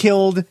 Because he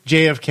killed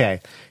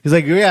JFK. He's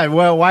like, yeah,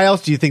 well, why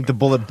else do you think the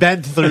bullet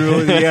bent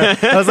through the air?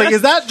 I was like,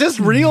 is that just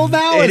real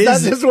now? Is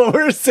that just what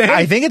we're saying?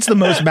 I think it's the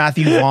most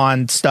Matthew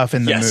Vaughn stuff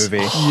in the movie.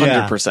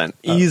 100%.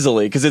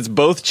 Easily. Because it's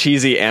both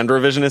cheesy and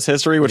revisionist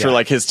history, which are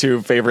like his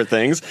two favorite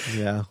things.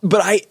 Yeah.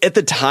 But at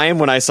the time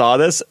when I saw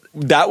this,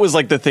 that was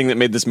like the thing that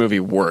made this movie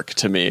work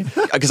to me.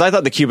 Because I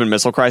thought the Cuban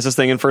Missile Crisis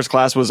thing in First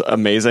Class was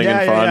amazing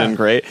and fun and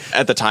great.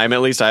 At the time, at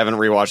least, I haven't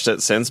rewatched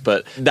it since,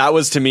 but that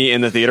was to me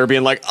in the theater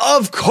being like,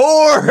 of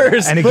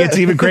course! And it gets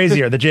even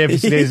crazier. The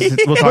JFK days,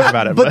 we'll talk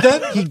about it. But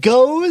then he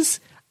goes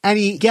and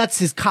he gets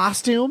his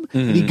costume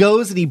and he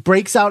goes and he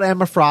breaks out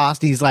Emma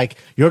Frost. And he's like,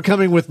 you're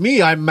coming with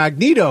me. I'm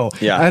Magneto.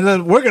 Yeah. And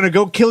then we're going to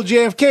go kill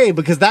JFK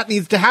because that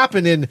needs to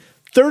happen in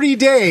 30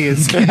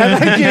 days. And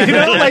like, you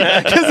know,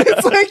 like, cause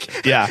it's like,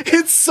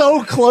 it's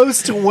so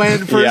close to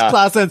when First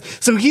Class ends.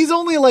 So he's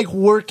only like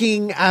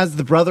working as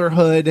the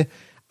Brotherhood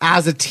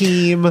as a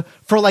team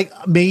for like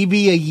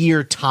maybe a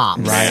year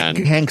tops. Right.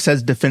 Hank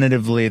says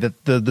definitively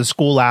that the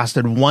school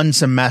lasted one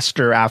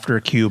semester after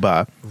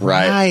Cuba.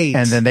 Right.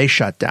 And then they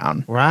shut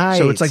down. Right.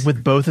 So it's like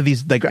with both of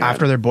these, like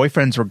after their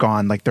boyfriends were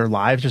gone, like their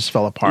lives just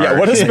fell apart. Yeah,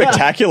 what a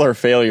spectacular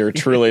failure,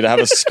 truly, to have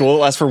a school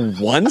that lasts for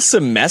one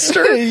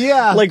semester.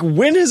 Yeah. Like,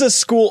 when has a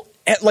school...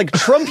 Like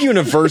Trump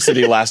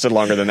University lasted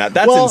longer than that.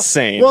 That's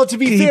insane. Well, to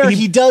be fair,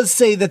 he does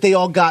say that they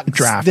all got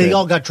drafted. They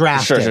all got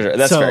drafted. Sure.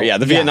 That's fair. Yeah,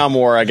 the Vietnam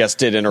War, I guess,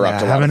 did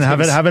interrupt a lot.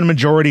 Having a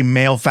majority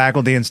male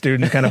faculty and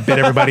students kind of bit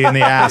everybody in the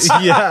ass.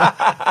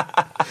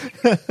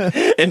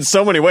 In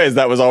so many ways,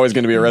 that was always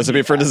going to be a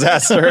recipe for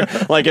disaster.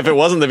 Like, if it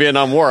wasn't the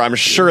Vietnam War, I'm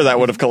sure that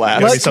would have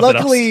collapsed.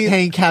 Luckily,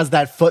 Hank has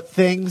that foot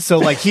thing, so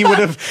like he would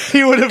have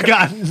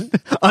gotten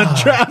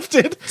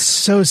undrafted.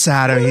 So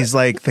sad. He's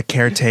like the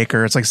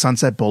caretaker. It's like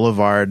Sunset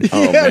Boulevard.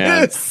 Oh,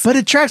 man. But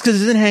it tracks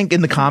because isn't Hank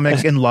in the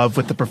comics in love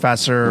with the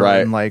professor right.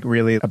 and like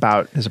really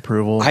about his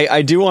approval?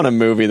 I do want a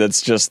movie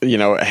that's just, you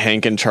know,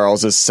 Hank and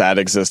Charles's sad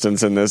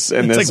existence in this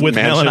it's like with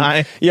mansion. Mel and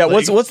I. Yeah,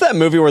 like, what's that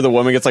movie where the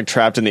woman gets like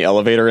trapped in the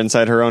elevator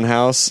inside her own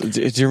house?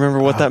 Do you remember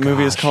what that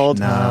movie is called?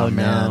 No.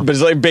 But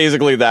it's like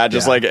basically that,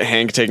 just like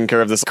Hank taking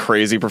care of this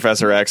crazy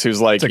Professor X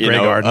who's like, you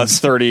know, a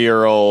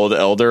 30-year-old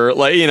elder.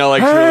 Like, you know,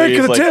 like Hank,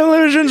 the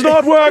television's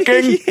not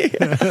working.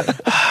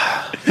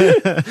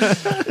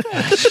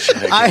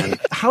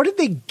 How did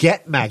they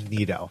get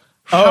Magneto?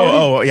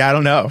 Yeah, I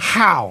don't know.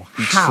 How?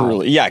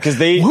 Truly. Yeah, because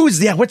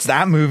what's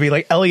that movie?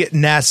 Like Elliot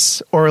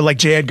Ness or like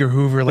J. Edgar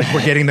Hoover, like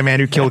we're getting the man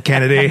who killed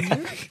Kennedy.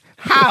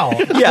 How?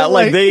 Yeah,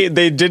 like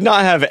they did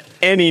not have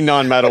any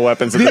non-metal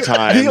weapons at the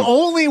time. The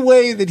only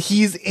way that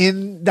he's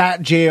in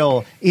that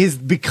jail is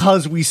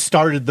because we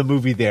started the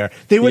movie there.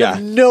 They would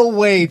have no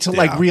way to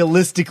like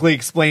realistically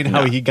explain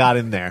how he got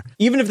in there.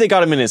 Even if they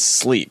got him in his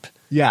sleep.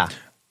 Yeah.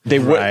 They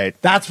would. Right.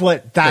 That's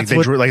what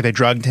They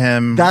drugged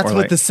him. that's or what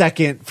like- the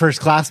second First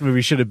Class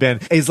movie should have been.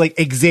 Is like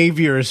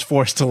Xavier is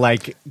forced to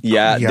like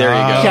Yeah, there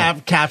you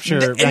go.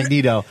 capture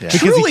Magneto because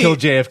Truly- he killed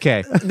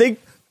JFK. They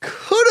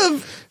could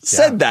have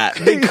said that.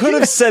 They could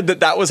have said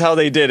that was how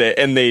they did it,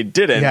 and they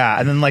didn't. Yeah,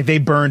 and then like they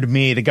burned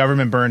me. The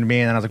government burned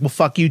me, and then I was like, "Well,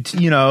 fuck you."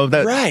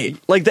 That Right.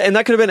 Like, and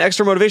that could have been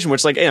extra motivation,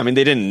 which, like, hey, I mean,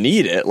 they didn't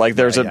need it. Like,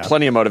 there's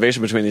plenty of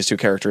motivation between these two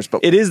characters,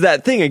 but it is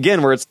that thing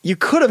again where you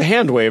could have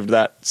hand waved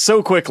that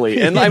so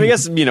quickly. And I mean, I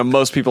guess,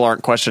 most people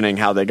aren't questioning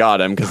how they got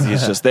him because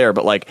he's just there,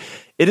 but like,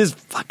 it is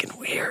fucking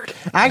weird.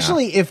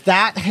 Actually, if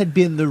that had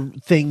been the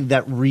thing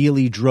that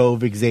really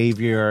drove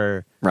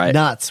Xavier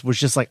nuts, was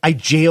just like, I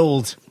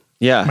jailed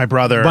Yeah. my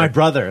brother,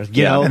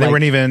 you know, and they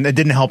weren't even. It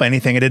didn't help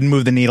anything. It didn't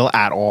move the needle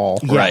at all,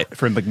 Right.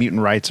 For like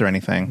mutant rights or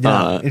anything.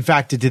 No, in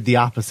fact, it did the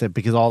opposite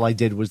because all I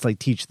did was like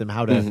teach them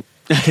how to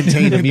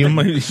contain a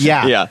mutant.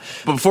 Yeah. Yeah.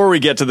 Before we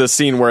get to the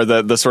scene where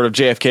the sort of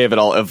JFK of it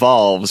all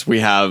evolves,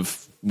 we have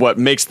what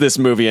makes this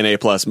movie an A+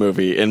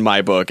 movie in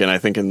my book, and I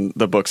think in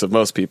the books of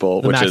most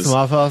people, The which is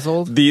Maximoff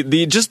household.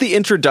 the just the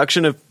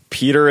introduction of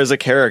Peter as a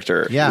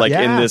character,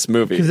 in this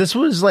movie. Because this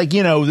was like,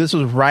 this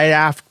was right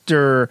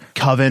after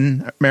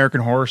Coven, American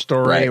Horror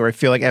Story, Right. where I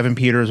feel like Evan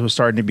Peters was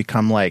starting to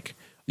become like,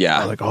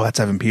 Yeah. like, oh, that's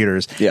Evan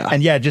Peters. Yeah.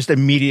 And just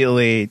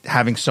immediately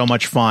having so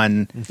much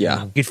fun.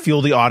 Yeah. You could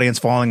feel the audience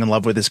falling in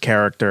love with his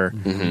character.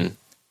 Mm-hmm.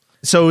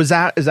 So is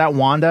that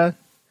Wanda,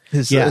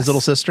 his little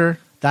sister?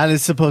 That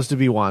is supposed to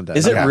be Wanda.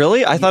 Is it Yeah.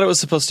 really? I thought it was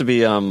supposed to be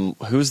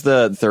who's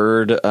the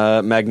third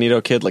Magneto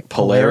kid, like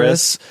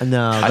Polaris?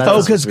 No. I that thought Oh, it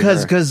was supposed to be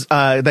her. because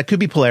that could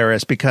be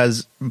Polaris,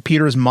 because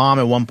Peter's mom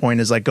at one point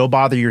is like, go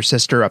bother your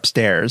sister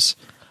upstairs.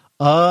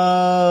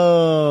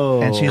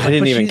 Oh. And she's I like, didn't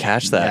 "But even she's-"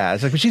 catch that. Yeah,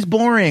 it's like, but she's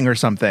boring or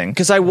something.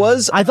 Because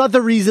I thought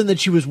the reason that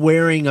she was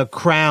wearing a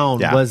crown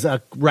Yeah. was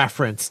a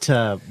reference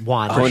to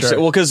Wanda.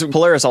 well, because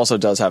Polaris also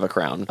does have a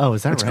crown. Oh,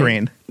 is that It's right?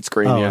 green. It's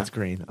green. Oh, yeah. it's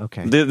green.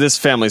 Okay. This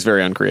family's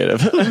very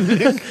uncreative.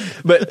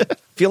 But I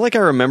feel like I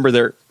remember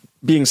there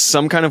being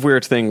some kind of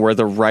weird thing where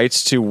the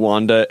rights to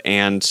Wanda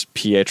and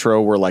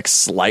Pietro were like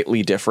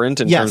slightly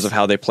different in Yes. terms of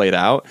how they played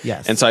out.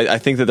 Yes. And so I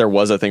think that there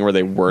was a thing where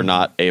they were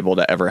not able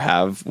to ever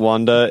have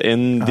Wanda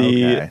in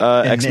the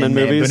Okay. X-Men And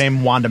movies. The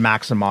name Wanda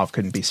Maximoff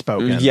couldn't be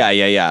spoken.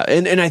 Yeah.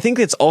 And I think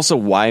it's also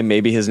why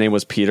maybe his name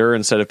was Peter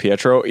instead of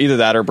Pietro. Either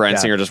that or Bryan Yeah.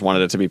 Singer just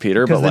wanted it to be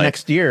Peter. Because But the like,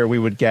 next year we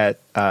would get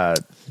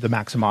the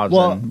Maximoffs.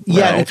 Well, and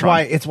yeah,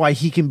 Ultron. it's why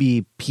he can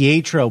be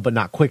Pietro but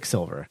not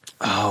Quicksilver.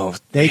 oh,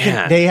 They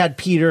man. they had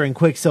Peter and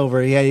Quicksilver.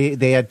 Yeah,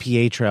 they had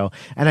Pietro,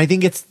 and I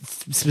think it's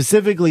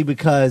specifically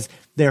because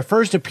their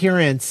first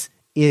appearance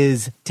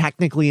is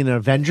technically in an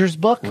Avengers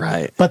book,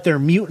 Right. But they're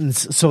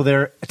mutants, so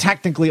they're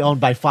technically owned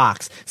by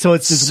Fox. So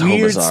it's this So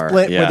weird bizarre,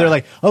 split yeah. where they're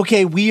like,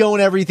 okay, we own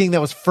everything that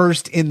was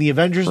first in the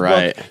Avengers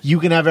Right. book. You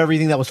can have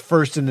everything that was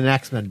first in an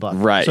X-Men book,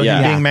 Right. So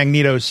yeah. him being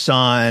Magneto's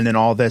son and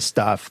all this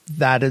stuff,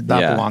 that Yeah.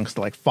 belongs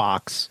to like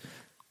Fox.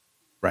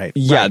 Right.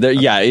 Yeah,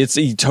 Right. it's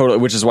totally,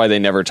 which is why they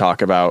never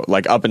talk about,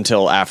 like, up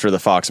until after the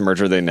Fox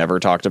merger, they never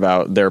talked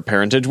about their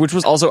parentage, which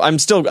was also,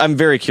 I'm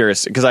very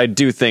curious because I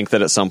do think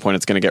that at some point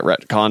it's going to get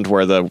retconned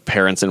where the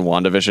parents in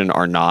WandaVision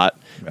are not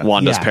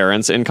Wanda's Yeah.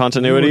 parents in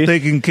continuity.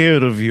 taking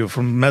care of you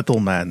from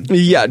Metal Man.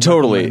 Yeah,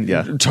 totally.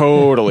 Yeah.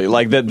 Totally.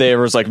 Like that there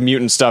was like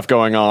mutant stuff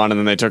going on and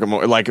then they took them,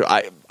 like,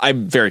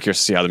 I'm very curious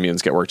to see how the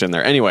mutants get worked in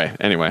there. Anyway.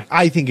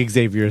 I think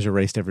Xavier's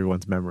erased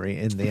everyone's memory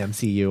in the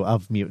MCU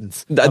of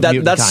mutants. of That's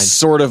mutant kind.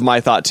 sort of my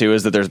thought too,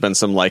 is that there's been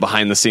some like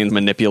behind the scenes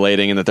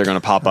manipulating and that they're going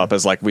to pop up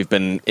as like we've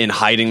been in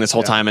hiding this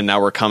whole time and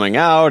now we're coming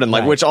out and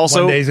like, Right. which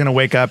also One day he's gonna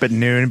wake up at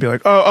noon and be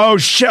like, oh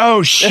shit.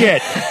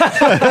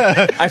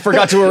 I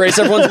forgot to erase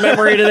everyone's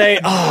memory today.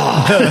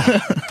 Oh.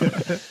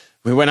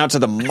 We went out to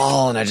the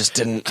mall and I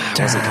wasn't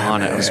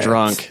on it. I was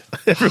drunk.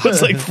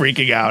 Everyone's like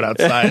freaking out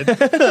outside.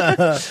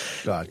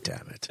 God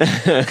damn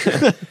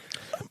it.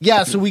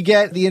 Yeah, so we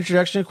get the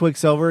introduction of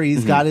Quicksilver.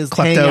 He's got his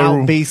Klepto.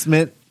 hangout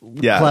basement,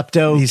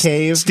 klepto He's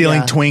cave. stealing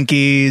Yeah.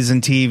 Twinkies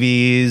and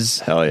TVs.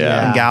 Hell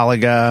yeah. And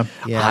Galaga.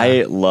 Yeah.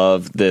 I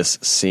love this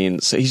scene.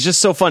 So he's just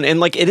so fun. And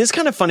like it is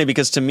kind of funny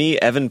because to me,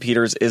 Evan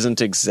Peters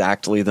isn't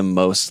exactly the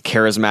most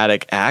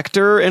charismatic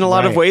actor in a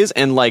lot of Right. ways.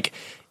 And like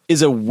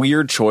is a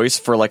weird choice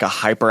for like a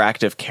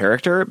hyperactive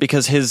character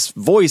because his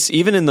voice,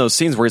 even in those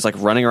scenes where he's like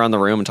running around the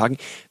room and talking,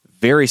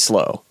 very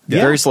slow,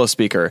 very slow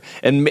speaker.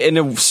 And in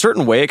a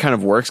certain way, it kind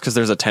of works because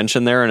there's a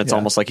tension there and it's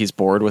almost like he's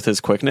bored with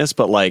his quickness.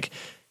 But like,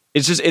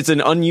 it's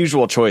an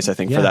unusual choice, I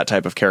think, for Yeah. that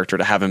type of character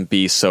to have him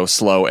be so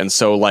slow and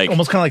so like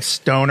Almost kind of like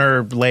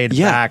stoner, laid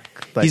back.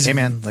 Like, he's hey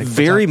man, like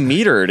very what's up?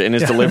 metered in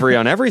his delivery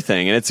on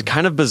everything, and it's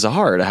kind of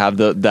bizarre to have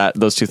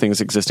those two things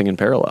existing in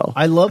parallel.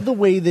 I love the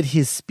way that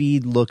his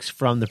speed looks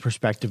from the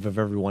perspective of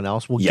everyone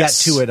else. We'll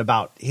Yes. get to it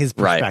about his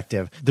Right.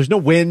 perspective. There's no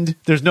wind.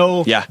 There's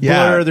no Yeah.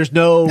 blur. Yeah. There's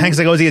no... Hank's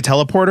like, oh, is he a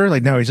teleporter?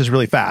 Like, no, he's just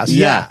really fast.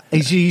 Yeah.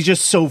 He's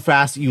just so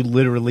fast that you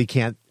literally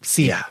can't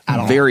see it at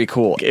all. Very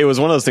cool. It was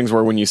one of those things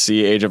where when you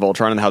see Age of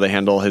Ultron and how they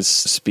handle his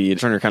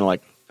speed, you're kind of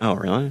like, oh,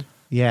 really?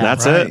 Yeah,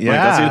 that's right, it.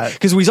 yeah.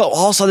 Because we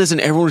all saw this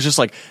and everyone was just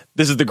like,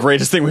 this is the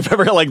greatest thing we've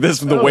ever like this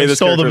the way this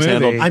stole the character was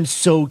movie. handled. I'm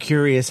so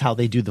curious how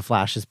they do the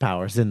Flash's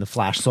powers in the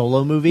Flash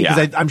solo movie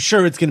because Yeah. I'm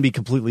sure it's going to be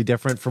completely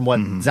different from what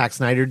Zack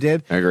Snyder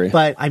did. I agree.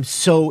 But I'm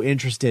so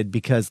interested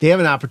because they have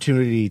an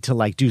opportunity to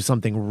like do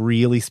something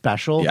really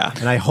special. Yeah.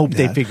 And I hope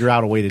they figure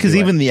out a way to do it. Because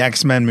even the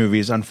X-Men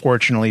movies,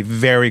 unfortunately,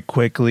 very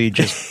quickly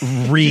just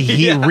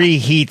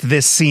reheat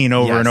this scene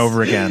over Yes. and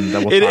over again. That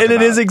we'll talk And it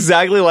about. is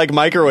exactly like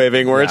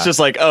microwaving where it's Yeah. just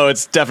like, oh,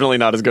 it's definitely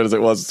not as good as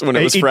it was when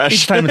it was fresh.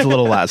 Each time it's a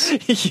little less.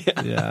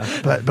 yeah.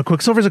 But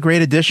Quicksilver's a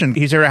great addition.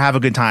 He's there to have a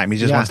good time. He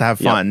just Yeah. wants to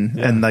have Yep. fun,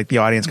 and like the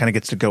audience kind of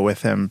gets to go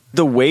with him.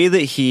 The way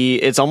that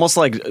it's almost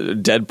like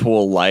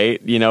Deadpool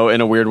light, you know,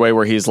 in a weird way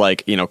where he's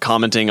like, you know,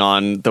 commenting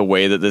on the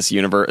way that this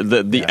universe,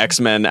 the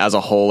X-Men as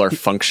a whole are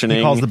functioning.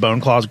 He calls the Bone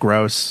Claws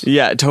gross.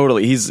 Yeah,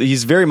 totally.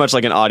 He's very much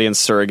like an audience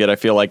surrogate, I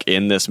feel like,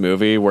 in this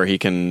movie where he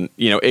can,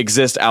 you know,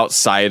 exist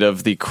outside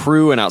of the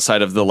crew and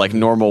outside of the like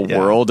normal Yeah.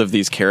 world of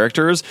these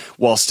characters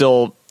while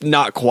still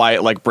not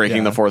quite like breaking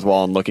Yeah. the fourth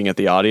wall and looking at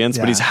the audience,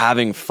 but Yeah. he's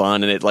having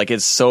fun, and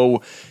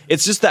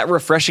it's just that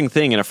refreshing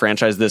thing in a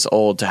franchise this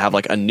old to have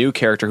like a new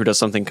character who does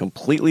something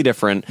completely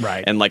different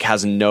Right. and like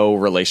has no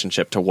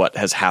relationship to what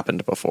has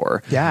happened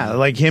before. Yeah,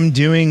 like him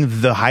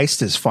doing the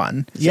heist is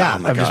fun. Yeah. Oh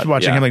my I'm just God,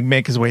 watching yeah. him like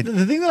make his way.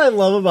 The thing that I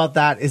love about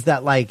that is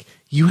that like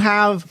you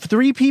have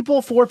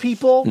 4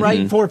 people,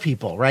 right? 4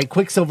 people, right?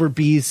 Quicksilver,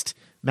 Beast,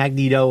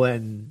 Magneto,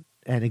 and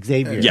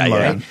Xavier. Yeah, yeah.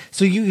 right?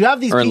 So you have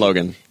these Or in people-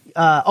 Logan.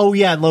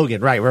 And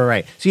Logan,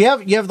 right. So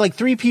you have like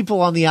 3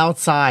 people on the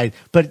outside,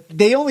 but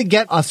they only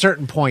get a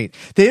certain point.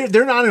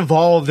 They're not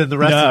involved in the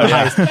rest of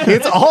the heist.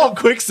 It's all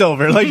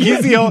Quicksilver. Like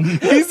he's the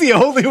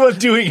only one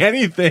doing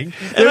anything.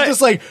 They're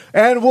just like,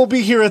 and we'll be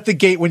here at the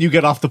gate when you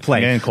get off the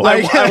plane. Yeah, cool.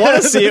 Like, I want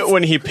to see it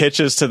when he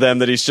pitches to them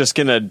that he's just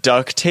going to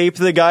duct tape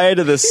the guy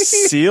to the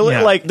ceiling.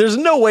 Yeah. Like, there's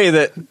no way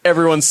that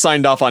everyone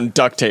signed off on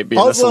duct tape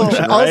being the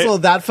solution, right? Also,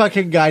 that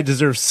fucking guy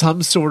deserves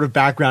some sort of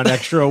background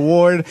extra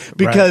award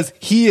because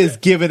he is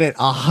giving it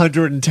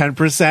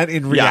 110%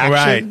 in Yeah,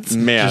 reaction. Right,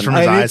 Man. just from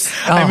his And eyes.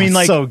 it's- I mean,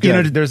 like so you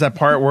know, good. there's that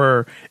part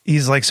where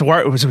he's like, "So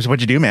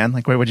what'd you do, man?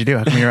 Like, what'd you do?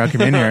 How come you're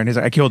in here?" And he's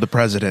like, "I killed the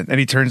president." And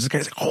he turns to the guy,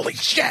 he's like, "Holy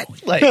shit!"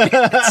 Like,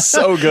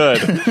 So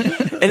good.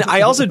 And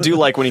I also do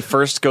like when he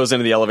first goes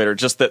into the elevator,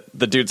 just that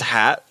the dude's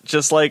hat,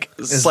 just like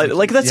slight,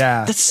 like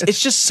that's it's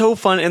just so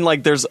fun. And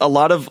like, there's a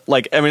lot of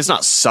like, I mean, it's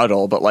not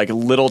subtle, but like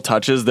little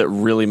touches that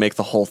really make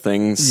the whole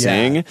thing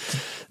sing.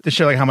 to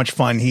show like how much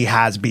fun he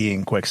has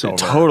being Quicksilver.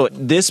 Totally.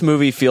 This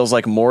movie feels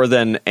like more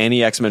than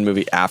any X-Men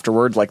movie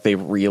afterward, like they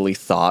really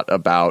thought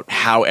about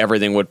how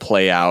everything would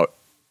play out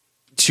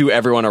to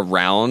everyone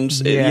around.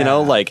 Yeah. You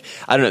know, like,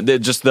 I don't know,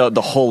 just the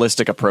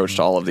holistic approach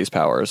to all of these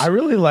powers. I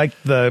really like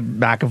the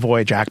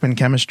McAvoy Jackman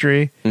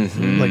chemistry.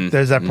 Like,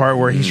 there's that part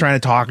where he's trying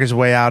to talk his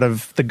way out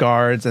of the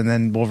guards, and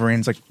then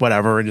Wolverine's like,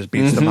 whatever, and just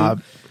beats them up.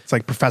 It's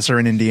like Professor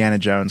and Indiana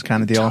Jones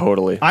kind of deal.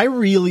 Totally. I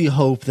really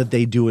hope that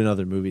they do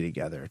another movie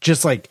together,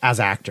 just like as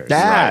actors.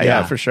 Yeah,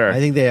 yeah, for sure. I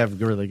think they have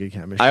really good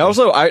chemistry.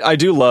 I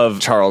do love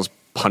Charles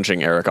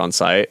punching Eric on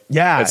sight.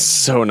 Yeah. It's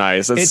so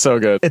nice. It's so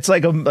good. It's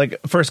like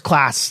first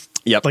class.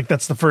 Yep. Like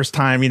that's the first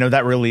time, you know,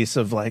 that release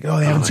of like, oh,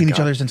 they haven't seen each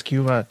other since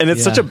Cuba. And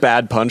it's such a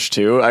bad punch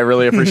too. I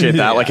really appreciate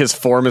that. Like his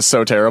form is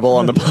so terrible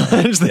on the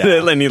punch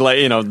that and he like,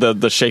 you know,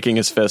 the shaking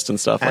his fist and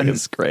stuff. Like And-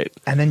 it's great.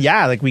 And then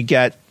like we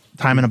get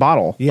Time in a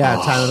Bottle. Yeah,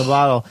 Time in the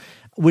Bottle,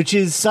 which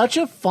is such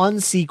a fun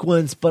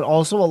sequence, but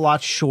also a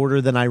lot shorter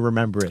than I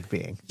remember it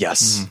being.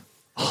 Yes.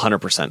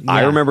 100%. Yeah.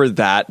 I remember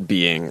that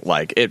being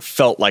like, it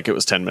felt like it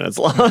was 10 minutes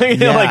long.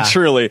 Yeah. Like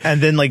truly. And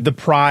then like the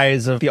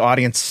prize of the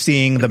audience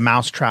seeing the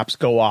mouse traps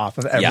go off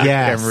of every, Yeah.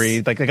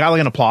 Yes. like they got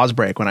like an applause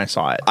break when I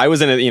saw it. I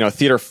was in a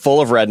theater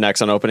full of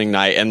rednecks on opening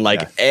night, and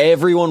like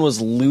everyone was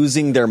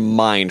losing their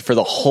mind for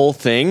the whole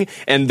thing.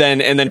 And then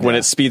when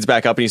it speeds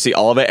back up and you see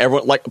all of it,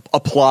 everyone like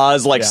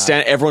applause, like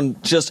everyone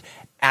just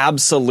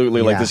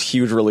absolutely like Yeah. this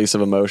huge release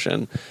of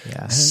emotion.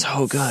 Yeah,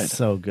 So good.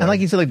 so good. And like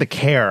you said, like the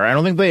care. I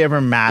don't think they ever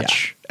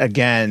match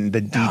again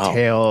the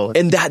detail.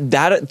 And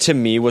that to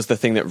me was the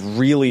thing that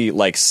really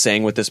like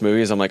sang with this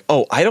movie is I'm like,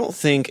 oh, I don't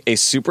think a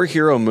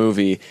superhero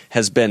movie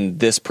has been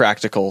this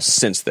practical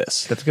since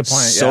this. That's a good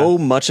point, So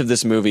much of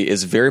this movie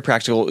is very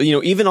practical. You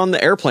know, even on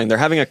the airplane, they're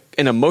having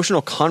an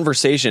emotional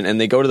conversation and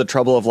they go to the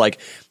trouble of like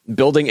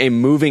building a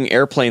moving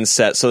airplane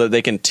set so that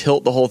they can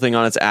tilt the whole thing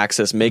on its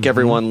axis, make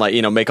everyone like,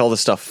 you know, make all the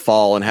stuff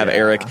fall and have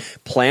Eric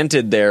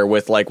planted there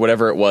with like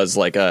whatever it was,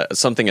 like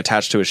something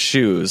attached to his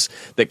shoes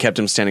that kept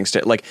him standing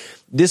still. Like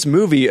this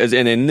movie is,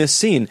 and in this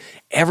scene,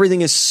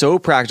 everything is so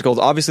practical.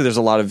 Obviously there's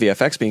a lot of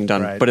VFX being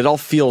done, but it all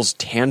feels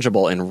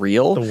tangible and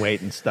real. The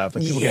weight and stuff.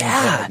 Like people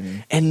getting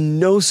hit And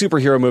no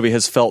superhero movie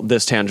has felt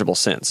this tangible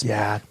since.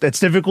 yeah, it's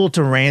difficult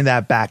to rein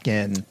that back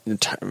in.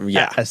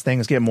 Yeah. As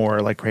things get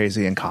more like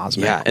crazy and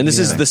cosmic. Yeah, and this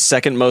is the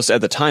second most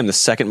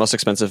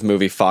expensive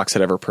movie Fox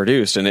had ever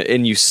produced,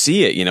 and you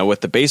see it, you know,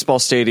 with the baseball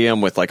stadium,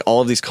 with like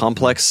all of these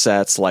complex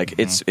sets, like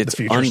it's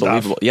future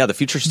unbelievable. stuff. Yeah, the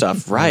future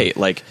stuff, right?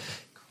 Like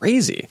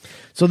crazy.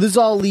 So this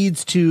all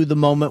leads to the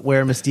moment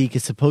where Mystique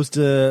is supposed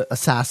to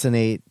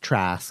assassinate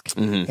Trask,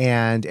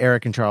 and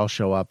Eric and Charles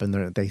show up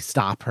and they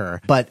stop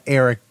her. But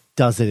Eric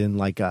does it in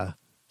like a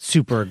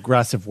super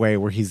aggressive way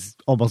where he's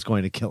almost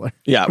going to kill her.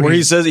 Yeah, where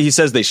he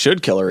says they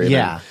should kill her. Even.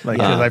 Yeah. Like,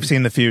 'cause I've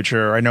seen the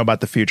future. I know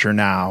about the future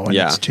now. And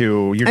you're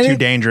too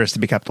dangerous to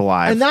be kept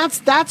alive. And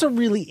that's a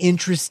really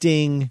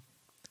interesting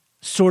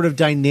sort of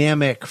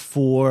dynamic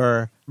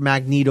for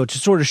Magneto to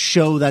sort of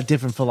show that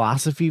different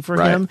philosophy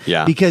for him.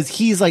 Yeah. Because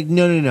he's like,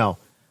 no.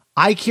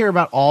 I care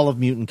about all of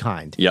mutant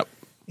kind. Yep.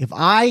 If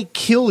I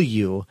kill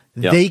you,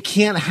 they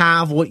can't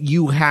have what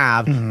you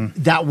have.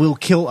 That will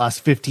kill us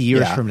 50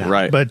 years from now.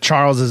 Right. But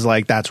Charles is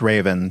like, that's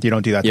Raven. You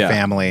don't do that to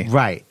family.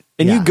 Right.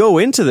 And you go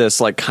into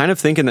this like kind of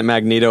thinking that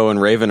Magneto and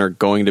Raven are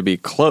going to be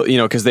close,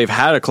 because they've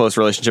had a close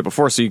relationship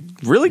before. So you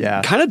really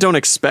kind of don't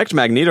expect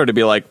Magneto to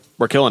be like,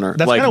 we're killing her.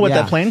 That's like, kind of what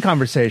that plane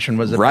conversation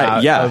was about.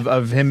 Right, yeah.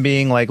 Of him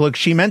being like, look,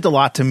 she meant a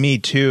lot to me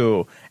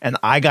too. And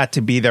I got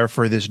to be there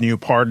for this new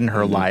part in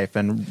her life.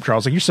 And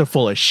Charles like, you're so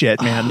full of shit,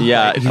 man.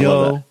 Yeah. Like, You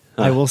know,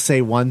 I will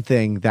say one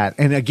thing that,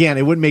 and again,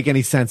 it wouldn't make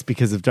any sense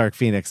because of Dark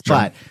Phoenix,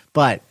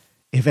 but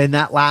if in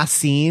that last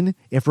scene,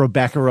 if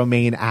Rebecca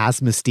Romaine as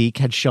Mystique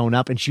had shown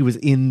up and she was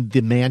in the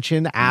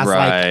mansion as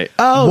like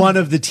one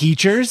of the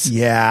teachers,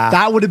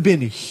 that would have been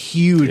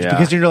huge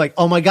because you're like,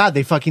 oh my God,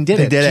 they fucking did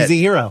it. She's a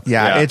hero.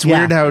 Yeah, it's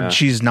weird how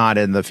she's not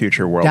in the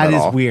future world That at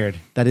is all. weird.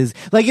 That is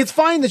like, it's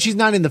fine that she's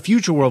not in the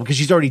future world because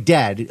she's already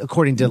dead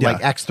according to like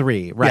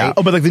X3, right? Yeah.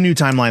 Oh, but like the new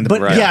timeline.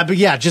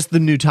 But just the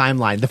new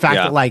timeline. The fact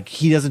that like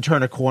he doesn't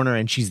turn a corner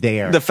and she's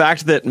there. The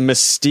fact that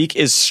Mystique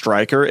is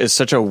Stryker is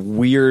such a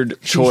weird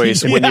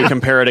choice when you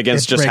compare it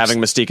against having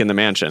Mystique in the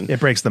mansion. It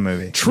breaks the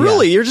movie.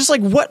 Truly, you're just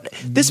like, what?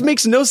 This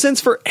makes no sense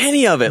for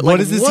any of it. Like,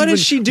 what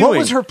is she doing? What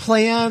was her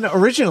plan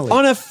originally?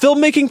 On a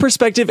filmmaking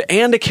perspective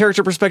and a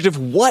character perspective,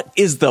 what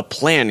is the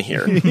plan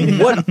here?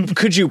 What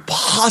could you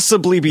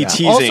possibly be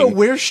teasing? Also,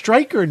 where's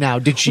Stryker now?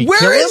 Did she kill him?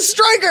 Where is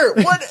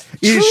Stryker? What?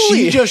 Is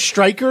she just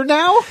Stryker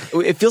now?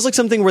 It feels like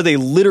something where they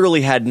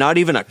literally had not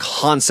even a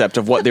concept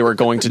of what they were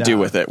going to do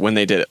with it when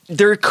they did it.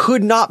 There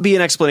could not be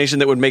an explanation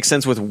that would make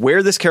sense with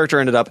where this character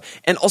ended up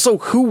and also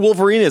who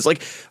Wolverine is.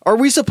 Like, are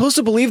we supposed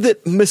to believe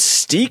that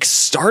Mystique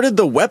started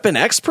the Weapon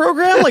X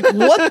program? Like,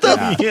 what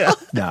the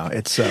fuck? No,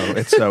 it's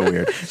so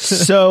weird.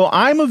 So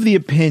I'm of the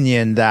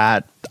opinion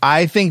that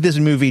I think this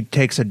movie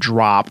takes a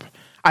drop.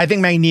 I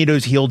think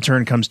Magneto's heel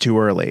turn comes too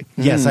early.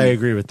 Yes, I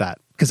agree with that.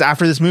 Because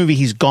after this movie,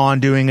 he's gone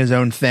doing his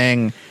own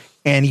thing.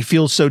 And he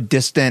feels so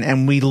distant,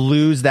 and we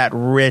lose that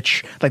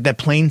rich, like that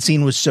plane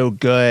scene was so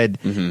good,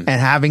 and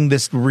having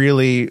this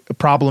really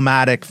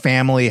problematic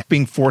family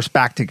being forced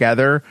back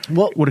together,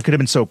 could have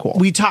been so cool.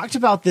 We talked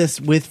about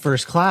this with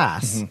First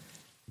Class.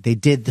 They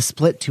did the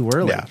split too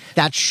early. Yeah.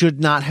 That should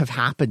not have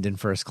happened in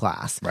First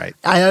Class. Right.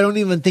 I don't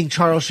even think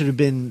Charles should have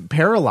been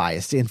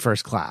paralyzed in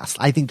First Class.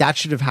 I think that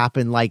should have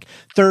happened like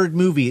third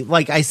movie.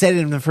 Like I said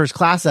in the First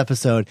Class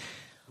episode,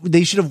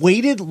 they should have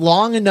waited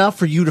long enough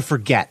for you to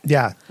forget.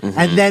 Yeah.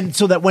 And then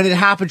so that when it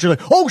happens, you're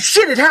like, oh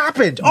shit, it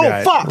happened.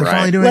 Oh, fuck. They're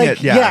finally doing like,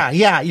 it.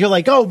 Yeah. You're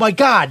like, oh my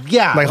God.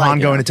 Yeah. Like Han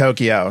going to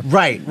Tokyo.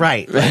 Right.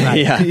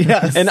 Yeah.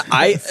 Yes. And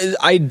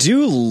I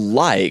do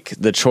like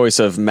the choice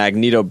of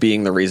Magneto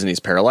being the reason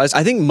he's paralyzed.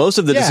 I think most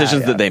of the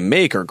decisions that they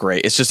make are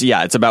great. It's just,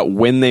 it's about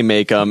when they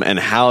make them and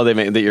how they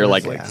make that you're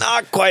like,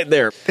 not quite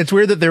there. It's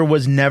weird that there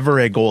was never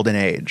a golden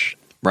age.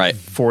 Right.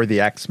 For the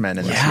X-Men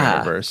in this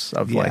universe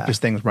of like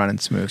just things running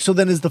smooth. So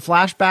then is the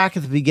flashback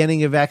at the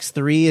beginning of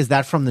X3, is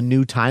that from the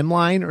new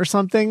timeline or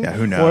something? Yeah,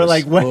 who knows? Or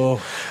like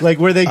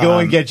where they go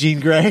and get Jean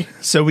Grey?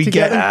 So we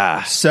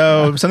get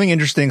something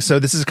interesting. So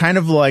this is kind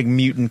of like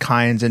Mutant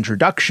Kind's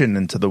introduction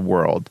into the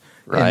world.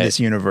 In this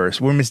universe,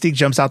 where Mystique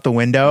jumps out the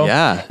window,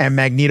 and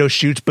Magneto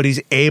shoots, but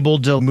he's able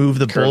to move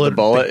the bullet.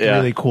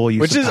 Really cool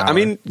use, which is, power. I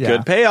mean,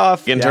 good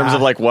payoff in terms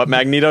of like what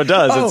Magneto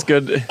does. It's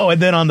good. Oh,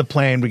 and then on the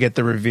plane we get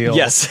the reveal.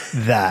 Yes,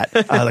 that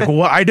like,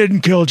 well, I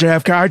didn't kill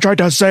JFK. I tried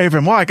to save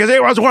him. Why? Because he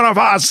was one of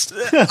us.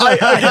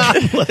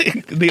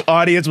 Like, the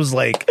audience was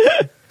like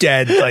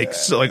dead. Like,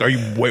 so, like, are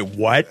you? Wait,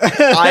 what?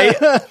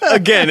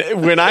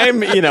 Again, when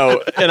I'm,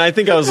 and I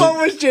think I was.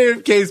 What was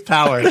JFK's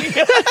power?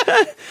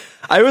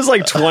 I was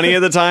like 20 at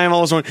the time,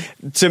 almost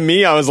 20. To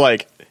me, I was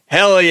like,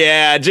 hell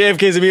yeah,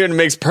 JFK's a mutant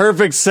makes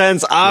perfect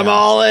sense. I'm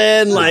all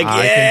in. Like,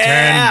 I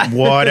can turn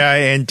water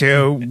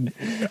into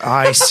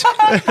ice.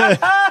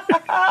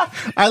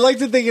 I like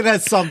to think it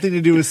has something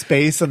to do with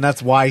space, and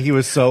that's why he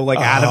was so like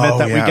adamant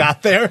that we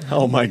got there.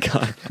 Oh my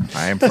God.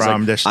 I am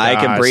from the stars. I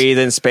can breathe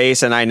in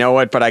space and I know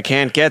it, but I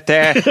can't get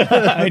there.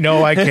 I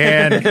know I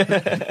can.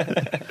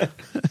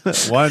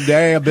 One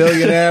day a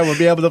billionaire will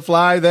be able to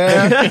fly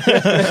there.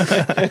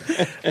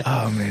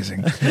 Oh,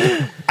 amazing.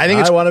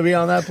 I want to be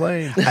on that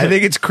plane. I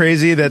think it's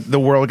crazy that the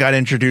world got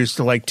introduced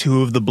to like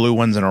two of the blue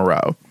ones in a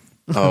row.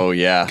 Oh,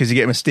 yeah. Because you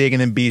get Mystique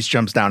and then Beast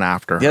jumps down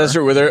after her. Yeah, that's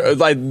true.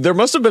 There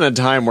must have been a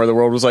time where the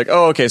world was like,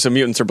 oh, okay, so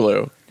mutants are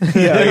blue.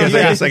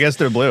 I guess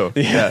they're blue.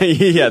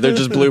 Yeah, they're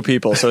just blue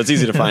people, so it's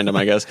easy to find them,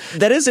 I guess.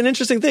 That is an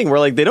interesting thing where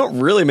like they don't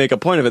really make a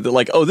point of it that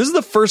like, oh, this is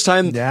the first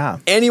time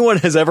anyone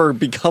has ever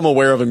become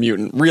aware of a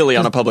mutant really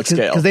on a public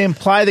scale. Because they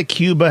imply that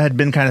Cuba had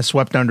been kind of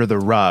swept under the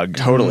rug.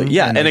 Totally.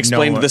 Yeah, and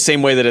explained the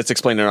same way that it's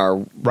explained in our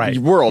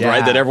world,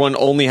 right? That everyone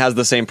only has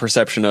the same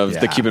perception of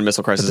the Cuban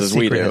Missile Crisis as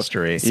we do.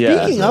 History.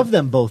 Speaking of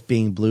them both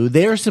being blue,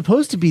 they are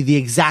supposed to be the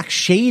exact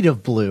shade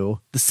of blue,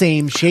 the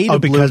same shade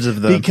of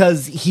blue,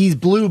 because he's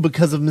blue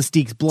because of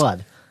Mystique's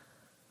blood.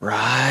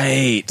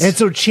 Right. And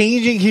so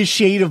changing his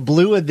shade of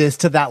blue in this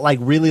to that like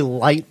really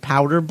light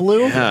powder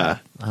blue, I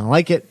don't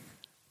like it.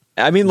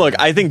 I mean, look,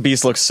 I think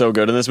Beast looks so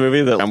good in this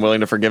movie that I'm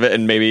willing to forgive it,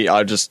 and maybe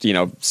I'll just,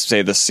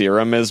 say the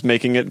serum is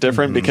making it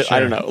different because I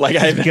don't know, like,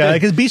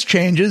 because Beast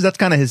changes. That's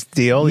kind of his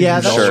deal.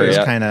 Yeah, that's true.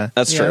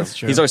 That's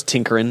true. He's always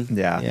tinkering.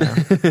 Yeah.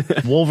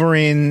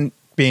 Wolverine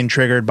being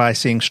triggered by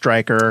seeing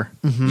Stryker.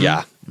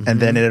 And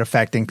then it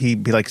affecting he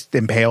like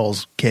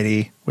impales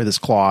Kitty with his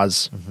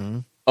claws.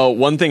 Oh,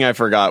 one thing I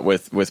forgot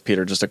with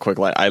Peter, just a quick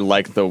line. I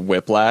like the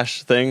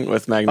whiplash thing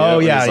with Magneto. Oh,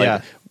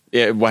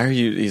 yeah. Why are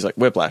you? He's like,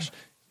 whiplash.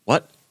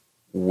 What?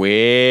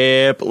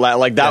 Whip.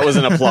 Like that was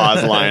an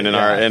applause line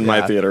in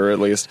my theater, at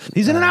least.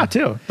 He's in and out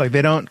too. Like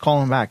they don't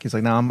call him back. He's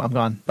like, no, I'm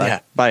gone. Bye. Yeah.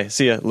 Bye.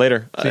 See ya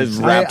later. It's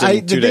wrapped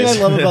in 2 days. The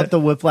thing I love about the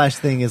whiplash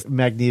thing is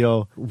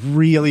Magneto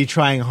really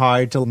trying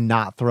hard to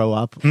not throw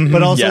up,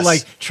 but also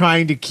like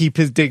trying to keep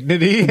his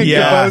dignity and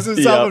compose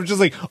himself. I'm just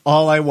like,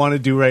 all I want to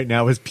do right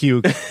now is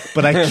puke,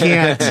 but I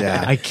can't.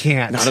 I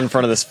can't. Not in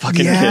front of this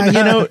fucking kid.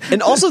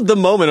 And also the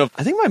moment of,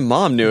 I think my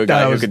mom knew a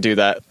guy who could do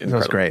that. That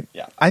was great.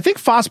 Yeah. I think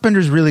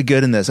Fassbender's really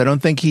good in this. I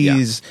don't think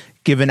he's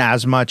given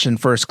as much in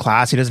First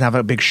Class. He doesn't have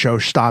a big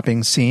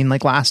show-stopping scene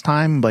like last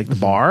time, like the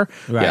bar.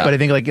 But I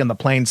think like in the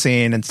plane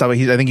scene and stuff, I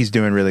think he's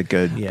doing really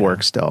good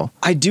work still.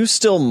 I do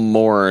still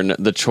mourn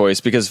the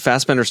choice because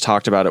Fassbender's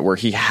talked about it where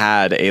he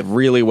had a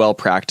really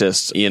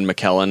well-practiced Ian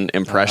McKellen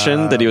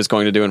impression that he was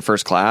going to do in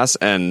First Class,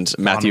 and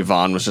Matthew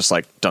Vaughn was just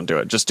like, don't do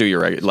it. Just do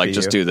your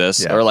do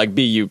this. Or like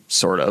be you,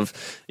 sort of.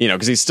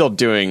 Because he's still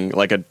doing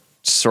like a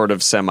sort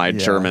of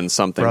semi-German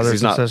something. Brothers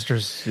he's not, and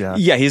sisters.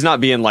 He's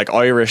not being like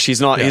Irish. He's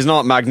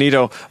not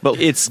Magneto,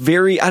 but it's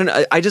very, I don't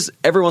know. I just,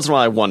 every once in a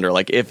while I wonder,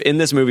 like if in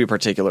this movie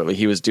particularly,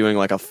 he was doing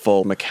like a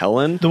full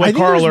McKellen. The way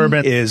Carl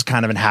Urban is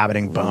kind of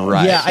inhabiting Bone.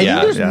 Right. Yeah, I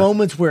think there's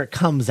moments where it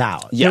comes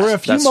out. Yes, there were a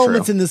few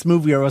moments in this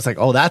movie where I was like,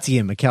 oh, that's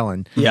Ian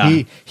McKellen. Yeah.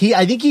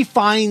 I think he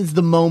finds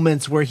the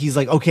moments where he's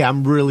like, okay,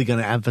 I'm really going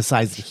to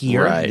emphasize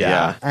here. Right,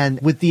 yeah. And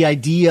with the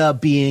idea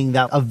being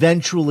that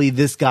eventually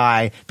this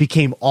guy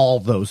became all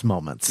those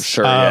moments.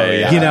 Sure,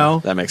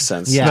 yeah. That makes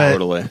sense. Yeah.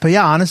 Totally. But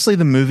yeah, honestly,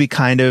 the movie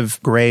kind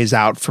of grays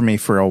out for me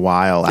for a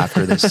while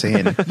after this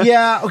scene.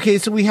 Okay,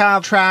 so we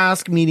have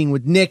Trask meeting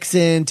with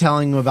Nixon,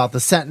 telling him about the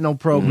Sentinel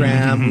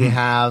program. We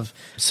have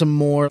some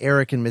more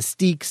Eric and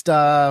Mystique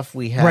stuff.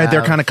 We have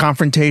their kind of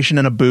confrontation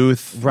in a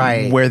booth.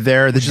 Where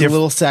they're a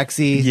little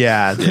sexy.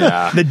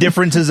 The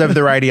differences of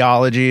their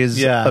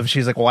ideologies. Of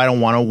she's like, well, I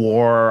don't want a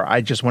war. I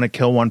just want to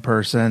kill one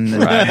person.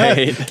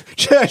 Right.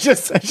 I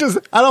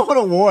don't want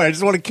a war. I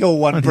just want to kill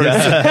one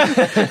person.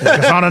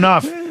 It's not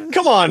enough.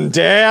 Come on,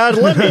 Dad,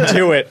 let me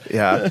do it.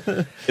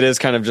 It is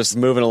kind of just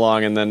moving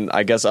along, and then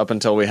I guess up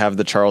until we have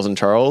the Charles and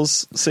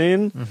Charles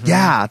scene.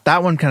 Yeah,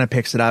 that one kind of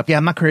picks it up. Yeah,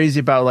 I'm not crazy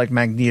about like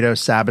Magneto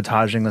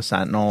sabotaging the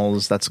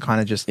Sentinels. That's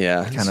kind of just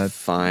kind of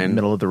fine,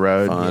 middle of the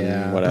road.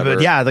 Fun, whatever.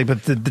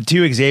 But the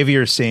two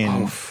Xavier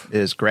scene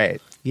is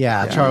great.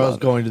 Charles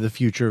going to the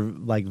future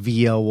like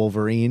via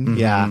Wolverine.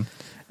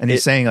 And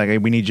he's saying,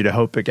 like, we need you to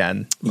hope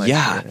again. Like,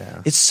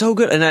 it's so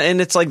good. And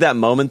it's like that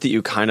moment that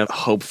you kind of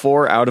hope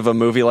for out of a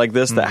movie like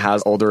this that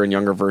has older and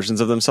younger versions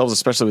of themselves,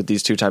 especially with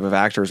these two type of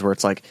actors where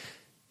it's like,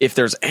 if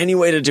there's any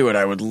way to do it,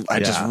 I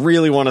just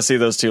really want to see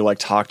those two like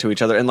talk to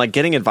each other. And like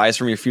getting advice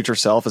from your future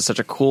self is such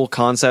a cool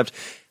concept.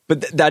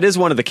 But that is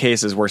one of the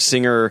cases where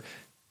Singer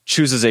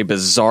chooses a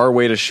bizarre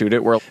way to shoot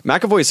it where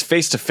McAvoy is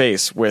face to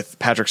face with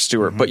Patrick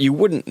Stewart, but you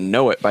wouldn't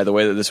know it by the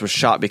way that this was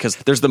shot because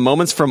there's the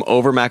moments from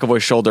over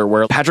McAvoy's shoulder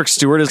where Patrick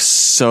Stewart is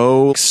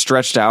so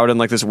stretched out in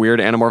like this weird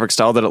anamorphic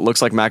style that it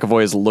looks like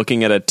McAvoy is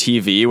looking at a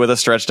TV with a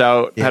stretched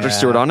out Patrick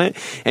Stewart on it.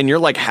 And you're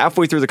like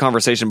halfway through the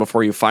conversation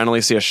before you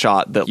finally see a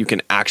shot that you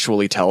can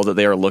actually tell that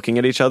they are looking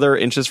at each other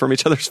inches from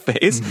each other's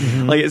face.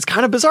 Like it's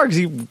kind of bizarre because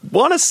you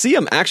want to see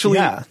them actually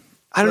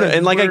I don't know.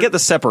 And like, I get the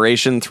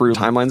separation through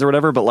timelines or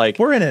whatever, but like,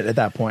 we're in it at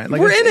that point.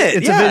 Like, we're in it.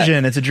 It's a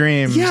vision. It's a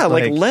dream. Yeah.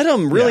 Like let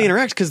them really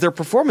interact because they're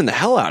performing the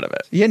hell out of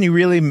it. Yeah. And you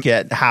really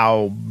get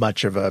how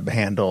much of a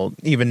handle,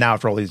 even now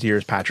after all these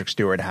years, Patrick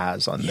Stewart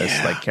has on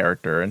this like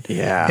character and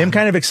him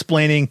kind of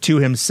explaining to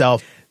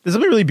himself. There's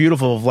something really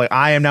beautiful of like,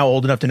 I am now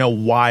old enough to know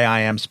why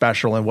I am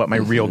special and what my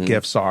real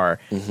gifts are.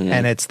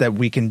 And it's that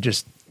we can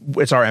just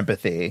it's our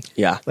empathy.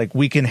 Yeah. Like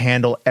we can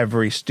handle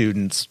every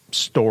student's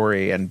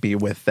story and be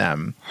with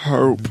them.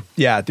 Hope.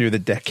 Yeah, through the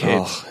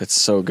decades. Oh, it's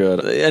so good.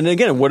 And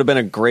again, it would have been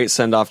a great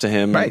send off to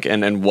him, Right.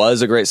 and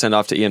was a great send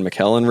off to Ian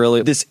McKellen.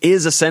 Really, this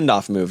is a send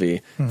off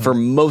movie for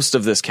most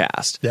of this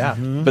cast. Yeah.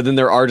 But then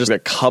there are just a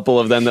couple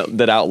of them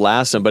that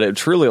outlast him. But it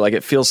truly, like,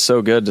 it feels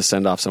so good to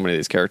send off so many of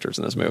these characters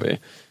in this movie.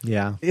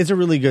 Yeah, it's a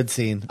really good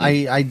scene.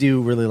 I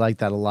do really like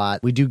that a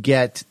lot. We do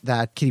get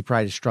that Kitty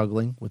Pryde is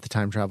struggling with the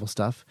time travel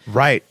stuff.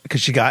 Right, because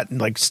she got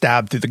like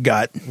stabbed through the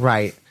gut.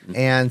 Right.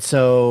 And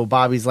so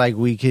Bobby's like,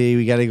 we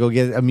got to go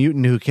get a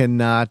mutant who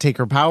can take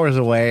her powers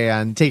away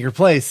and take her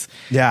place.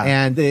 Yeah.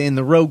 And in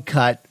the Rogue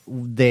cut,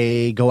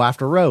 they go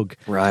after Rogue.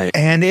 Right.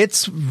 And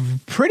it's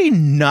pretty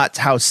nuts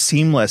how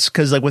seamless,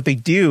 because like what they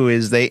do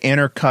is they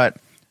intercut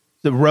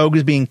the Rogue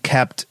is being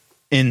kept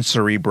in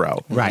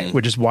Cerebro, Right.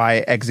 Which is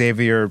why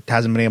Xavier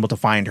hasn't been able to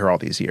find her all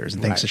these years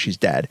and thinks Right. that she's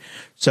dead.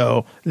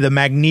 So the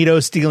Magneto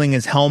stealing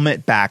his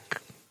helmet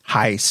back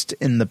heist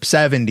in the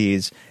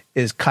 70s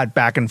is cut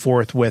back and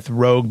forth with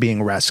Rogue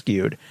being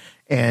rescued.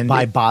 And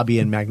By Bobby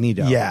and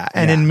Magneto. yeah,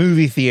 and in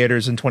movie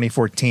theaters in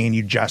 2014,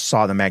 you just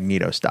saw the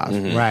Magneto stuff,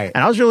 Right.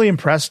 And I was really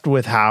impressed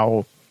with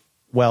how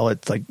well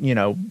it's like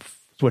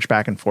switch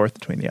back and forth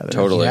between the others.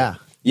 Totally. Yeah.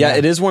 Yeah,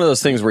 it is one of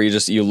those things where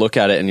you look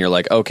at it and you're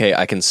like, okay,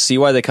 I can see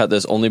why they cut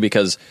this, only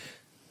because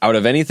out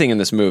of anything in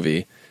this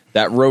movie,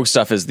 that Rogue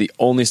stuff is the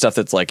only stuff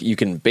that's like you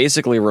can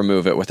basically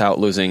remove it without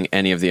losing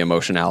any of the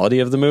emotionality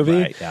of the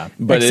movie. Right, yeah.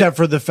 But Except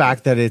for the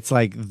fact that it's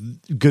like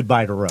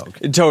goodbye to Rogue.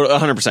 total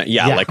 100%.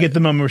 Yeah, Yeah. like Get the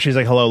moment where she's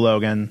like, "Hello,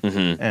 Logan,"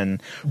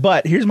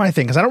 but here's my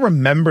thing, because I don't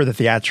remember the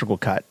theatrical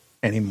cut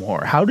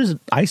anymore. How does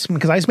Iceman?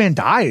 Because Iceman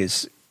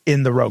dies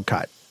in the Rogue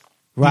cut.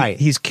 Right.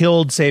 He's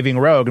killed saving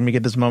Rogue, and we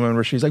get this moment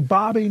where she's like,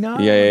 "Bobby, no."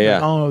 Yeah.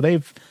 Like, oh,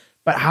 they've.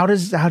 But how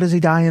does he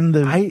die in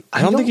the?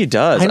 I don't think he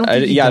does. I don't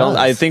think he does.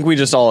 I think we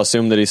just all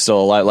assume that he's still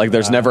alive. Like,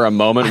 there's never a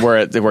moment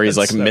where he's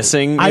like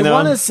missing. I know?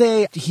 want to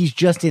say he's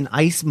just in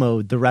ice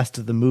mode the rest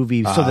of the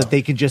movie so that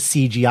they can just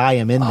CGI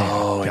him in there.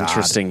 Oh,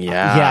 interesting.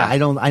 Yeah. Yeah, I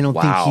don't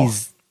Wow. think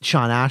he's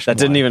Sean Ashmore. That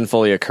didn't even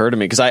fully occur to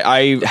me because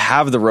I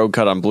have the Rogue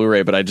cut on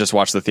Blu-ray, but I just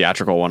watched the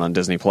theatrical one on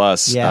Disney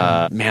Plus.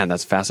 Yeah. Man,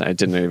 that's fascinating. It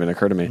didn't even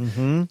occur to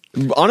me.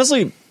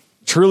 Honestly,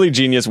 truly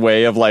genius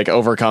way of like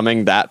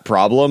overcoming that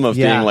problem of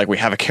Yeah. being like, we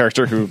have a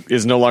character who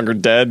is no longer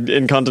dead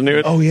in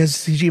continuity. Oh, he has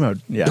CG mode.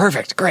 Yeah.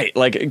 Perfect, great.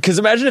 Like, because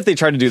imagine if they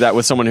tried to do that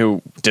with someone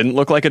who didn't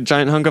look like a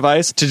giant hunk of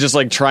ice, to just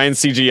like try and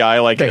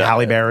CGI like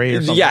Halle Berry or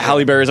something. Yeah,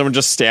 Halle Berry, someone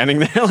just standing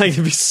there. Like,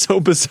 it'd be so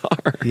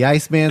bizarre. The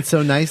Iceman's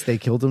so nice they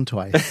killed him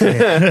twice.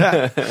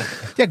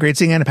 Yeah, great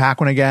seeing Anna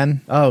Paquin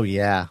again. Oh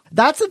yeah,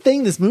 that's the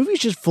thing. This movie's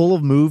just full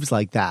of moves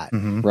like that,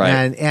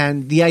 Right.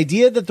 And the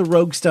idea that the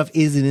Rogue stuff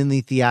isn't in the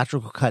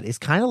theatrical cut is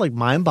kind of like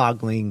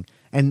mind-boggling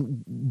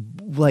and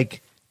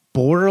like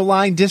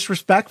borderline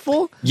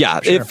disrespectful. Yeah,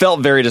 it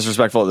felt very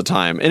disrespectful at the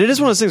time. And it is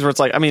one of those things where it's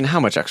like, I mean, how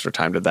much extra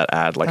time did that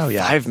add? Like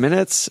 5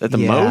 minutes at the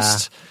Yeah.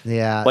 most?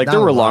 Yeah, Like, not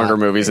there a were lot. longer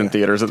movies in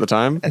theaters at the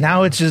time. And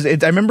now it's just.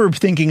 I remember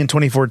thinking in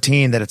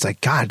 2014 that it's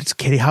like, God, it's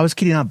Kitty. How is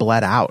Kitty not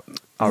bled out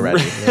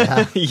already?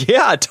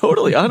 Yeah,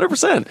 totally,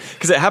 100%.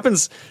 Because it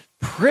happens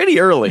pretty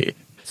early.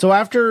 So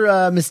after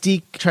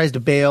Mystique tries to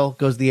bail,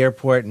 goes to the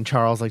airport, and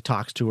Charles like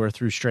talks to her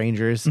through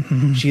strangers,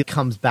 she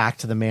comes back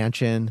to the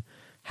mansion,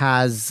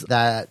 has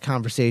that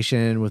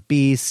conversation with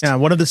Beast. Yeah,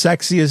 one of the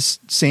sexiest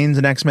scenes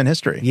in X-Men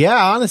history. Yeah,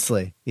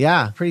 honestly,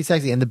 yeah, pretty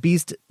sexy, and the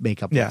Beast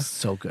makeup Yeah. looks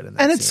so good in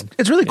that. And scene.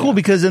 it's really cool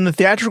because in the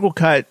theatrical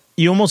cut,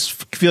 you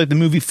almost feel like the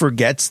movie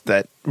forgets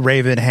that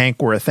Raven and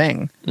Hank were a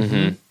thing.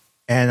 Mm-hmm.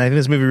 And I think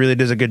this movie really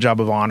does a good job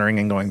of honoring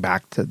and going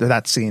back to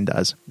that scene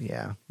does.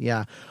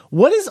 Yeah.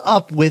 What is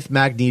up with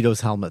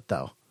Magneto's helmet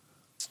though?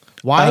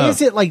 Why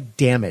is it like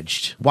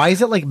damaged? Why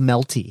is it like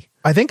melty?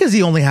 I think because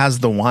he only has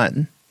the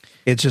one.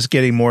 It's just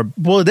getting more.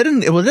 Well, it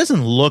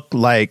doesn't look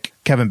like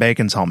Kevin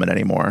Bacon's helmet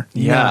anymore.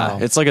 Yeah,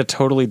 No. it's like a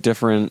totally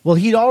different. Well,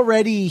 he'd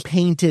already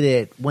painted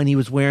it when he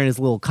was wearing his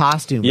little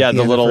costume. Yeah, at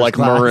the end of little First like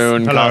Class.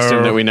 maroon Hello.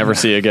 costume that we never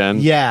see again.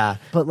 Yeah,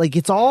 but like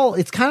it's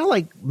kind of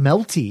like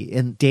melty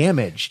and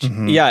damaged,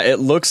 Yeah, it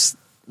looks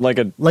like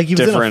a like he was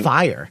in a different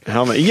fire.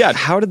 helmet. Yeah,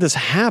 how did this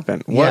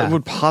happen? What Yeah.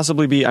 would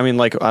possibly be? I mean,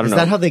 like, I don't Is know.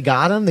 that how they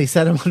got him? They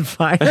set him on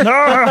fire.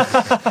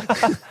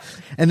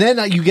 And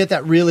then you get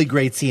that really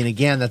great scene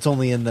again that's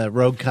only in the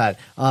Rogue cut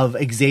of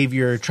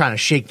Xavier trying to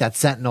shake that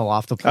Sentinel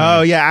off the plane.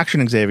 Oh yeah,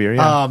 Action Xavier.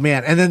 Yeah. Oh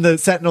man! And then the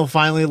Sentinel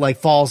finally like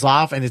falls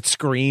off and it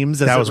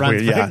screams as That it was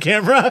runs weird, by yeah. the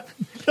camera.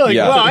 You're like,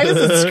 Yeah. why is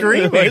it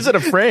screaming? Why is it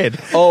afraid?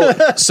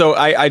 Oh, so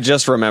I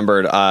just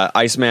remembered.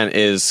 Iceman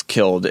is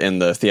killed in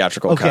the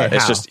theatrical Okay, cut.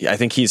 It's how? just I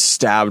think he's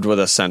stabbed with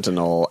a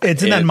sentinel.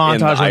 It's in that the montage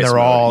when ice they're mode.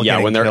 all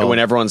yeah getting killed. when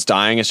everyone's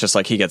dying. It's just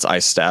like he gets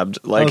ice stabbed.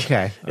 Like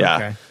Okay. yeah.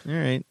 Okay. All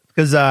right.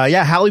 Because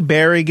Halle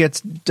Berry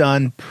gets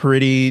done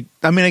pretty.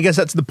 I mean, I guess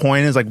that's the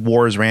point. Is like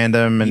war is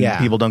random and Yeah.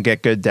 people don't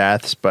get good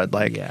deaths, but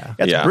like Yeah.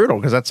 it's Yeah. brutal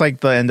because that's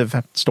like the end of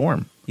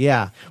Storm.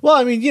 Yeah. Well,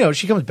 I mean,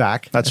 she comes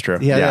back. That's true.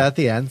 Yeah, Yeah. at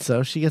the end,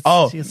 so she gets.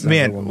 Oh she gets a little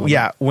man, moment.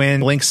 yeah.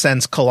 When Blink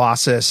sends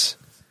Colossus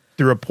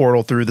through a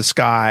portal through the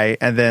sky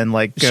and then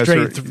like goes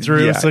straight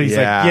through. Yeah, So he's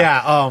yeah. like,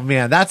 yeah, oh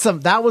man,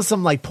 that was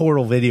some like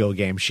Portal video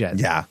game shit.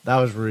 Yeah. That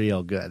was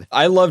real good.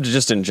 I loved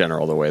just in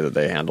general the way that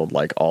they handled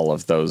like all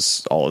of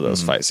those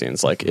fight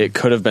scenes. Like it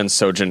could have been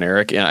so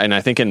generic, and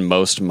I think in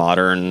most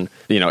modern,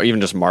 even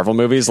just Marvel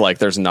movies, like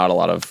there's not a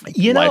lot of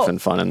life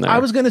and fun in there. I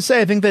was going to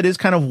say, I think that is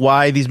kind of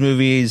why these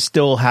movies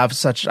still have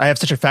I have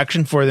such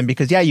affection for them,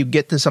 because you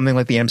get to something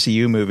like the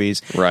MCU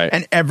movies, right?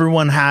 And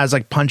everyone has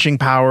like punching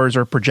powers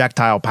or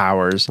projectile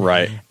powers,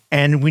 right?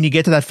 And when you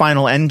get to that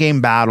final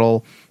endgame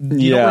battle,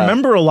 you don't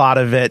remember a lot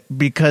of it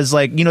because,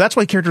 like, that's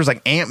why characters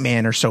like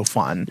Ant-Man are so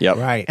fun. Yep.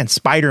 Right. And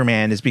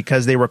Spider-Man is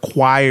because they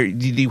require,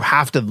 you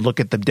have to look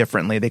at them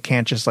differently. They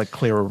can't just like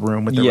clear a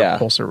room with their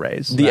repulsor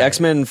rays. The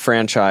X-Men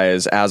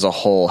franchise as a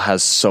whole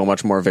has so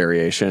much more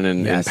variation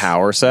in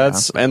power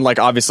sets. Yeah. And like,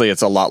 obviously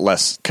it's a lot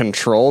less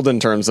controlled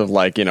in terms of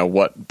like,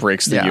 what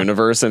breaks the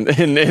universe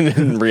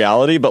in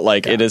reality, but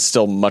like it is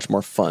still much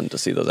more fun to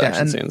see those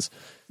action scenes.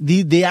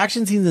 The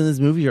action scenes in this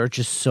movie are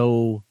just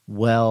so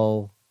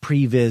well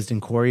prevised and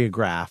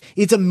choreographed.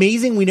 It's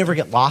amazing we never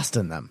get lost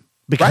in them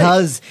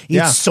because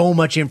it's so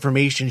much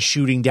information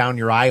shooting down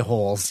your eye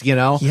holes,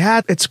 Yeah,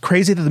 it's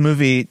crazy that the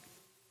movie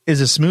is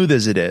as smooth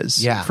as it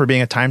is for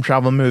being a time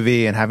travel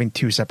movie and having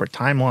two separate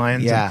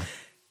timelines. Yeah.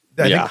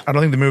 I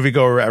don't think the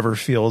moviegoer ever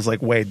feels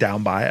like weighed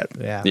down by it.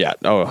 Yeah.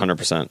 Oh,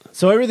 100%.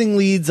 So everything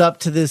leads up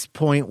to this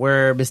point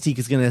where Mystique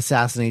is going to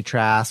assassinate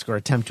Trask or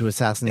attempt to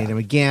assassinate him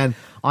again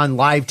on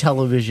live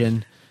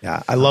television.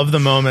 Yeah, I love the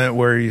moment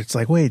where it's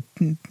like, wait,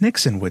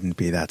 Nixon wouldn't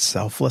be that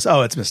selfless.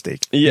 Oh, it's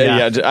Mystique.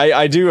 Yeah.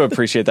 I do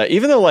appreciate that.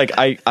 Even though, like,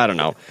 I don't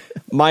know,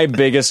 my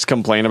biggest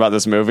complaint about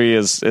this movie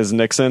is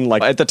Nixon.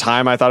 Like, at the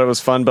time, I thought it was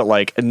fun, but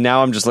like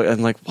now I'm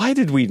like, why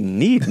did we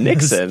need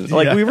Nixon?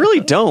 Like, we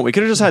really don't. We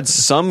could have just had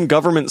some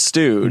government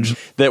stooge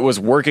that was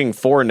working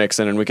for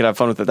Nixon, and we could have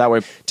fun with it that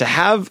way. To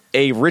have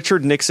a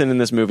Richard Nixon in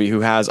this movie who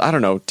has, I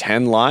don't know,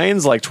 10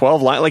 lines, like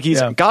 12 lines, like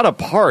he's got a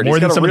part. More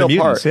he's than got a some real of the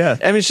mutants,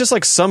 part. I mean, it's just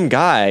like some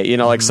guy,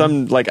 like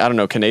some, like, I don't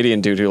know, Canadian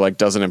dude who like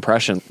does an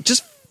impression.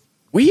 Just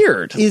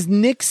weird. Is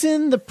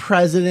Nixon the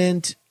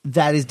president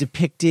that is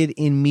depicted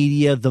in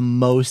media the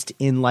most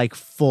in like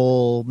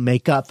full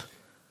makeup?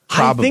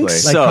 Probably. I think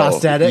so. Like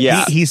prosthetics?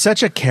 Yeah. He's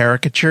such a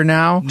caricature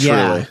now.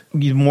 Yeah.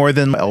 More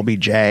than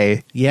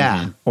LBJ.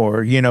 Yeah.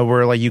 Or,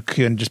 where like you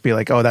can just be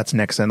like, oh, that's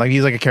Nixon. Like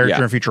he's like a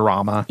character in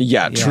Futurama.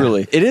 Yeah,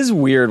 truly. It is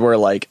weird where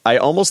like I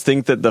almost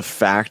think that the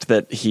fact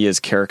that he is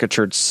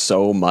caricatured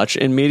so much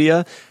in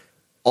media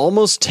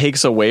almost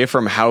takes away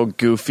from how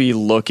goofy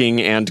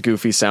looking and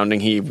goofy sounding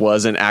he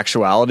was in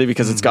actuality,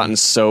 because it's gotten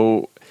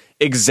so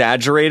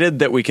exaggerated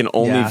that we can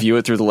only view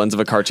it through the lens of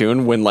a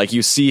cartoon. When like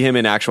you see him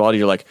in actuality,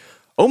 you're like,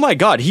 oh my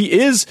God, he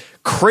is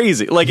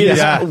crazy. Like it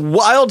is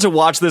wild to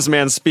watch this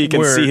man speak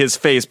and see his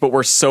face, but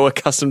we're so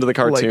accustomed to the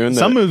cartoon. Like,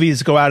 some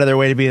movies go out of their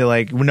way to be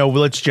like, no,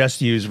 let's just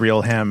use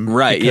real him.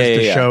 Right.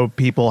 To show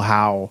people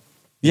how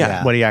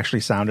what he actually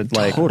sounded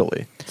like.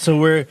 Totally.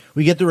 So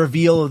we get the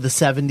reveal of the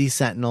 70s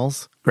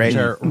Sentinels. Great. Which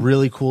are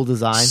really cool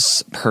design.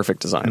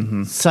 Perfect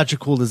design. Such a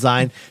cool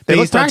design. They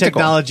look based on practical.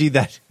 technology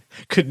that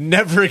could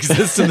never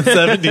exist in the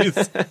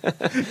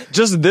 70s.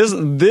 Just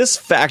this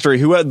factory,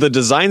 who had the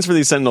designs for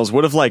these Sentinels,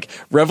 would have like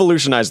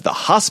revolutionized the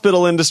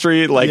hospital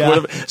industry. Like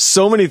would have,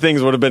 so many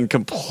things would have been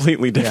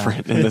completely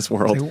different in this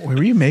world. Like, what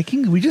were you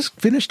making? We just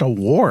finished a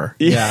war.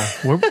 Yeah.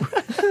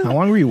 How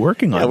long were you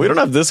working on? We don't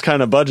have this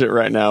kind of budget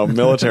right now,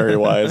 military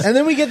wise. And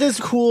then we get this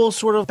cool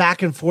sort of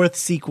back and forth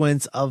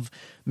sequence of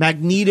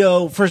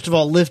Magneto, first of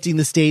all, lifting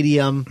the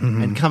stadium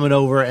and coming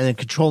over and then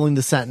controlling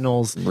the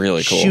Sentinels.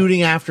 Really cool.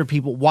 Shooting after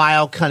people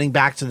while cutting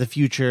back to the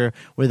future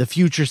where the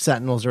future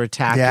Sentinels are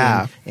attacking.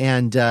 Yeah.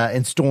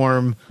 And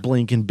Storm,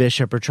 Blink, and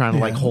Bishop are trying to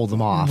like hold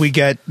them off. We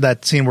get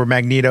that scene where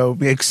Magneto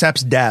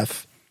accepts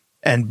death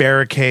and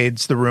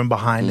barricades the room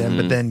behind him,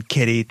 but then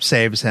Kitty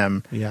saves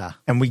him. Yeah.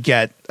 And we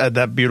get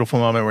that beautiful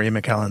moment where Ian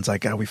McKellen's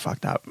like, oh, we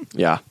fucked up.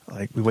 Yeah.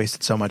 Like, we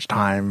wasted so much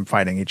time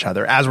fighting each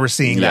other as we're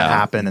seeing that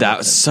happen. That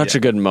was such a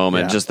good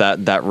moment. Yeah. Just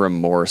that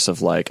remorse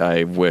of like,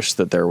 I wish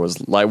that there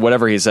was like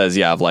whatever he says.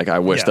 Yeah. Of like, I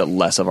wish that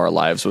less of our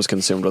lives was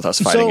consumed with us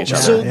fighting each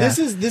other. So this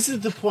is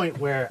the point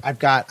where I've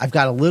got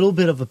a little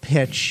bit of a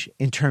pitch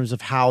in terms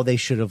of how they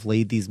should have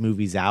laid these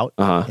movies out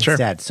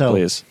instead. So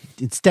Please.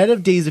 Instead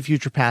of Days of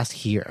Future Past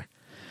here,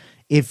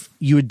 if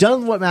you had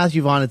done what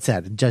Matthew Vaughn had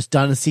said, just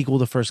done a sequel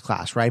to First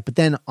Class, right? But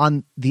then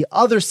on the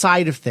other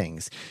side of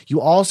things,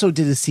 you also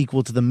did a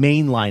sequel to the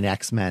mainline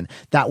X-Men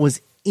that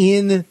was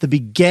in the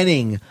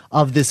beginning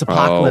of this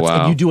apocalypse,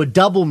 and you do a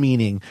double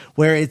meaning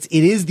where it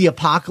is the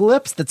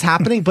apocalypse that's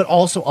happening, but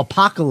also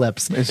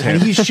apocalypse,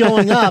 and he's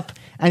showing up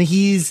and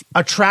he's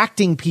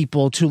attracting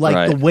people to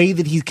like the way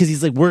that because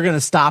he's like, we're gonna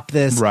stop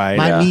this,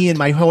 me and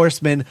my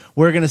horsemen,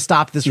 we're gonna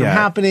stop this from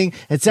happening,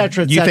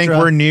 etc. You think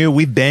we're new?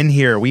 We've been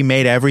here. We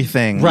made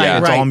everything. Right,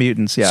 It's all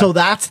mutants. Yeah. So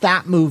that's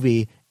that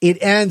movie.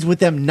 it ends with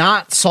them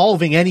not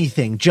solving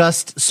anything,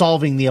 just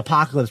solving the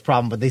apocalypse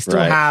problem, but they still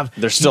have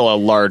there's still a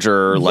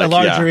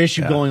larger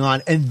issue going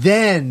on, and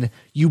then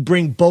you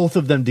bring both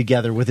of them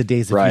together with a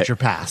Days of Future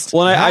Past.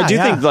 Well, I do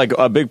think like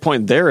a big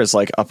point there is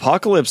like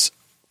Apocalypse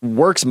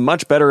works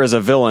much better as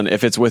a villain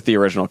if it's with the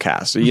original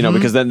cast, you know,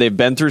 because then they've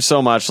been through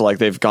so much, like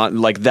they've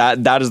gone like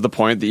that is the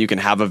point that you can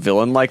have a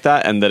villain like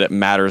that and that it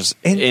matters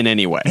in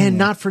any way. And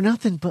not for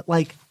nothing, but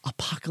like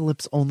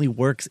Apocalypse only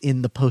works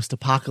in the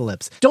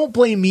post-apocalypse. Don't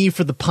blame me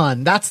for the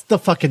pun. That's the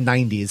fucking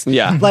 90s.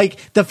 Yeah.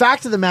 Like, the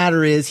fact of the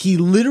matter is, he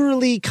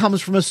literally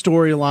comes from a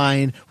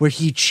storyline where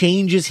he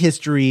changes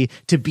history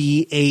to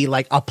be a,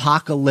 like,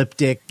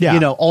 apocalyptic, you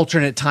know,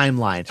 alternate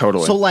timeline.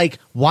 Totally. So, like,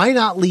 why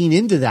not lean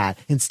into that?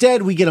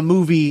 Instead, we get a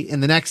movie,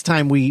 and the next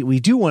time we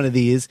do one of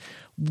these,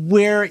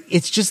 where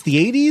it's just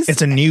the 80s.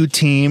 It's a new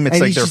team. It's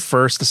like their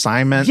first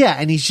assignment. Yeah,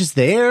 and he's just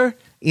there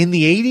in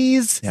the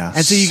 80s. Yeah.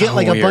 And so you get,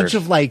 like, a bunch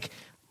of, like,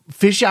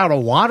 fish out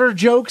of water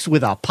jokes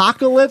with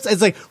Apocalypse.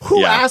 It's like,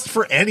 who asked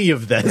for any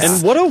of this?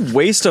 And what a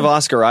waste of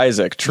Oscar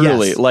Isaac,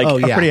 truly. Yes. Like,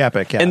 pretty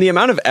epic. Yeah. And the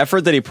amount of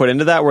effort that he put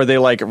into that, where they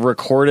like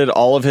recorded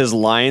all of his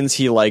lines,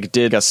 he like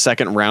did a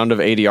second round of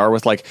ADR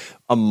with like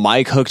a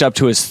mic hooked up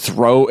to his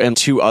throat and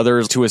two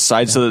others to his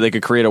side so that they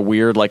could create a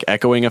weird like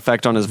echoing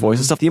effect on his voice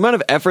and stuff. The amount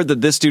of effort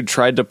that this dude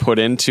tried to put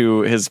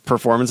into his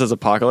performance as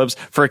Apocalypse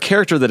for a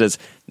character that is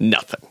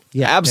nothing.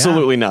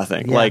 Absolutely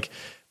nothing. Yeah. Like,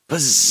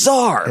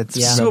 bizarre.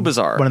 It's so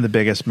bizarre. One of the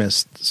biggest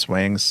missed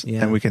swings,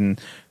 and we could,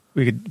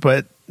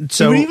 but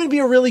so it would even be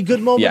a really good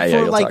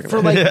moment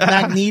for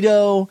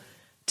Magneto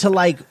to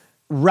like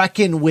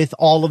reckon with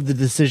all of the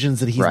decisions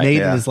that he's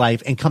made in his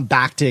life and come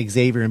back to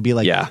Xavier and be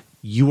like,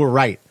 you were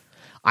right.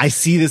 I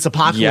see this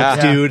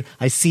Apocalypse dude.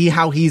 I see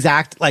how he's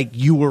like,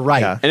 you were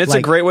right. And it's like,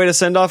 a great way to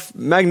send off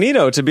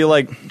Magneto, to be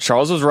like,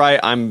 Charles was right.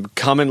 I'm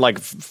coming, like,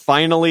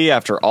 finally,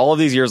 after all of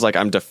these years, like,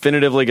 I'm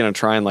definitively going to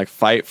try and, like,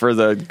 fight for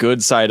the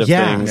good side of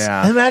things.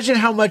 Yeah. Imagine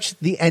how much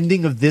the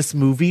ending of this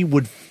movie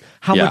would,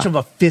 how much of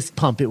a fist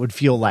pump it would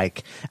feel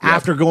like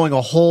after going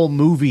a whole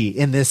movie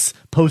in this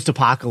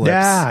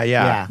post-apocalypse.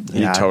 Yeah.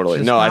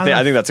 Totally. No,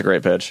 I think that's a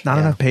great pitch. Not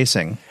enough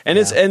pacing.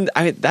 And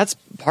I mean, that's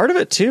part of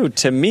it too,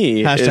 to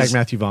me. Hashtag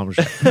Matthew Baumer.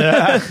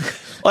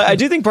 Well, I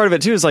do think part of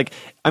it too is like,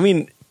 I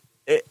mean,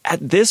 at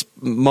this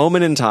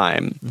moment in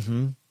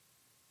time,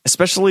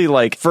 especially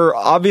like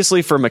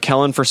obviously for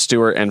McKellen, for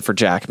Stewart, and for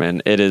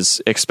Jackman, it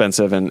is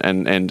expensive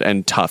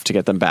and tough to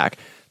get them back.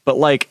 But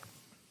like,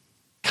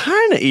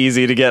 kind of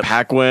easy to get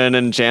Paquin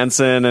and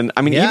Jansen, and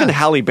I mean even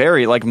Halle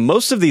Berry. Like,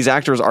 most of these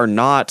actors are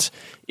not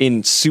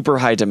in super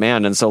high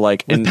demand, and so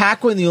like with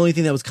Paquin, the only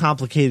thing that was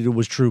complicated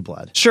was True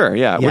Blood. Sure,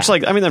 which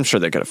like, I mean, I'm sure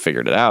they could have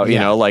figured it out. You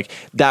know, like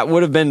that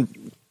would have been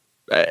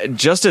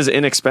just as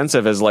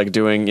inexpensive as like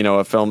doing, you know,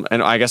 a film.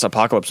 And I guess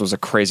Apocalypse was a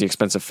crazy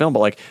expensive film, but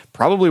like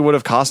probably would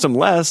have cost them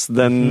less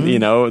than you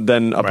know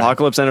than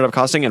Apocalypse ended up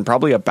costing, and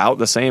probably about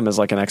the same as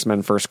like an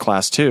X-Men First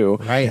Class 2.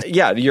 Right?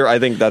 Yeah, I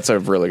think that's a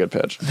really good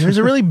pitch. There's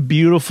a really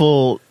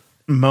beautiful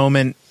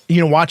moment, you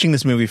know, watching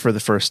this movie for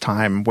the first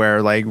time,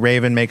 where like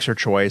Raven makes her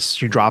choice,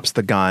 she drops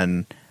the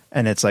gun,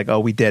 and it's like, oh,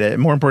 we did it.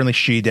 And more importantly,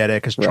 she did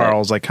it because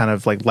Charles like kind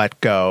of like let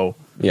go.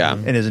 Yeah,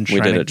 and isn't we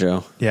did it,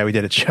 Joe. Yeah, we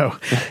did it, Joe.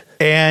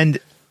 And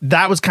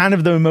that was kind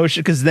of the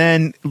emotion, because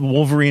then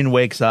Wolverine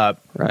wakes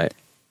up, right?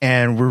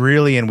 And we're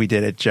really in We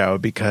Did It, Joe,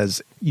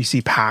 because you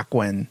see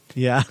Paquin,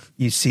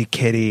 you see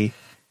Kitty,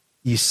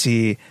 you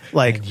see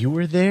like, and you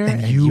were there,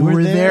 and you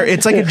were there.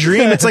 It's like a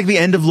dream. It's like the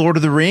end of Lord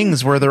of the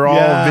Rings, where they're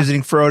all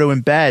visiting Frodo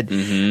in bed.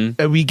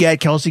 We get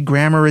Kelsey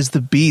Grammer as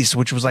the Beast,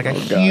 which was like a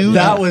huge.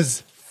 That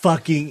was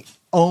fucking.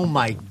 Oh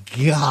my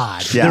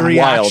god! The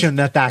reaction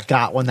that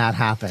got when that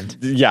happened.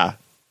 Yeah.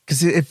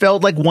 Because it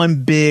felt like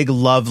one big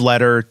love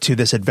letter to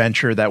this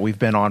adventure that we've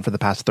been on for the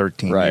past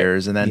 13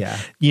 years. And then,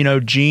 you know,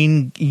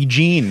 Gene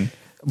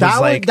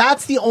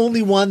that's the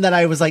only one that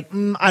I was like,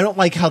 I don't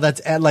like how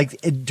that's like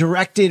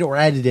directed or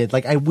edited.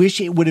 Like, I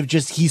wish it would have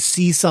just, he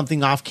sees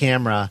something off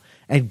camera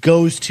and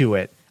goes to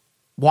it,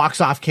 walks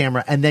off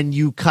camera, and then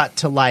you cut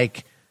to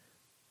like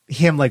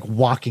him like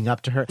walking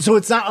up to her. So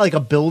it's not like a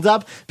build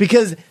up,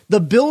 because the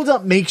build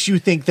up makes you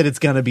think that it's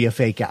going to be a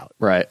fake out.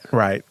 Right.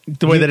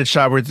 The way that it's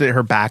shot, where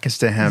her back is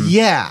to him.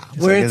 Yeah.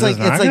 Where it's like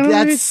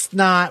that's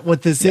not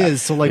what this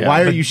is. So like,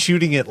 why are you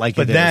shooting it like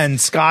it is? But then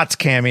Scott's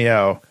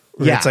cameo.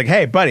 It's like,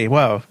 hey, buddy,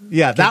 whoa.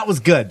 Yeah, that was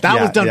good. That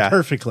was done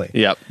perfectly.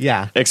 Yep.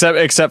 Yeah.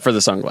 Except for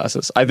the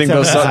sunglasses. I think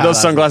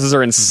those sunglasses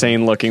are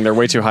insane looking. They're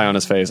way too high on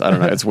his face. I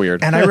don't know. It's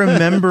weird. And I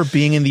remember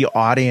being in the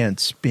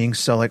audience being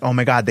so like, oh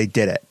my God, they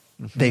did it.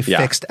 They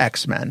fixed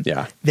X-Men.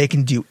 Yeah. They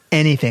can do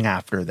anything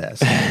after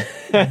this.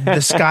 The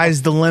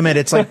sky's the limit.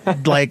 It's like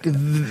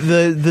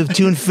the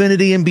to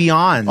infinity and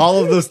beyond.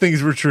 All of those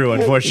things were true,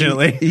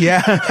 unfortunately.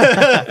 Yeah.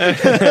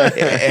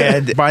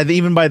 And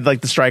even by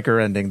like the Stryker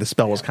ending, the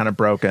spell was kind of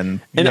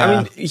broken. And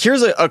I mean,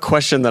 here's a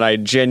question that I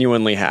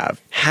genuinely have.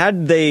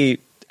 Had they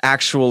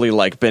actually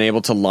like been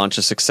able to launch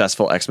a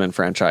successful X-Men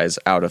franchise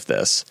out of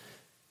this,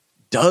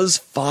 does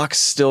Fox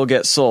still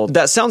get sold?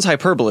 That sounds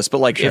hyperbolous, but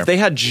like if they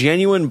had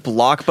genuine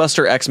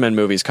blockbuster X-Men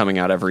movies coming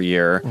out every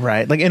year.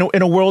 Right. Like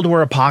in a world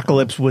where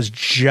Apocalypse was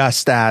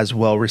just as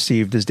well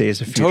received as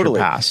Days of Future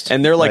Past.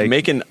 And they're like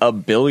making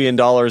 $1 billion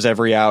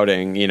every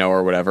outing, you know,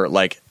 or whatever.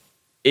 Like,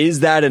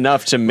 is that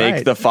enough to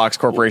make the Fox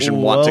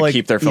Corporation want to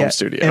keep their film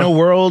studio? In a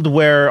world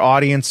where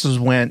audiences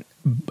went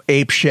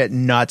apeshit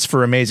nuts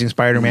for Amazing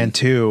Spider-Man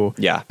 2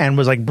 and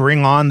was like,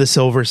 bring on the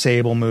Silver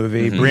Sable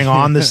movie, bring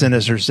on the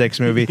Sinister Six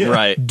movie.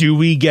 Right. Do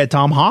we get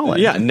Tom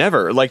Holland? Yeah,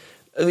 never. Like,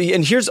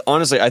 and here's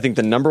honestly, I think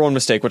the number one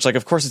mistake, which like,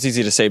 of course it's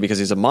easy to say because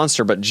he's a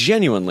monster, but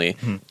genuinely,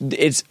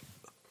 it's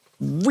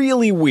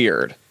really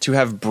weird to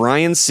have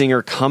Bryan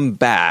Singer come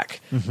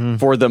back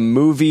for the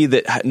movie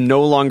that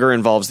no longer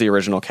involves the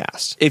original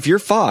cast. If you're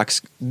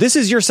Fox, this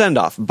is your send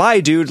off.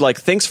 Bye, dude. Like,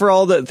 thanks for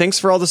all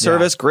the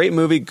service. Great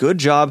movie. Good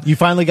job. You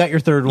finally got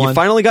your third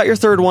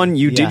one.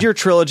 You did your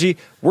trilogy.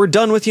 We're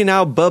done with you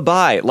now. Bye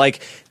bye.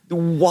 Like,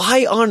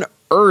 why on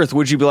earth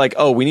would you be like,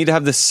 oh, we need to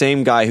have the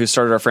same guy who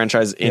started our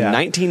franchise in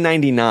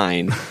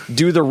 1999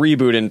 do the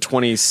reboot in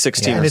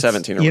 2016 or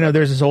 17? Or you know,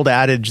 there's this old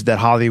adage that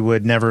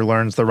Hollywood never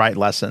learns the right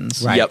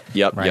lessons. Right.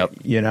 Yep.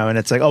 You know, and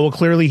it's like, oh, well,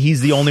 clearly he's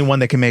the only one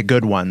that can make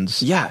good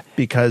ones. Yeah.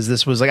 Because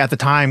this was like, at the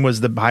time,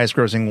 was the highest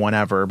grossing one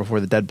ever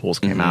before the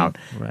Deadpools came out.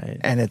 Right.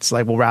 And it's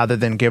like, well, rather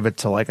than give it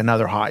to like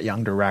another hot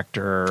young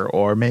director,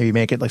 or maybe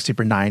make it like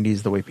super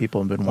 90s the way people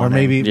have been wanting.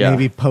 Or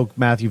maybe poke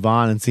Matthew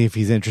Vaughn and see if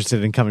he's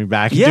interested in coming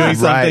back and doing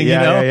something, you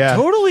know? Yeah.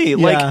 Totally.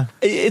 Like,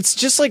 it's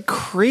just like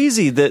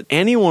crazy that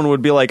anyone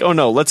would be like, oh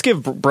no, let's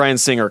give Bryan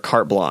Singer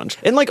carte blanche.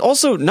 And like,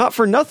 also not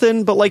for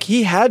nothing, but like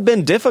he had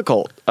been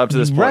difficult up to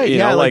this point. Right. You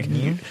know, like,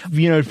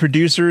 you know,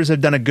 producers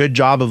have done a good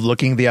job of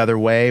looking the other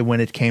way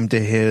when it came to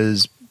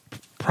his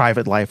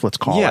private life, let's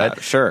call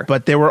it. Sure.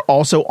 But there were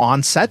also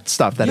on set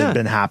stuff that had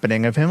been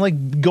happening of him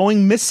like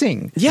going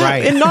missing. Yeah.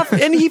 Right.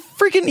 And he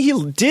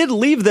did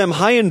leave them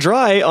high and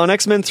dry on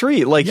X-Men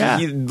 3. Like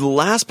the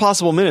last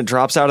possible minute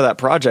drops out of that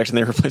project and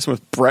they replace him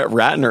with Brett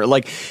Ratner.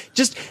 Like,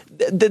 just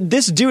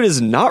this dude is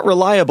not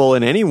reliable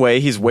in any way.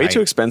 He's way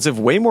too expensive,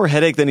 way more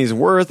headache than he's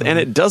worth, and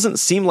it doesn't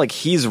seem like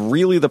he's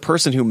really the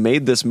person who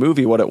made this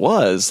movie what it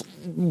was.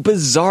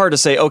 Bizarre to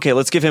say, okay,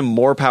 let's give him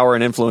more power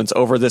and influence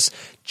over this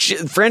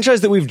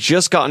franchise that we've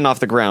just gotten off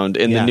the ground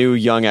in the new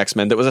Young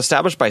X-Men that was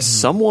established by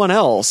someone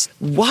else.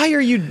 Why are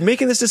you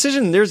making this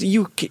decision?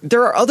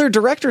 There are other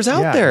directors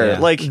out there.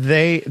 Like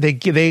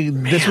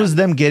this was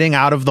them getting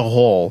out of the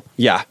hole.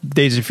 Yeah.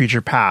 Days of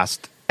Future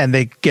Past. And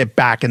they get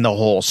back in the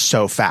hole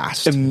so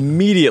fast.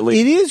 Immediately.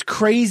 It is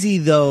crazy,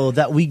 though,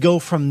 that we go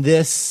from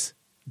this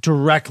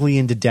directly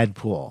into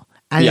Deadpool.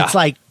 And it's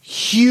like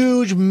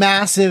huge,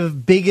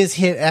 massive, biggest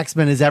hit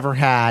X-Men has ever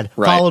had,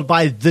 followed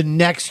by the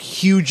next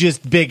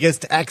hugest,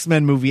 biggest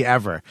X-Men movie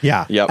ever.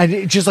 Yeah. Yep. And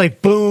it's just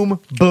like boom,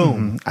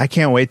 boom. I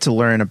can't wait to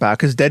learn about,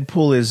 because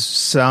Deadpool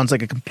sounds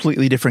like a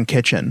completely different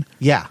kitchen.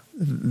 Yeah.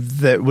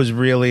 That was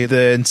really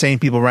the insane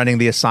people running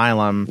the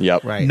asylum.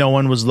 Yep. Right. No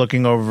one was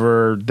looking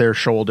over their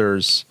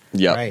shoulders.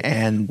 Yep. Right.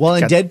 And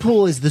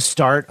Deadpool is the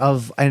start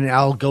of, and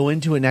I'll go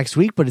into it next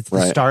week, but it's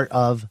the start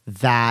of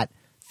that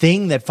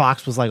thing that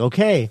Fox was like,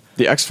 okay,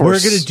 the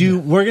X-Force.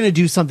 We're gonna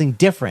do something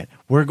different.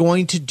 We're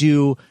going to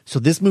do, so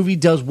this movie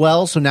does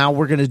well, so now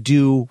we're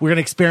gonna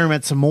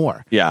experiment some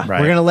more. Yeah. Right.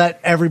 We're gonna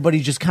let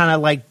everybody just kind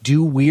of like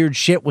do weird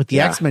shit with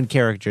the X-Men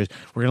characters.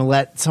 We're gonna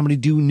let somebody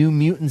do New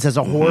Mutants as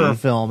a horror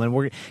film, and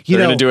we're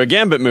gonna do a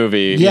Gambit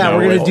movie.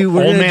 We're gonna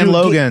do Old Man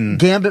Logan.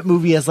 Gambit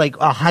movie as like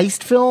a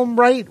heist film,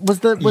 right? It was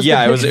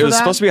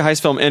supposed to be a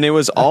heist film, and it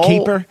was all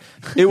caper.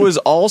 It was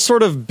all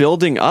sort of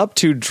building up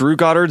to Drew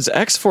Goddard's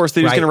X-Force that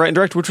he was going to write and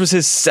direct, which was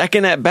his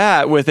second at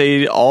bat with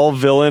a all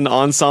villain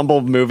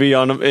ensemble movie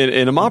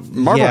in a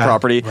Marvel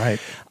property. Right.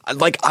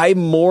 Like, I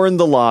mourn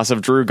the loss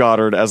of Drew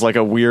Goddard as like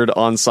a weird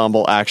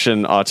ensemble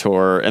action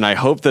auteur, and I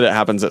hope that it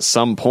happens at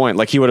some point.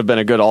 Like, he would have been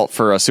a good alt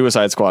for a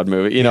Suicide Squad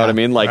movie. You know what I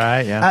mean? Like,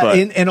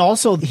 and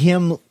also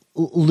him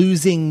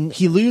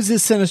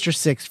loses Sinister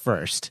Six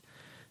first,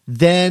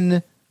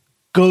 then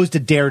goes to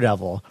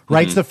Daredevil,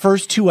 writes the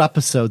first 2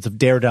 episodes of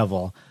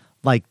Daredevil,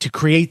 like to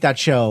create that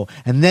show,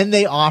 and then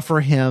they offer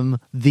him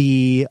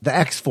the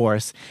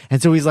X-Force,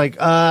 and so he's like,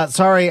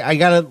 sorry, I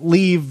gotta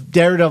leave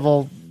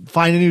Daredevil,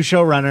 find a new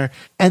showrunner,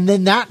 and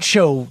then that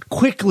show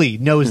quickly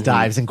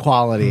nosedives in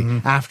quality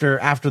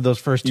after those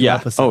first 2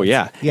 episodes. Oh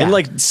yeah, and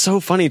like,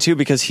 so funny too,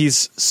 because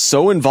he's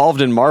so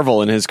involved in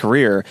Marvel in his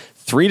career.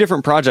 3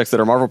 different projects that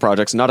are Marvel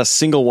projects, not a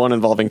single one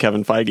involving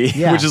Kevin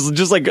Feige, which is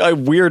just like a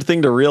weird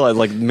thing to realize.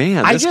 Like,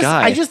 man, this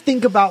guy. I just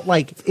think about,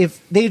 like,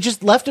 if they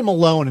just left him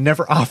alone and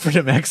never offered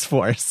him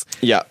X-Force.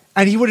 Yeah.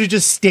 And he would have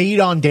just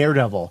stayed on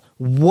Daredevil.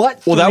 Well,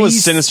 that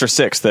was Sinister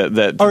Six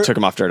that took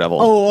him off Daredevil.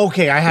 Oh,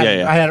 okay. I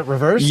had it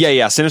reversed.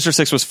 Yeah. Sinister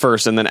Six was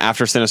first, and then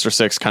after Sinister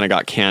Six kind of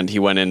got canned, he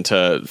went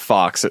into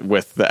Fox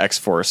with the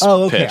X-Force.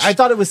 Oh, okay. pitch. I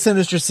thought it was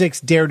Sinister Six,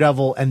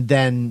 Daredevil, and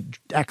then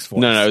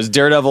X-Force. No, it was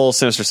Daredevil,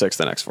 Sinister Six,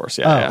 then X-Force.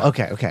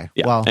 Okay.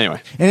 Yeah. Well,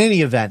 anyway, in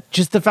any event,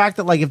 just the fact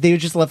that, like, if they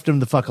just left him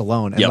the fuck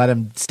alone and let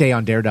him stay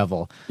on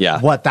Daredevil,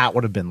 what that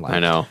would have been like. I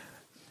know.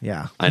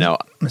 Yeah. I know.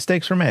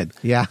 Mistakes were made.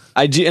 Yeah.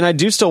 I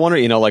do still wonder,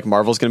 like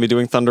Marvel's going to be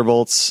doing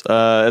Thunderbolts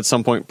at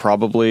some point,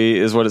 probably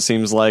is what it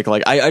seems like.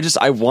 Like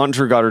I want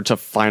Drew Goddard to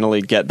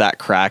finally get that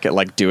crack at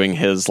like doing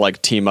his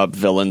like team up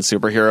villain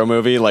superhero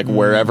movie, like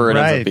wherever it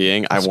ends up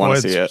being. I want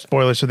to see it.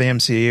 Spoilers for the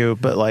MCU,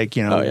 but like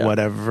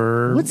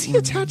whatever. What's he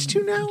attached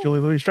to now? Julie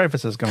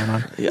Louis-Dreyfus is going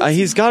on.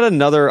 He's got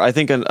another, I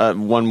think,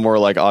 one more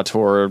like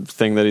auteur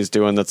thing that he's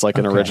doing that's like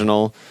an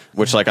original,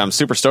 which like I'm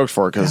super stoked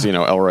for because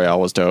El Royale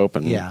was dope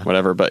and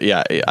whatever. But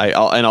yeah,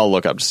 I'll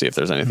look up to see if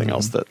there's anything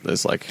else that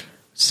is like.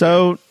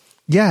 So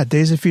yeah,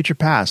 Days of Future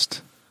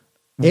Past.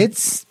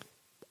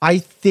 I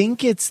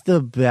think it's the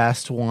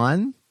best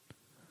one.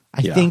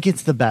 I think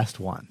it's the best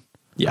one.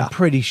 Yeah, I'm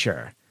pretty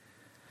sure.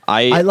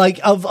 I like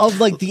of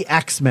like the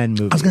X-Men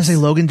movies. I was gonna say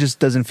Logan just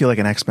doesn't feel like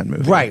an X-Men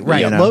movie. Right.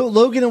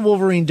 Logan and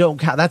Wolverine don't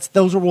count.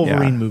 Those are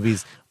Wolverine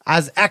movies.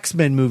 As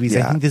X-Men movies,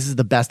 I think this is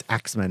the best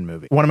X-Men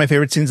movie. One of my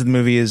favorite scenes of the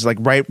movie is like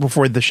right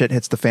before the shit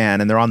hits the fan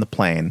and they're on the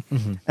plane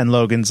and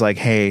Logan's like,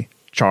 "Hey,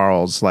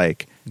 Charles,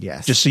 like,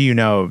 just so you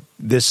know,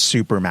 this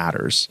super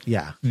matters.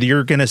 Yeah.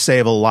 You're going to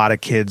save a lot of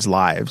kids'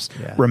 lives.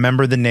 Yeah.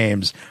 Remember the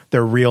names.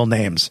 Their real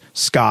names.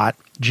 Scott,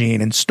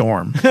 Jean, and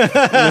Storm. Like,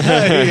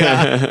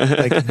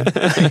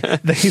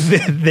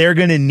 they're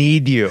going to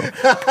need you."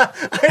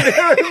 I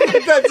never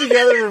put that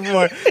together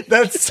before.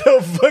 That's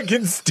so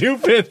fucking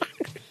stupid.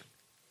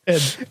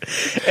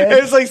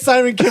 It was like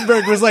Simon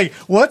Kinberg was like,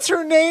 "What's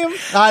her name?"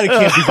 I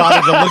can't be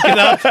bothered to look it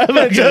up.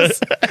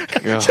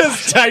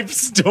 just type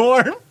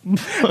Storm.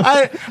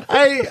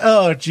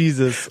 Oh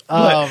Jesus.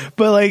 But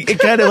like it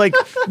kind of like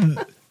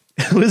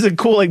it was a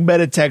cool like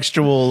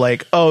metatextual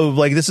like, oh,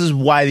 like this is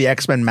why the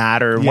X-Men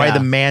matter, why the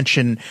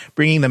mansion,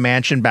 bringing the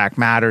mansion back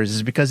matters,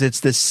 is because it's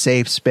this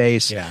safe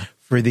space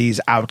for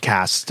these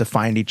outcasts to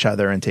find each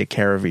other and take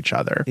care of each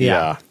other.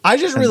 Yeah. I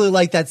just really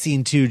like that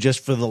scene too,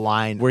 just for the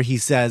line where he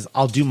says,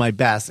 "I'll do my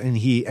best," and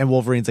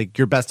Wolverine's like,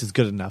 "Your best is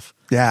good enough.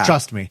 Yeah.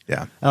 Trust me."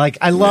 Yeah.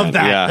 I love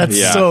that. Yeah.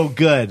 That's so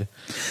good.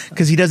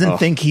 Because he doesn't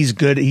think he's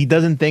good. He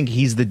doesn't think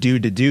he's the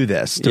dude to do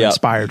this, to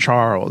inspire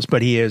Charles,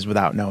 but he is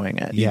without knowing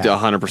it. Yeah.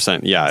 100%.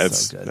 Yeah.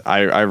 It's so good.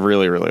 I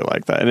really, really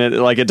like that. And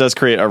it does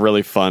create a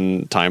really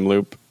fun time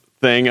loop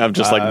thing of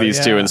just like these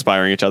two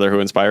inspiring each other who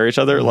inspire each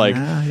other. Like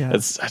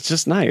it's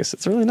just nice.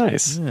 It's really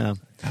nice. Yeah.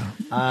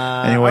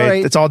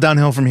 Anyway, it's all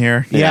downhill from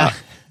here. Yeah.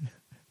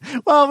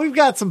 Well, we've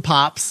got some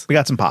pops. We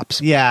got some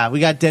pops. Yeah, we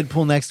got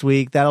Deadpool next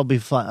week. That'll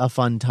be a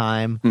fun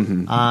time.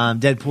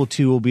 Deadpool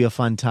 2 will be a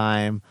fun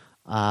time.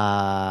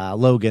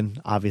 Logan,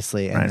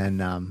 obviously, and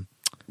then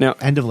now,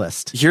 end of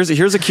list. Here's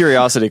a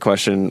curiosity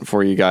question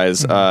for you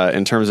guys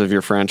in terms of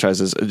your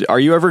franchises. Are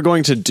you ever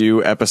going to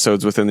do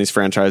episodes within these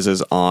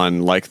franchises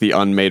on like the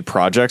unmade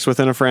projects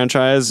within a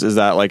franchise? Is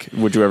that like,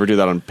 would you ever do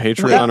that on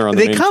Patreon or on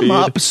the main come feed?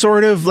 up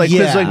sort of like,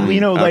 cause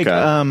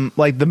like,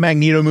 like the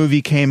Magneto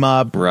movie came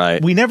up.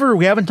 Right. We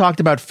haven't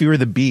talked about Fear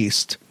the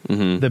Beast.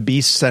 The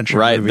Beast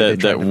centric movie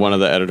that one of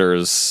the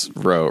editors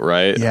wrote,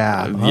 right?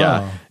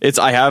 Yeah.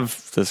 I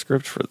have the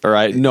script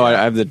I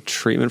have the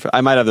treatment I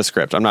might have the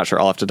script. I'm not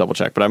sure. I'll have to double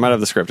check, but I might have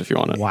the script if you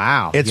want it.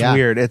 Wow. It's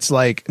weird. It's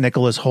like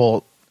Nicholas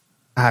Hoult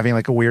having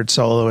like a weird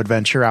solo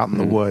adventure out in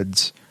the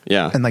woods.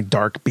 Yeah. And like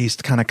Dark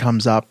Beast kind of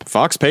comes up.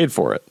 Fox paid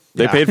for it.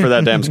 They paid for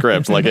that damn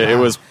script. Like it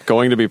was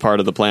going to be part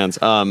of the plans.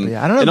 I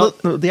don't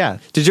know.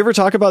 Did you ever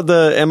talk about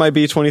the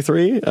MIB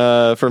 23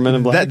 for Men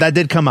in Black? That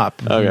did come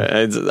up.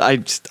 Okay.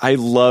 I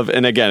love,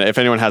 and again, if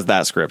anyone has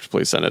that script,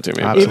 please send it to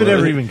me. If it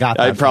ever even got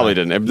that I probably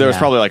didn't. There was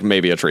probably like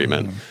maybe a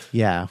treatment.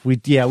 Yeah. We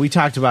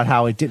talked about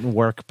how it didn't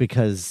work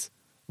because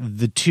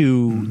the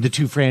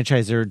two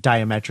franchises are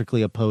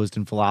diametrically opposed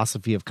in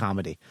philosophy of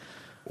comedy.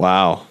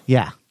 Wow.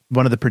 Yeah.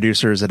 One of the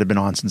producers that had been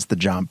on since the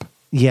jump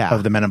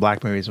of the Men in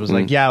Black movies was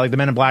like, like the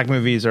Men in Black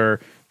movies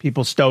are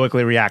people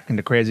stoically reacting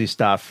to crazy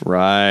stuff.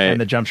 Right. And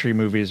the Jump Street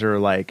movies are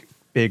like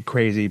big,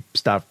 crazy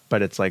stuff,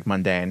 but it's like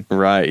mundane.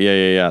 Right.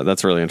 Yeah.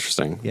 That's really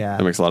interesting. Yeah.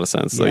 That makes a lot of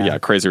sense. So,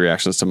 crazy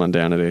reactions to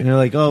mundanity. And they're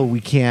like, oh,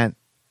 we can't.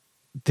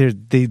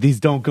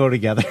 These don't go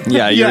together.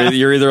 Yeah,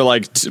 you're either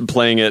like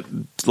playing it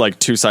like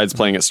two sides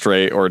playing it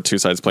straight or two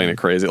sides playing it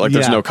crazy. Like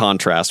there's no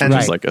contrast, which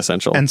is like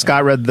essential. And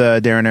Scott read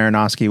the Darren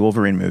Aronofsky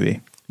Wolverine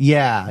movie.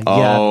 The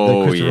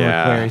Christopher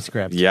McQuarrie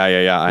script. Yeah.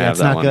 I have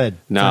that one. Good.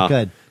 No, it's not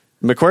good.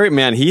 McQuarrie,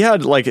 man, he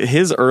had like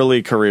his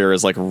early career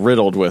is like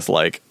riddled with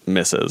like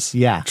misses.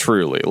 Yeah,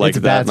 truly. Like it's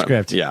a bad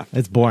script. Yeah,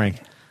 it's boring.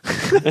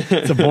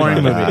 It's a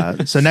boring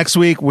movie. So next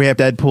week we have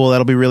Deadpool.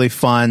 That'll be really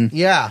fun.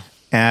 Yeah.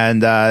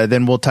 And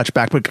then we'll touch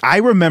back. But I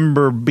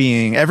remember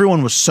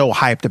everyone was so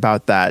hyped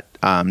about that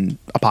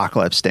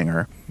Apocalypse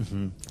stinger.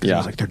 Yeah. I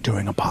was like, they're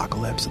doing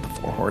Apocalypse of the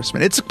Four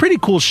Horsemen. It's a pretty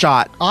cool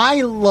shot. I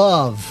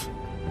love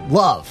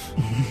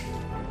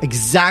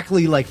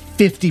exactly like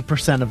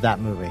 50% of that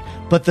movie.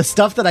 But the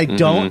stuff that I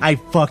don't, I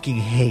fucking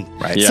hate.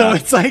 Right. So Yeah.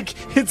 it's like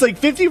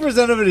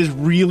 50% of it is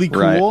really cool,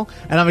 Right.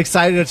 and I'm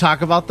excited to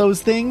talk about those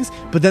things.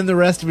 But then the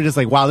rest of it is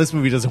like, wow, this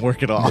movie doesn't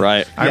work at all.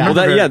 Right.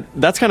 Yeah.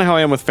 That's kind of how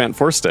I am with Fant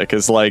Four Stick.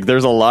 Is like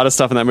there's a lot of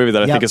stuff in that movie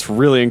that I Yep. think is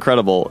really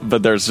incredible,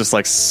 but there's just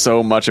like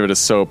so much of it is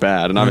so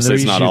bad, and obviously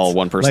it's not all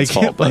one person's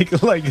fault.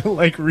 But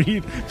like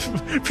Reed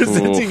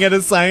presenting at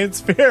a science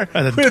fair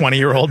As a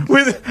 20-year-old.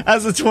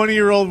 as a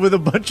 20-year-old with a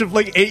bunch of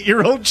like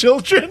 8-year-old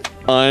children.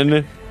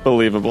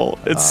 unbelievable.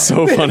 It's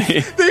so funny.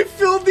 They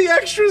filled the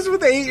extras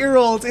with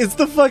 8-year-olds. It's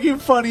the fucking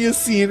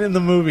funniest scene in the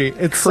movie.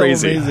 It's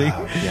Crazy. so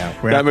amazing. Yeah,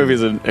 That movie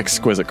is an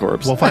exquisite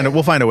corpse. We'll find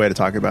a way to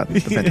talk about the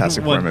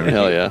Fantastic Four One movie.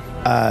 Hell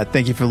yeah.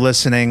 Thank you for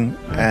listening,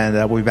 and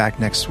we'll be back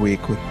next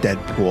week with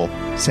Deadpool.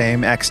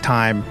 Same X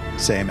time,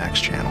 same X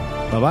channel.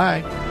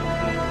 Bye-bye.